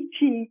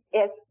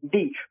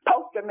PTSD,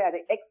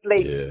 post-traumatic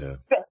X-slave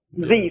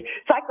disease,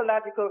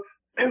 psychological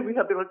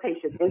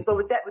rehabilitation. And so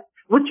with that,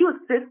 would you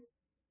assist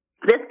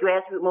this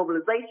grassroots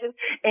mobilization?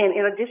 And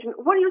in addition,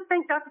 what do you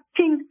think Dr.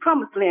 King's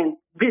promised land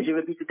vision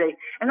would be today?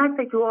 And I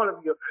say to all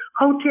of you,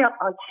 Hotep,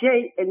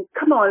 Ashe, and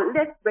come on,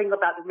 let's bring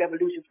about the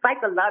revolution,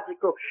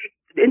 psychological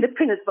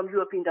independence from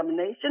European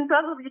domination.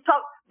 Brothers, you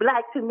talk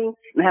black to me,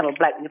 and have a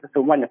black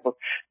episode. Wonderful.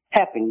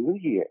 Happy New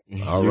Year.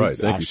 All right.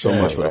 Thank you so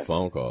much for the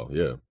phone call.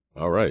 Yeah.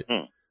 All right.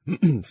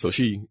 So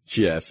she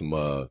asked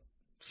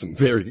some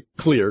very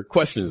clear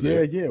questions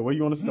there. Yeah. Where do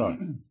you want to start?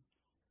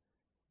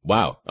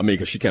 Wow. I mean,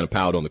 'cause she kind of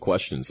piled on the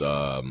questions.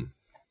 I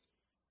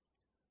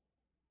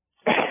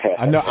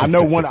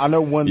know one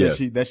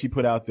that she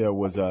put out there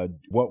was,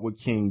 what would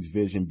King's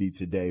vision be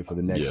today for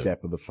the next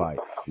step of the fight?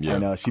 Yeah.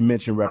 And, she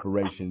mentioned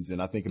reparations,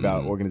 and I think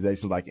about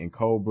organizations like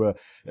N'Cobra.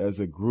 There's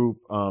a group,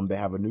 they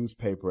have a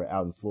newspaper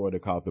out in Florida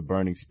called The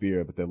Burning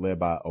Spear, but they're led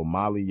by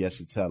Omali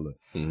Yeshitela.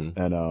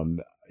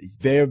 And,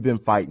 they have been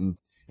fighting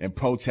and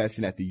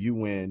protesting at the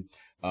UN,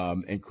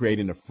 and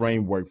creating a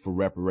framework for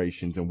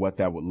reparations and what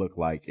that would look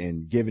like,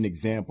 and giving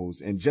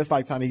examples. And just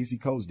like Ta-Nehisi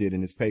Coates did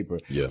in his paper,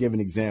 giving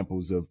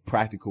examples of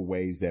practical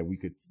ways that we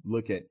could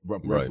look at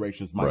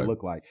reparations might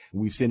look like.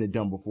 And we've seen it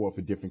done before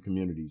for different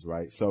communities,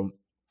 right? So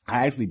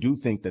I actually do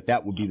think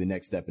that would be the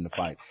next step in the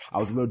fight. I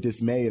was a little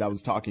dismayed. I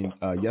was talking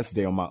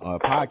yesterday on my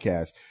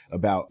podcast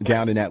about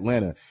down in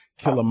Atlanta,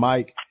 Killer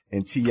Mike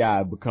and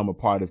T.I. become a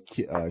part of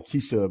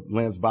Keisha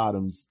Lance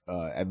Bottoms,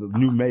 the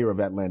new mayor of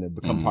Atlanta,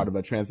 become part of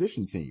a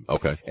transition team.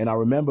 Okay. And I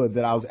remember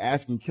that I was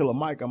asking Killer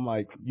Mike, I'm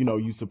like,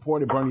 you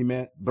supported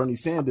Bernie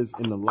Sanders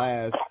in the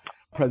last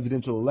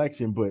presidential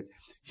election, but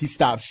he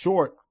stopped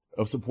short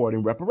of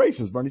supporting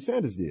reparations. Bernie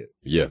Sanders did.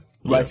 Yeah.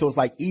 Right. Yeah. So it's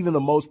like even the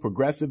most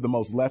progressive, the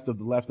most left of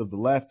the left of the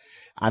left,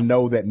 I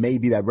know that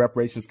maybe that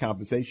reparations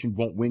compensation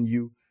won't win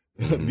you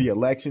the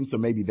election. So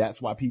maybe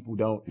that's why people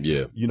don't,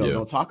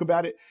 don't talk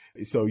about it.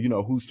 So,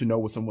 who's to know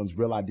what someone's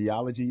real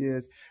ideology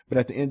is? But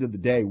at the end of the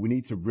day, we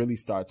need to really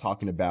start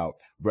talking about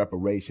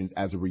reparations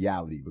as a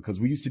reality,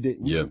 because we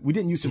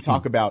didn't used to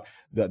talk about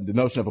the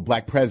notion of a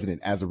black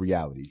president as a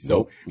reality.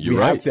 So you're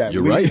right.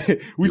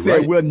 We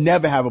said we'll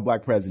never have a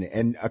black president.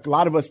 And a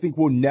lot of us think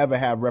we'll never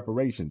have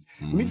reparations.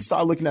 We need to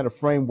start looking at a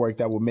framework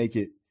that will make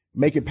it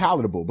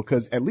palatable,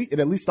 because it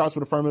at least starts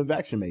with affirmative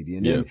action, maybe.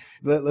 And then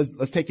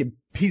let's take it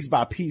piece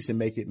by piece and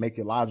make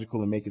it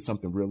logical and make it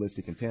something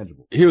realistic and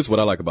tangible. Here's what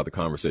I like about the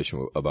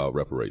conversation about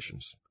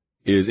reparations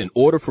is, in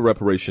order for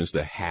reparations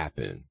to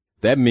happen,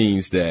 that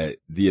means that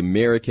the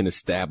American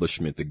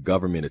establishment, the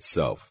government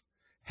itself,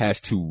 has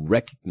to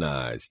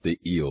recognize the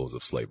ills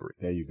of slavery.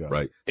 There you go.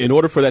 Right. In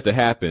order for that to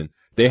happen,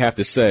 they have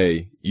to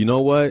say, you know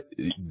what?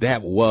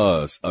 That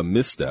was a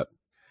misstep.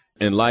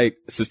 And like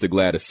Sister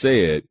Gladys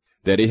said,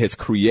 that it has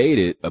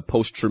created a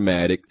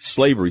post-traumatic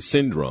slavery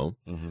syndrome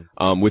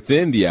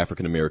within the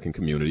African American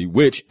community,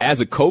 which, as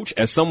a coach,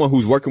 as someone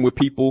who's working with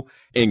people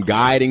and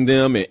guiding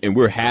them, and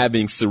we're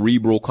having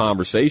cerebral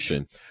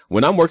conversation,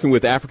 when I'm working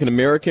with African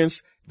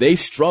Americans, they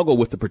struggle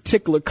with the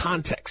particular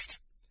context.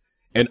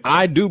 And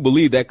I do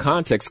believe that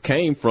context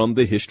came from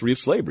the history of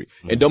slavery.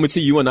 And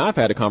Domity, you and I have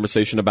had a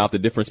conversation about the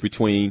difference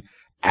between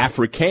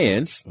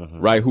Africans,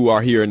 right, who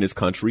are here in this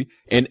country,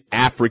 and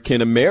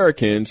African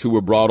Americans who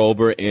were brought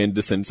over and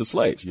descendants of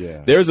slaves.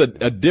 Yeah. There's a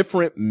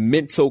different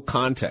mental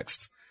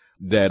context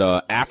that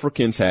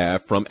Africans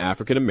have from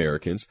African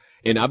Americans,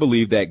 and I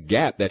believe that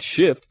gap, that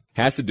shift,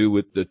 has to do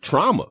with the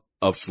trauma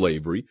of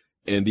slavery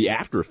and the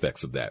after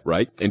effects of that,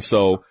 right? And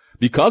so,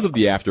 because of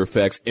the after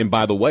effects, and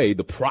by the way,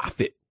 the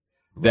profit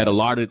that a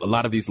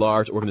lot of these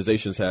large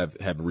organizations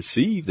have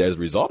received as a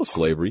result of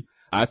slavery,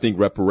 I think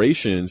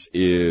reparations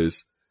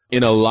is,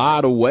 in a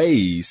lot of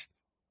ways,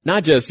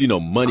 not just,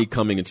 money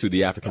coming into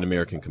the African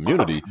American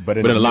community, but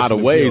in a lot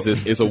of ways,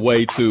 it's a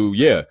way to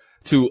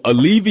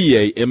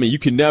alleviate. I mean, you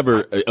can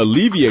never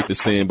alleviate the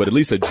sin, but at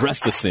least address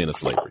the sin of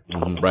slavery,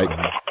 right?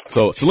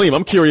 So, Salim,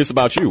 I'm curious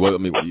about you.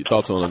 What your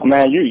thoughts on it?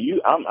 Man,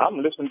 I'm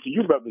listening to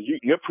you, brother.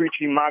 You're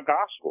preaching my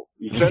gospel,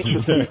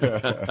 essentially.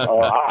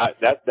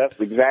 That's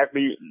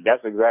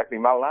exactly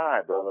my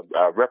line, brother.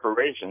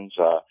 Reparations.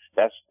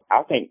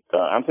 I'm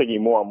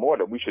thinking more and more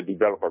that we should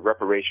develop a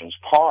reparations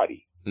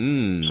party,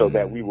 so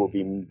that we will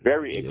be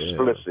very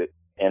explicit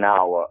in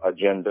our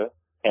agenda.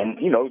 And,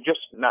 just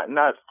not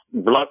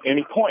blunt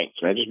any points,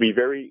 man. Just be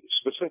very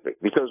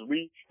specific, because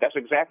that's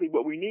exactly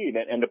what we need.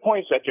 And the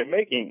points that you're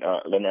making,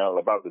 Linnell,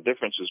 about the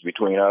differences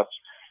between us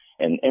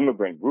and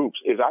immigrant groups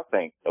is, I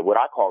think, what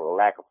I call a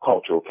lack of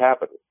cultural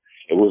capital.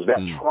 It was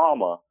that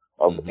trauma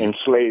of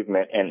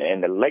enslavement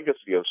and the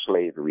legacy of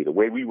slavery, the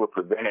way we were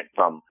prevented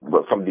from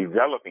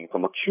developing,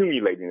 from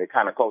accumulating the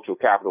kind of cultural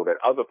capital that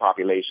other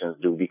populations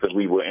do, because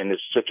we were in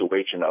this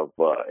situation of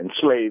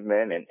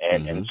enslavement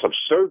and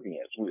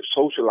subservience. We were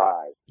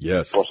socialized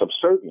for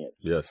subservience.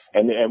 Yes.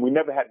 And we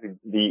never had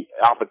the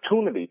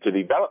opportunity to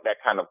develop that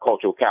kind of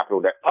cultural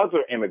capital that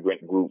other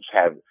immigrant groups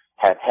have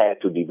had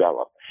to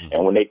develop.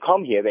 And when they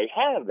come here, they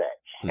have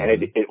that. And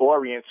it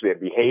orients their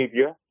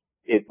behavior.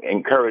 It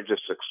encourages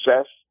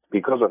success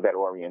because of that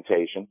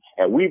orientation.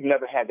 And we've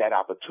never had that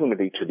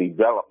opportunity to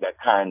develop that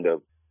kind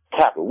of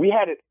capital. We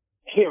had it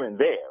here and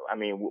there. I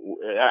mean,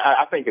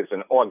 I think it's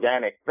an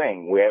organic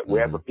thing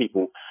wherever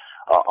people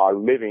are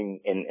living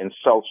in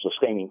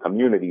self-sustaining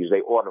communities,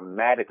 they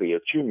automatically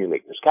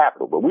accumulate this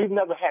capital. But we've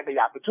never had the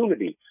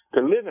opportunity to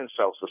live in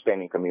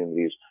self-sustaining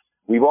communities.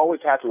 We've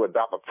always had to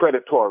adopt a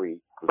predatory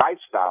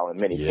lifestyle in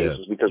many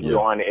cases, because we were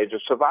on the edge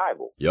of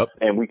survival. Yep.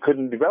 And we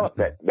couldn't develop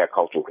that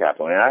cultural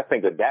capital. And I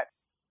think that's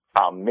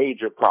our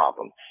major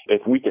problem.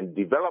 If we can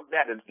develop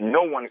that,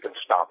 no one can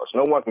stop us.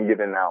 No one can get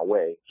in our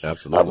way.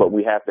 Absolutely. But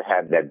we have to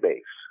have that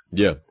base.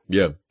 Yeah.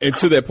 Yeah. And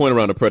to that point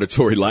around the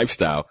predatory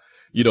lifestyle,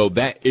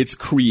 that it's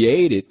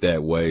created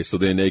that way, so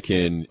then they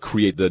can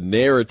create the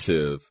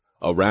narrative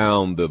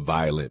around the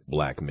violent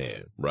black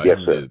man, right? Yes,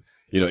 sir.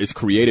 It's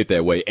created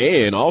that way.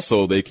 And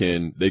also they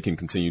can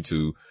continue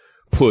to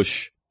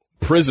push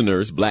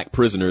black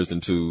prisoners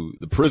into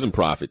the prison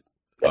profit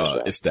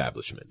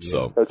establishment. Yeah.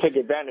 So they'll take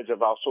advantage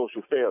of our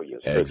social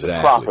failures. Exactly.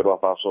 To profit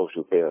off our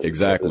social failures.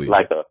 Exactly. It's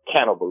like a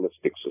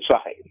cannibalistic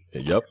society.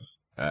 Yep.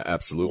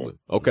 Absolutely.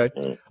 Okay.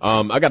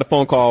 I got a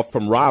phone call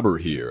from Robert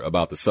here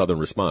about the Southern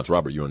response.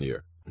 Robert, you're on the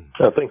air.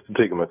 Thanks for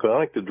taking my call. I'd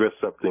like to address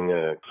something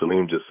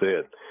Salim just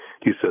said.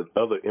 He said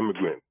other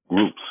immigrant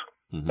groups.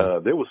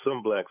 There were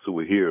some blacks who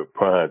were here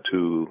prior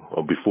to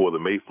or before the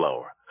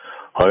Mayflower.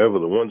 However,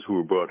 the ones who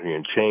were brought here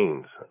in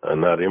chains are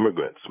not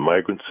immigrants,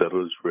 migrant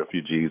settlers,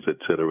 refugees, et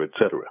cetera, et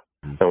cetera.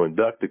 And when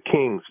Dr.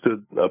 King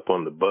stood up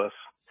on the bus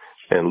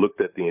and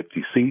looked at the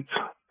empty seats,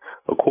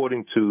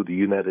 according to the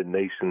United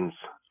Nations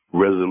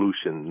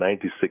Resolution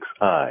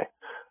 96I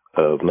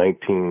of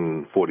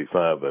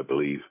 1945, I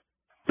believe,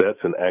 that's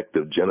an act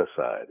of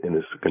genocide, and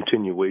it's a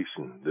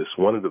continuation, this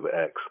one of the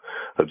acts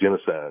of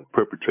genocide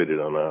perpetrated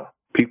on our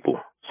people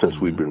since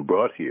we've been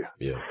brought here.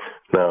 Yeah.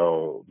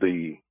 Now,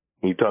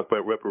 you talk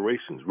about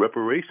reparations.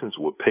 Reparations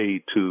were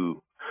paid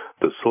to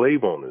the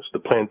slave owners, the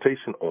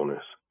plantation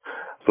owners,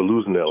 for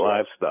losing their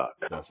livestock.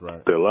 That's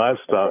right. Their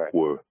livestock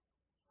were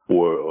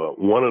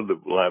one of the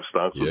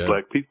livestock was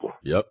black people.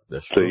 Yep,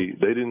 that's true.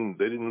 They didn't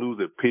lose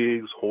their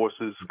pigs,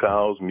 horses,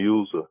 cows,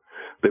 mules.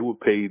 They were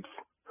paid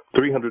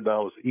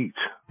 $300 each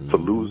for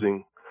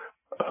losing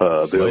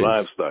their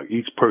livestock.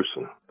 Each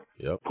person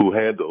who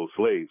had those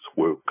slaves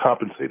were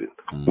compensated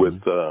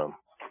with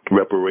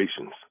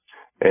reparations.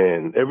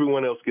 And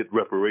everyone else get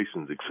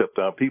reparations except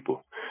our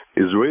people.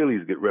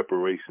 Israelis get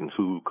reparations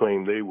who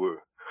claim they were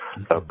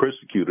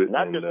persecuted.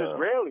 Not just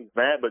Israelis,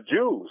 man, but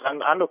Jews.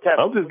 I know Captain.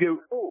 I'll just give.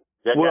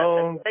 At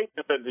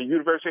the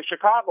University of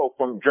Chicago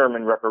from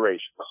German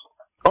reparations.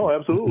 Oh,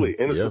 absolutely.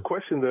 And it's a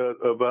question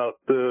about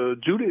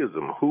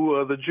Judaism. Who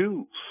are the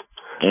Jews?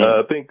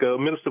 I think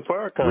Minister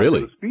Farrakhan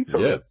did a speech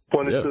on that,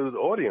 pointed to the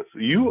audience.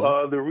 You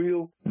are the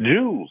real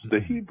Jews, the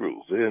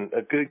Hebrews. And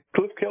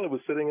Cliff Kelly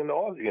was sitting in the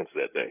audience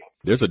that day.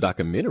 There's a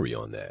documentary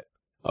on that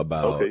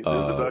about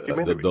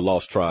the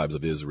lost tribes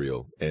of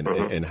Israel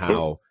and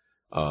how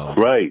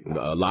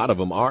a lot of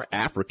them are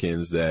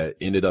Africans that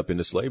ended up in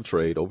the slave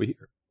trade over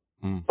here.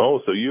 Oh,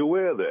 so you're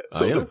aware of that. So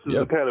I am. This is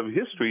the kind of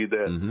history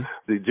that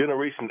the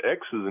Generation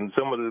X's and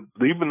some of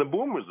even the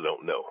boomers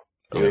don't know.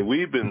 I mean,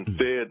 we've been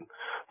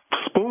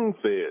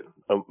spoon-fed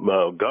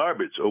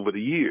garbage over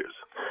the years.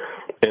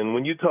 And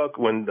when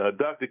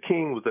Dr.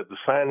 King was at the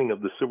signing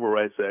of the Civil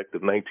Rights Act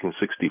of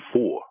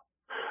 1964,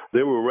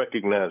 there were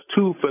recognized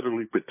two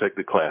federally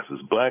protected classes,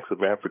 blacks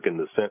of African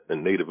descent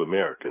and Native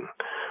American,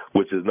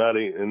 which is not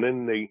and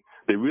then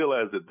they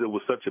realized that there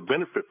was such a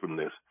benefit from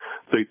this.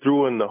 They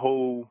threw in the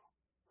whole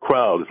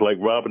crowd. It's like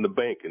robbing the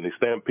bank, and they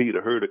stampede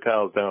a herd of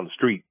cows down the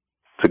street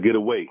to get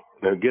away.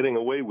 They're getting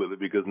away with it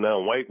because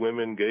now white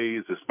women,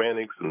 gays,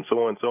 Hispanics, and so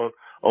on,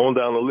 on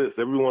down the list.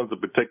 Everyone's a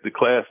protected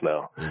class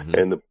now.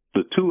 And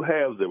the two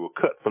halves that were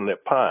cut from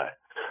that pie,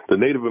 the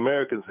Native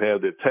Americans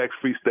have their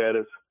tax-free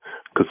status,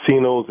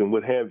 casinos, and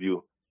what have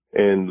you,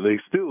 and this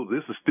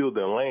is still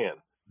their land.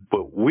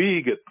 But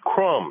we get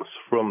crumbs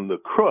from the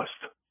crust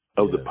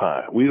of the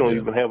pie. We don't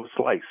even have a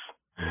slice.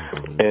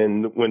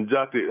 And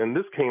and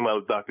this came out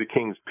of Dr.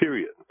 King's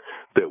period,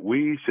 that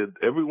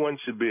everyone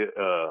should be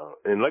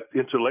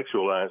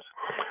intellectualize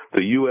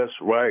the U.S.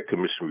 Riot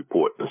Commission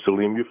report. And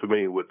Salim, you're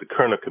familiar with the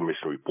Kerner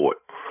Commission report.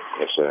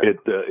 Yes, sir.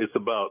 It's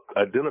about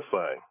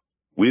identifying.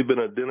 We've been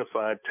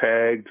identified,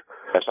 tagged,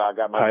 that's how I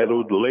got my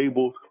titled,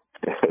 labeled,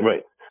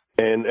 right.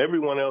 And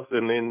everyone else,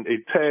 and then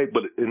it tagged,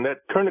 but in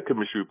that Kerner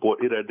Commission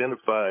report, it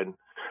identified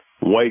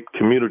white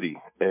community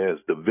as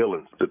the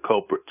villains, the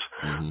culprits.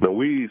 Now,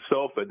 we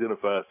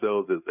self-identify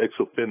ourselves as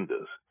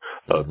ex-offenders,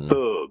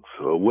 thugs,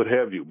 or what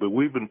have you, but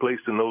we've been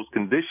placed in those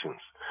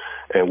conditions,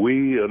 and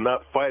we are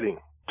not fighting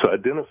to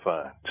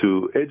identify,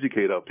 to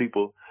educate our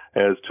people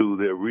as to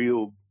their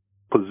real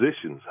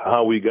positions,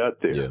 how we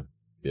got there.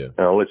 Yeah.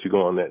 And I'll let you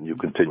go on that and you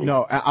continue.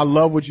 No, I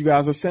love what you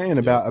guys are saying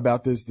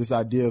about this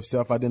idea of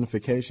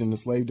self-identification and the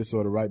slave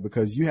disorder, right?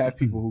 Because you have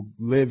people who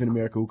live in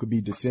America who could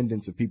be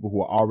descendants of people who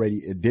are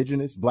already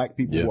indigenous, black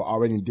people who are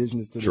already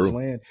indigenous to this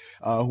land,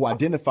 who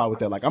identify with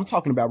that. Like, I'm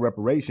talking about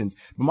reparations,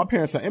 but my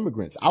parents are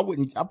immigrants. I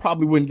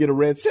probably wouldn't get a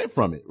red cent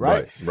from it,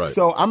 right? Right.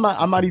 So I'm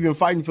not even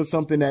fighting for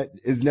something that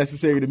is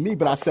necessary to me,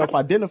 but I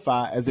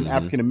self-identify as an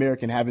African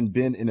American, having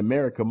been in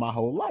America my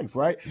whole life,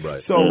 right?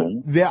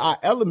 So there are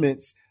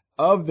elements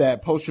of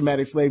that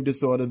post-traumatic slave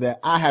disorder that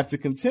I have to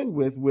contend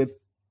with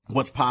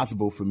what's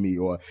possible for me,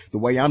 or the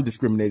way I'm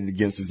discriminated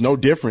against is no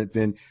different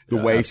than the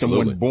way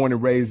someone born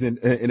and raised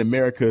in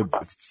America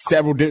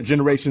several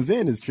generations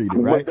in is treated,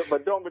 right?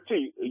 But Don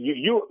Batiste,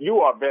 you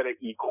are better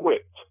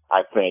equipped,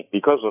 I think,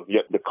 because of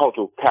the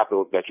cultural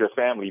capital that your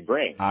family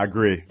brings. I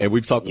agree. And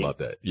we've talked about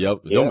that.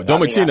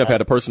 Don McSheen and I've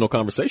had a personal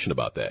conversation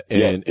about that.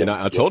 And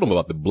I told him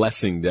about the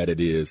blessing that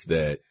it is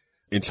that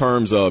in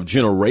terms of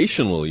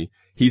generationally,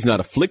 he's not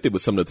afflicted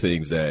with some of the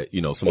things that,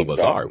 some of us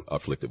are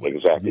afflicted with.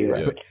 Exactly. Yeah.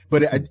 Right.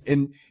 But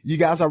and you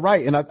guys are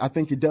right. And I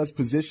think it does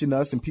position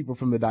us and people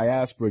from the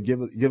diaspora,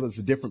 give us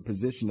a different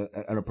position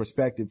and a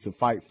perspective to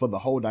fight for the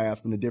whole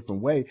diaspora in a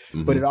different way.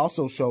 But it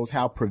also shows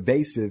how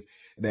pervasive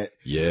that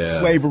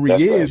slavery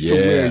is, to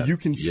where you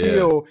can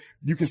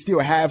still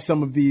have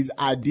some of these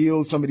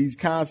ideals, some of these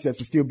concepts,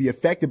 and still be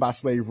affected by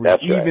slavery,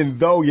 even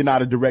though you're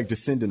not a direct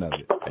descendant of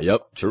it.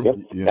 Yep.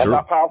 True. Yep. That's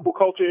how powerful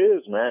culture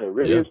is, man. It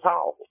really is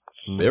powerful.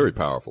 Very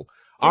powerful.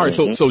 All right.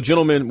 So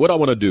gentlemen, what I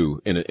want to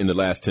do in the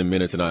last 10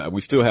 minutes, and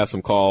we still have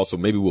some calls, so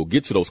maybe we'll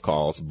get to those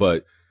calls,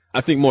 but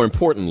I think more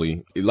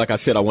importantly, like I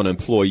said, I want to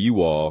employ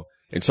you all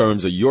in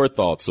terms of your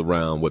thoughts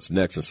around what's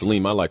next. And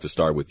Salim, I'd like to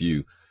start with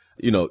you.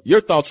 You know,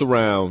 your thoughts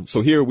around,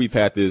 so here we've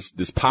had this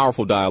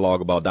powerful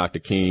dialogue about Dr.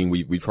 King.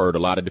 We've heard a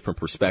lot of different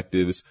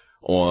perspectives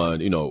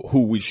on, you know,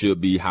 who we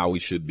should be, how we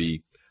should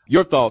be.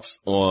 Your thoughts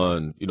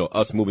on, you know,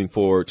 us moving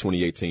forward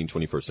 2018,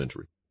 21st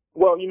century.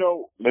 Well,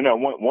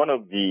 one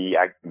of the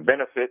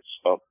benefits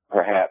of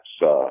perhaps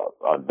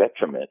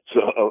detriments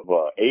of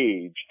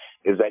age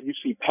is that you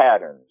see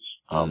patterns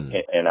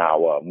in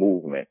our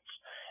movements,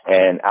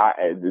 and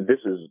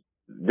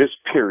this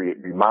period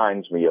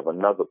reminds me of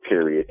another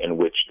period in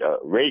which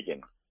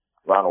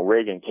Ronald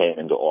Reagan came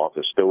into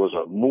office. There was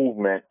a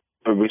movement,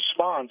 a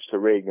response to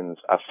Reagan's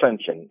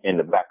ascension in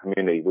the black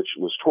community, which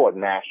was toward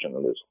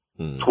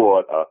nationalism,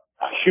 toward a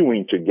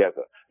hewing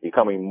together,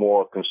 becoming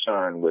more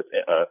concerned with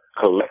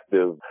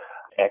collective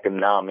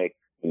economic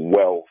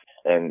wealth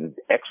and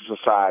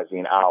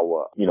exercising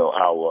our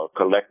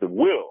collective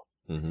will.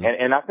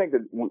 And I think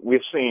that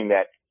we're seeing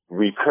that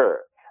recur.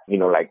 You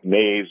know, like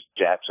Mays,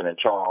 Jackson, and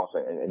Charles,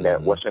 and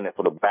that what's in it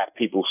for the black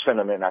people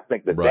sentiment. I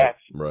think that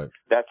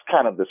that's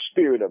kind of the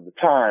spirit of the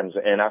times,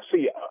 and I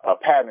see a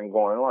pattern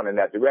going on in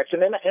that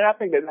direction, and I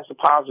think that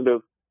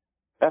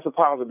that's a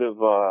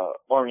positive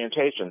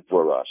orientation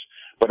for us.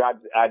 But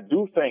I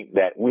do think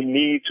that we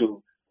need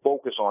to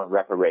focus on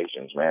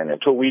reparations, man,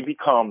 until we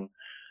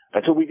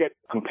get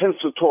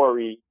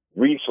compensatory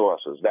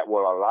resources that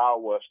will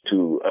allow us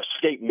to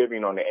escape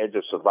living on the edge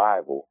of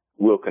survival.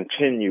 We'll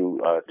continue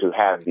to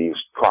have these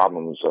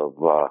problems of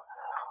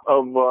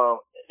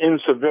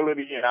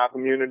incivility in our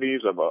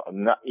communities, of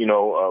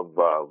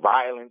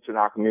violence in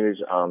our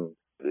communities,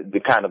 the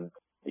kind of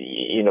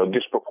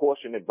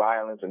disproportionate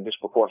violence and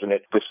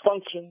disproportionate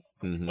dysfunction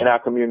in our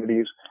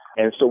communities,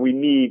 and so we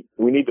need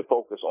to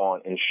focus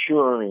on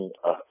ensuring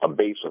a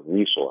base of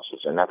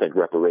resources, and I think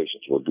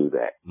reparations will do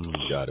that.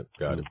 Got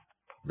it.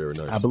 Very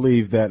nice. I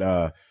believe that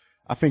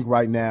I think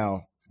right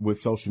now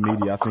with social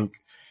media,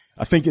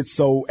 I think it's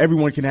so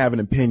everyone can have an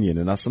opinion,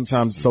 and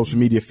sometimes social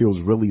media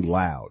feels really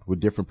loud with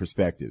different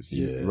perspectives,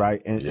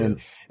 right? And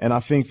I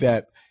think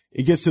that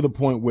it gets to the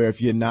point where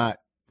if you're not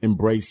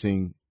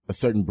embracing a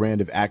certain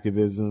brand of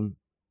activism,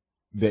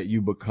 that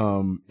you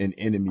become an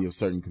enemy of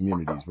certain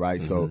communities,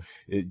 right? So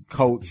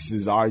Coates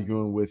is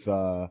arguing with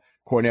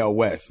Cornel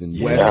West, and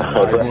West is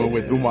arguing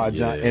with Umar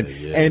Johnson.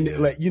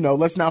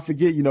 Let's not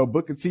forget,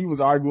 Booker T was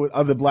arguing with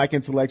other black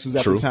intellectuals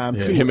at the time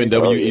too. Him and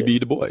W.E.B.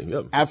 Du Bois.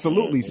 Yeah.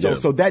 Absolutely.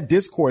 So that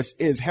discourse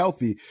is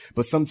healthy,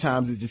 but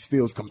sometimes it just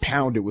feels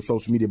compounded with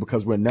social media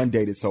because we're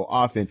inundated so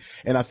often.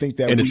 And I think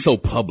that it's so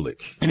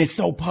public. It's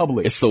so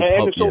public. It's so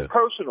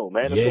personal,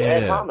 man. It's so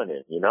ad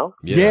hominem,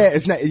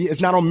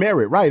 it's not on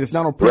merit, right? It's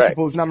not on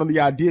principle. It's not on the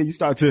idea. You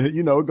start to,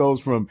 it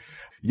goes from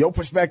your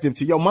perspective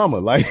to your mama,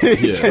 real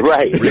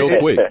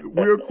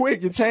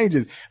quick, it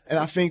changes. And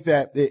I think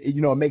that, it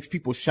makes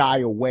people shy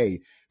away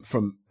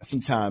from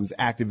sometimes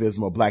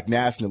activism or black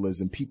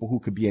nationalism, people who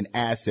could be an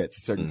asset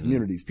to certain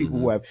communities, people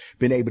who have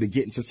been able to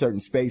get into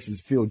certain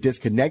spaces feel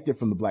disconnected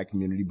from the black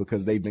community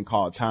because they've been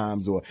called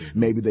times or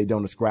maybe they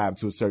don't ascribe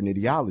to a certain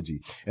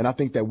ideology. And I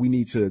think that we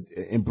need to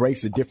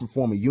embrace a different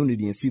form of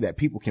unity and see that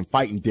people can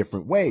fight in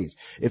different ways.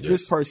 If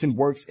this person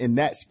works in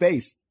that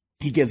space,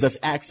 he gives us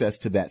access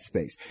to that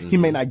space. He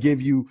may not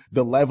give you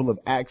the level of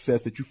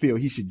access that you feel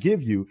he should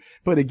give you,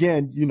 but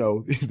again,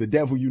 the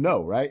devil,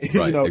 right?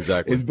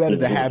 Exactly. It's better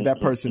to have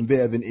that person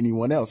there than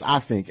anyone else, I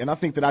think. And I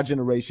think that our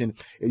generation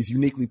is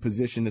uniquely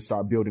positioned to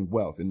start building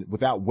wealth. And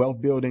without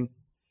wealth building,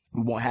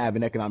 we won't have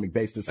an economic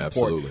base to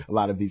support a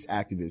lot of these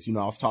activists.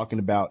 I was talking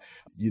about,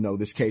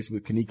 this case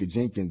with Kanika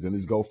Jenkins and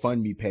this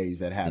GoFundMe page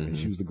that happened.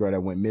 She was the girl that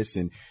went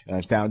missing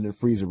and found in the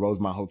freezer,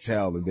 Rosemont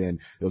Hotel. And then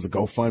there was a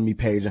GoFundMe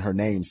page in her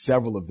name.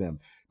 Several of them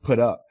put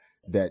up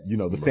that,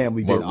 the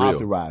family didn't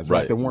authorize,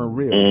 right? They weren't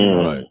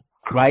real.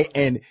 Right.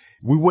 And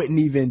we wouldn't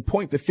even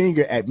point the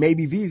finger at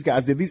maybe these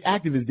guys, if these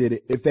activists did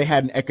it, if they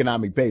had an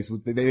economic base,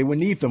 they would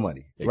need the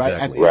money, right?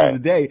 At the end of the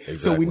day.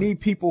 So we need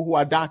people who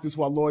are doctors,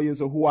 who are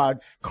lawyers, or who are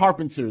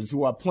carpenters,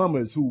 who are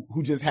plumbers, who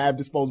just have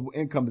disposable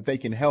income that they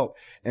can help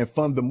and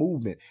fund the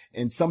movement.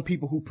 And some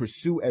people who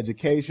pursue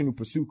education, who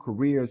pursue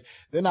careers,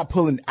 they're not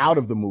pulling out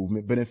of the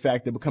movement, but in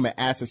fact, they're becoming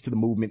assets to the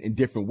movement in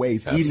different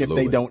ways, even if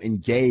they don't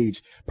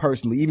engage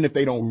personally, even if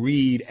they don't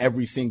read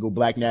every single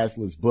black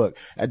nationalist book.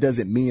 That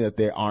doesn't mean that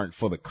they aren't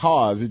for the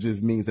cause. It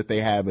just means that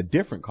they have a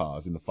different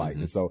cause in the fight.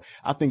 And so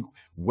I think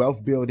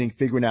wealth building,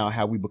 figuring out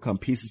how we become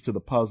pieces to the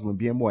puzzle and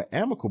being more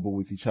amicable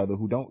with each other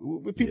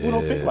with people who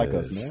don't think like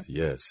us, man.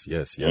 Yes.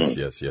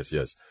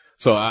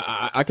 So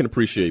I can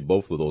appreciate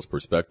both of those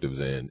perspectives,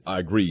 and I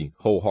agree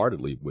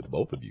wholeheartedly with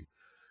both of you.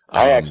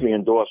 I actually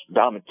endorse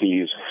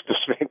Damate's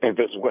perspective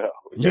as well.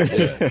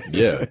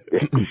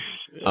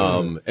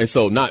 And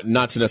so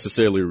not to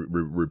necessarily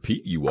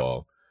repeat you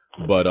all,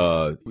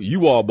 but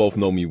you all both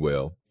know me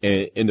well.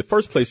 And in the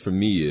first place for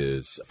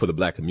me for the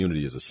black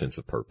community is a sense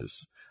of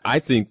purpose. I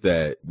think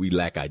that we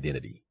lack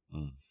identity.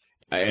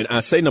 And I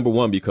say number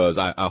one because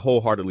I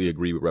wholeheartedly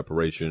agree with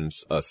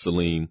reparations,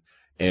 Salim.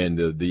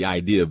 And the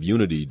idea of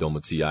unity,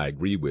 Dometi, I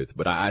agree with.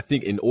 But I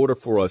think in order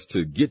for us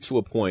to get to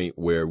a point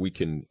where we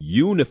can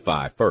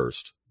unify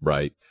first,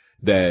 right,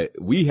 that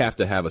we have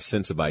to have a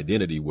sense of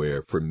identity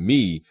where, for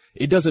me,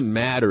 it doesn't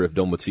matter if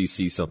Dometi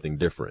sees something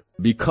different.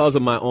 Because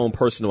of my own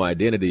personal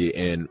identity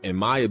and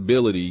my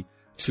ability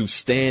to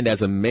stand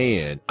as a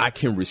man, I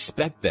can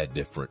respect that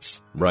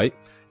difference, right?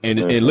 And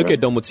look at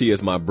Dometi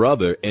as my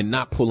brother and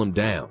not pull him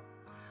down.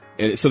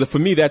 And so for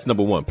me, that's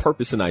number one,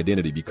 purpose and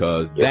identity,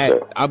 because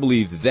I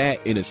believe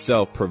that in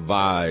itself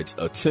provides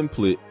a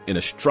template and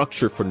a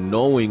structure for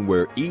knowing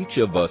where each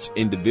of us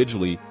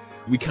individually,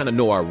 we kind of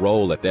know our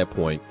role at that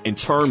point in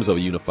terms of a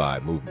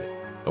unified movement.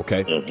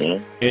 Okay.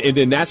 And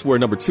then that's where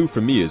number two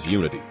for me is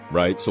unity,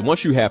 right? So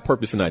once you have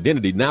purpose and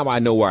identity, now I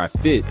know where I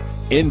fit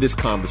in this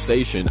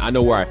conversation. I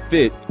know where I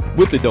fit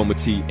with the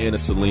Dometi and a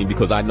Salim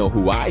because I know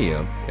who I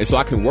am. And so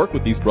I can work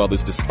with these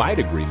brothers despite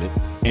agreement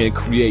and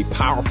create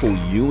powerful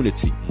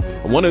unity.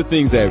 And one of the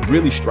things that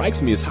really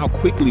strikes me is how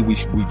quickly we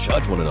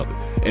judge one another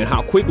and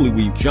how quickly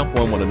we jump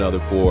on one another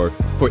for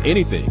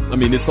anything. I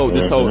mean, I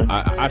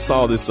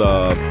saw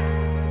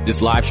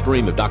this live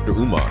stream of Dr.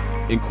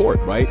 Umar in court,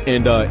 right?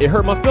 And it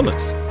hurt my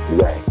feelings.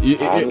 Right.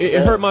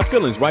 It hurt my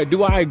feelings, right?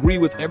 Do I agree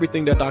with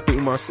everything that Dr.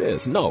 Umar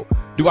says? No.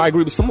 Do I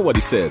agree with some of what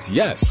he says?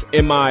 Yes.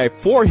 Am I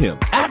for him?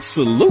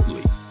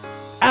 Absolutely.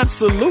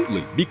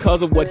 Absolutely.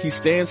 Because of what he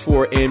stands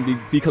for and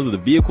because of the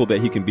vehicle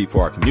that he can be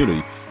for our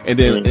community. And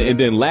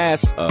then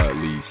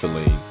lastly,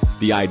 Salim,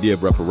 the idea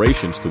of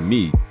reparations for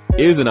me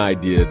is an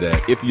idea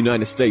that if the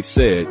United States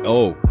said,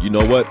 oh, you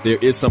know what, there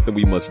is something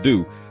we must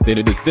do, then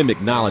it is them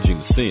acknowledging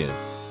the sin.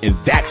 And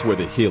that's where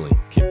the healing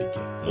can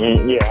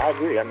begin. Yeah, I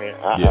agree. I mean,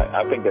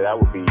 I think that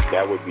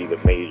would be the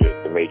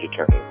major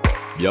turning point.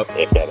 Yep.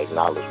 If that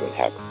acknowledgement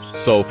happens.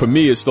 So for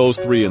me, it's those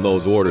three in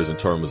those orders in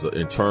terms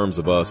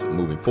of us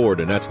moving forward,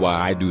 and that's why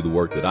I do the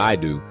work that I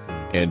do,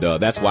 and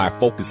that's why I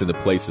focus in the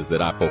places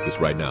that I focus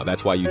right now.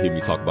 That's why you hear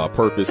me talk about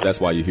purpose. That's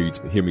why you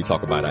hear me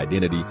talk about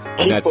identity.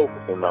 Keep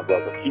focusing, my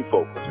brother. Keep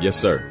focusing. Yes,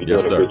 sir. You're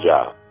doing a good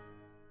job.